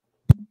 Rudner.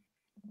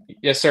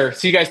 Yes, sir.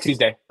 See you guys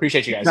Tuesday.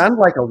 Appreciate you guys. Sounds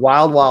like a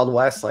Wild Wild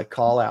West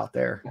call out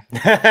there.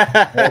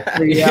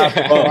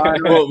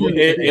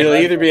 It'll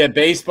either be a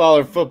baseball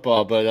or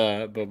football,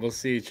 but we'll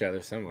see each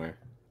other somewhere.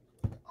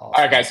 Awesome.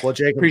 All right, guys. Well,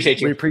 Jacob,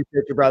 appreciate you. We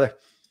appreciate you, brother.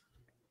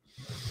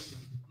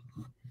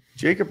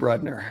 Jacob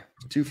Rudner,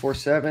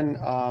 247.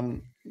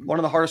 One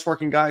of the hardest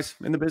working guys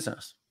in the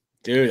business.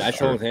 Dude, I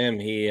told him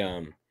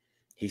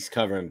he's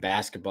covering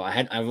basketball.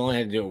 I've only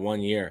had to do it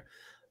 1 year,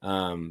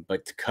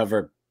 but to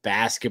cover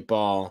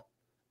basketball,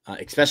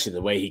 especially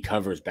the way he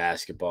covers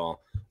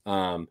basketball,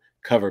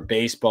 cover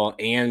baseball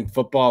and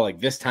football like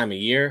this time of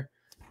year,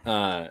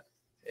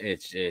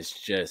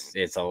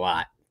 it's a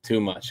lot,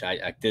 too much.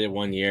 I did it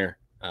 1 year,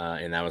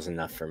 and that was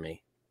enough for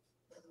me.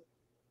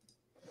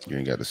 You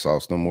ain't got the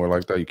sauce no more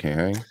like that. You can't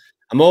hang.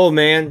 I'm old,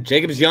 man.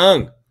 Jacob's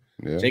young.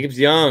 Yeah. Jacob's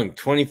young,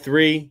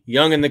 23,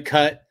 young in the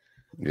cut.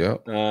 Yeah.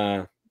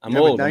 I'm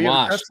old. I'm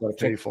washed.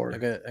 I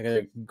got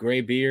a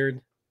gray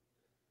beard.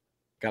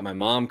 Got my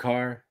mom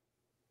car.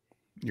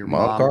 Your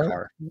mom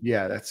car?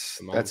 Yeah, that's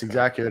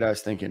exactly what I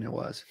was thinking it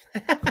was.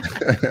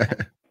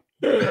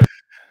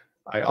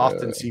 I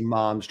often see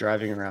moms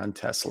driving around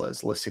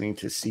Teslas listening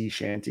to sea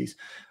shanties.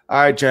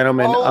 All right,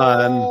 gentlemen.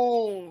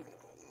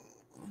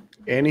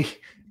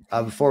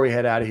 Before we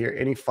head out of here,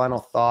 any final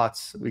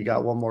thoughts? We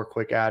got one more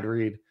quick ad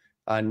read.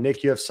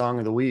 Nick, you have song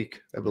of the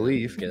week, I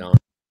believe. Get on.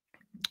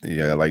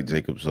 Yeah, I like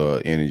Jacob's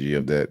energy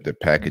of that. The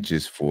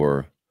packages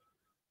for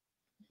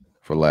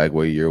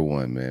Lagway year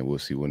 1, man. We'll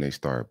see when they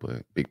start,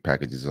 but big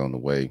packages on the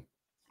way.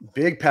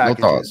 Big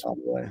packages on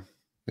the way.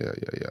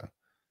 Yeah.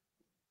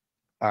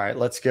 All right,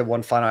 let's give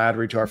one final ad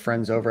read to our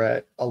friends over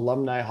at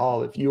Alumni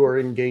Hall. If you are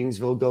in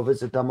Gainesville, go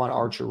visit them on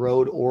Archer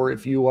Road, or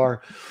if you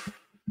are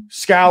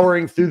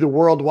scouring through the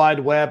World Wide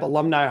Web,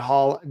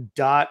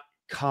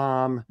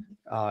 alumnihall.com.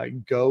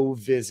 Go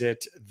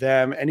visit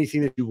them.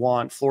 Anything that you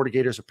want, Florida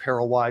Gators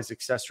apparel-wise,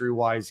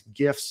 accessory-wise,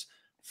 gifts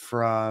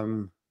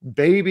from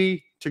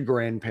baby to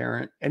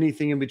grandparent,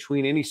 anything in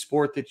between, any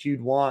sport that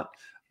you'd want.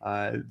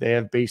 They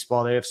have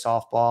baseball, they have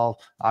softball,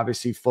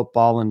 obviously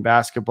football and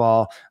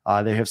basketball.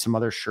 They have some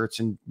other shirts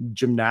and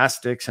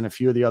gymnastics and a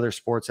few of the other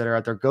sports that are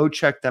out there. Go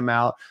check them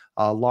out.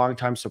 A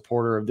longtime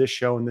supporter of this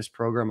show and this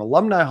program,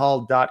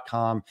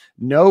 alumnihall.com.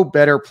 No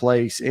better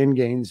place in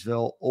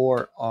Gainesville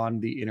or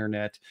on the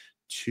internet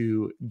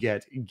to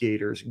get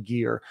Gators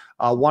gear.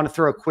 I want to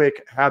throw a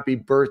quick happy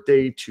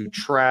birthday to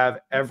Trav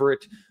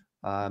Everett.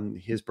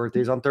 His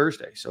birthday's on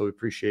Thursday, so we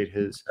appreciate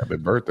his happy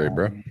birthday,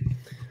 bro.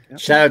 Yep.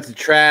 Shout out to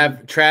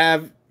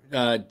Trav.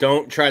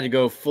 Don't try to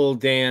go full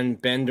Dan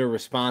Bender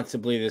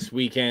responsibly this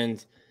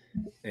weekend.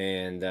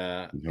 And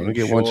you only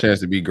get one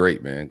chance to be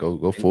great, man.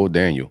 Go full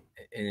Daniel.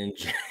 And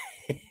enjoy.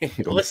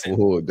 Listen,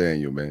 full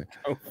Daniel, man.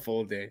 Go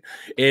full Daniel.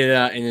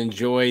 And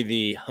enjoy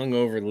the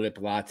hungover lip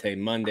latte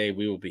Monday.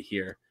 We will be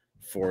here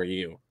for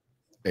you.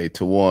 Hey,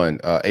 to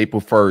one,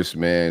 April 1st,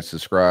 man.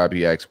 Subscribe.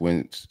 He asked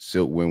when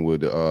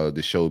would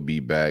the show be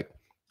back.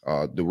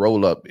 The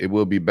roll up, it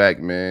will be back,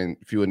 man.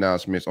 A few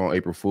announcements on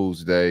April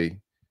Fool's Day,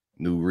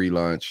 new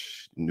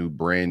relaunch, new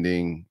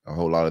branding, a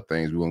whole lot of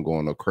things. We're gonna go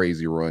on a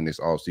crazy run this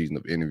all season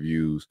of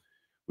interviews.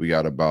 We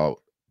got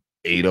about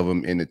 8 of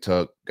them in the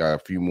tuck. Got a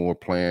few more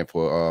planned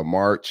for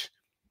March.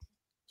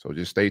 So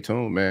just stay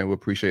tuned, man. We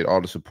appreciate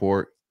all the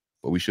support,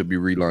 but we should be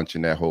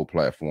relaunching that whole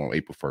platform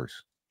April 1st.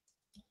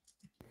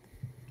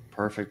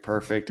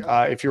 Perfect.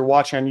 If you're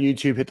watching on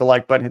YouTube, hit the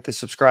like button, hit the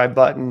subscribe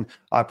button.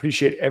 I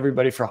appreciate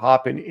everybody for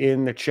hopping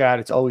in the chat.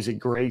 It's always a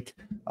great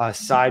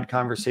side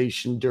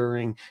conversation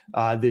during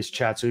this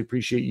chat. So we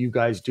appreciate you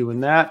guys doing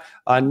that.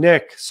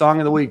 Nick,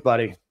 song of the week,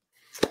 buddy.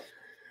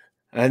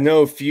 I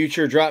know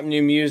Future dropped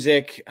new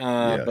music,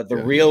 but the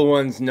real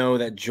ones know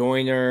that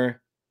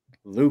Joyner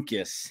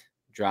Lucas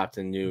dropped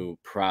a new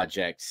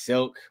project.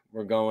 Silk,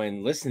 we're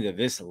going, listen to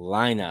this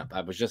lineup. I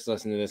was just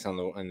listening to this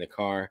in the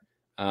car.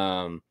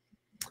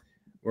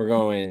 We're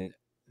going,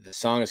 the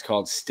song is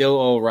called Still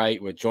All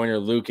Right with Joyner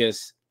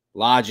Lucas,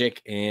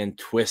 Logic, and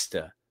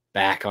Twista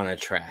back on a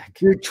track.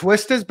 Dude,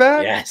 Twista's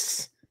back?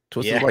 Yes.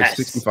 Twista's like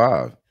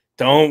 65.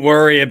 Don't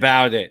worry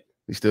about it.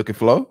 He still can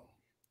flow?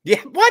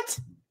 Yeah, what?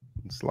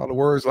 It's a lot of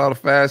words, a lot of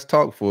fast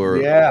talk for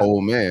an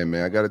old man.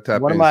 I got to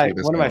tap one in.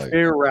 One of my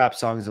favorite rap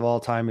songs of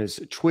all time is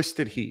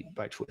Twisted Heat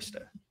by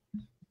Twista.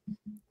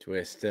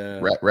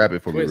 Rap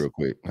it for me real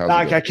quick.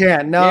 I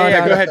can't. No,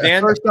 go ahead,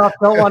 Dan. First off,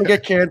 don't want to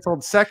get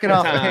canceled. Second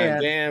off,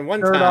 Dan.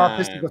 Third off,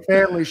 this is a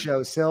family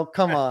show. Sil,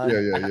 come on. Yeah.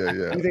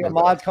 You think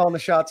Ahmad's calling the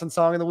shots on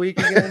Song of the Week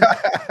again?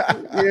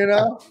 You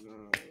know?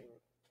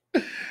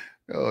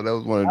 Oh, that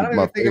was one of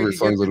my favorite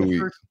songs of the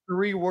week.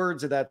 3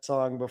 words of that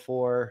song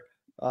before.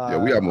 I've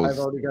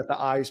already got the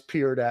eyes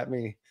peered at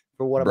me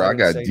for what. Bro, I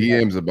got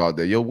DMs about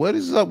that. Yo, what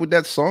is up with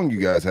that song you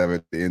guys have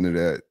at the end of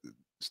that?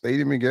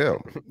 Stadium and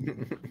Gale.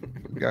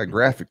 We got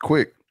graphic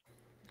quick.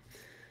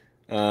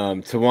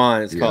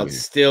 Tawan, it's called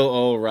Still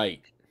All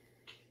Right.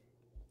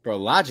 Bro,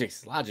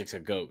 Logic's a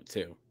goat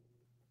too.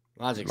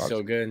 Logic's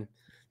so good.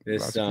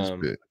 This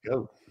goat.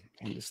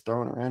 He's just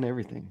throwing around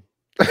everything.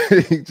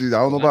 I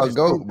don't know about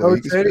goat, but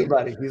he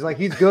anybody. He's like,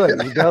 he's good.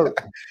 He's goat.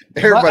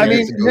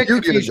 Everybody, Nick,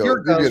 if he's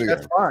your goat,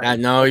 that's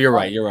fine. No, you're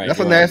right. That's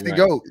a nasty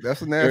goat.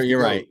 That's a nasty.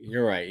 You're goat. right.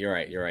 You're right.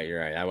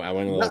 I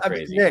went a little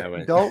crazy.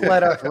 Nick, don't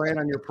let us rain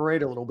on your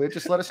parade a little bit.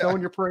 Just let us know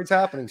when your parade's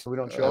happening, so we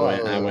don't show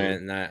up. I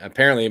went.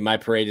 Apparently, my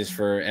parade is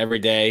for every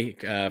day,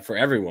 for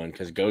everyone,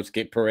 because goats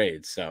get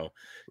parades. So,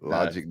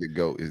 Logic the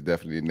goat is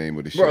definitely the name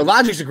of the show. Bro,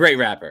 Logic's a great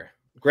rapper.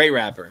 Great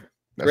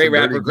lyricist.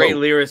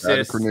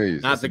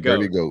 Not the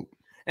goat.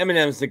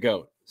 Eminem's the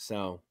goat.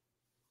 So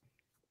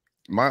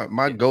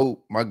my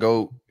goat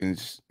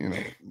is,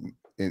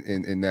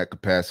 in that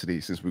capacity,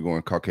 since we're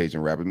going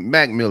Caucasian rapping,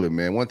 Mac Miller,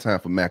 man. One time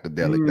for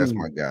Macadelic. That's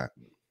my guy.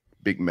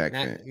 Big Mac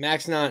fan.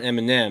 Mac's not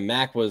Eminem.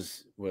 Mac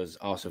was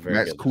also very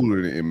Mac's good.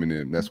 cooler than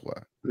Eminem. That's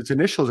why. Its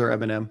initials are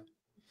Eminem.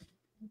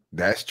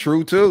 That's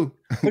true too.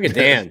 Look at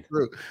Dan.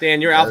 Dan,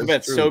 your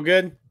alphabet's so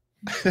good.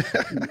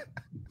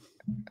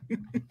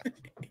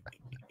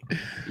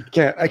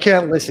 I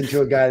can't listen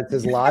to a guy that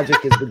says Logic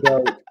is the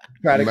goat.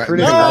 Try to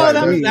criticize.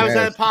 No, that was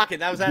out of pocket.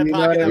 That was out of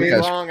pocket. That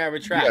was wrong. I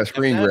retract. We got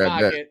screen grab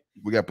that.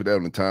 We got to put that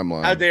on the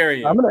timeline. How dare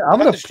you? I'm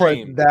gonna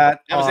put that.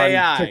 That was on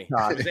AI.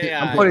 TikTok. It was AI.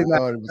 I'm putting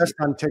that just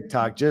on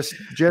TikTok, just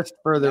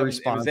for the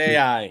response. It was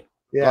AI.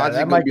 Yeah, Logic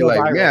that might be go like,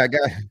 viral.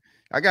 man,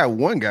 I got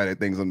one guy that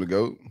thinks I'm the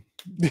GOAT.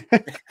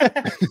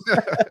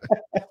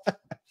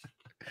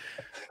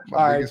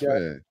 All right,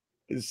 Joe.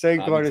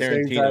 Same quarter,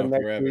 same time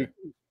next week.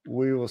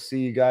 We will see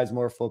you guys.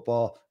 More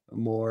football,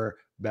 more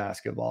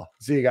basketball.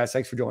 See you guys.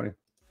 Thanks for joining.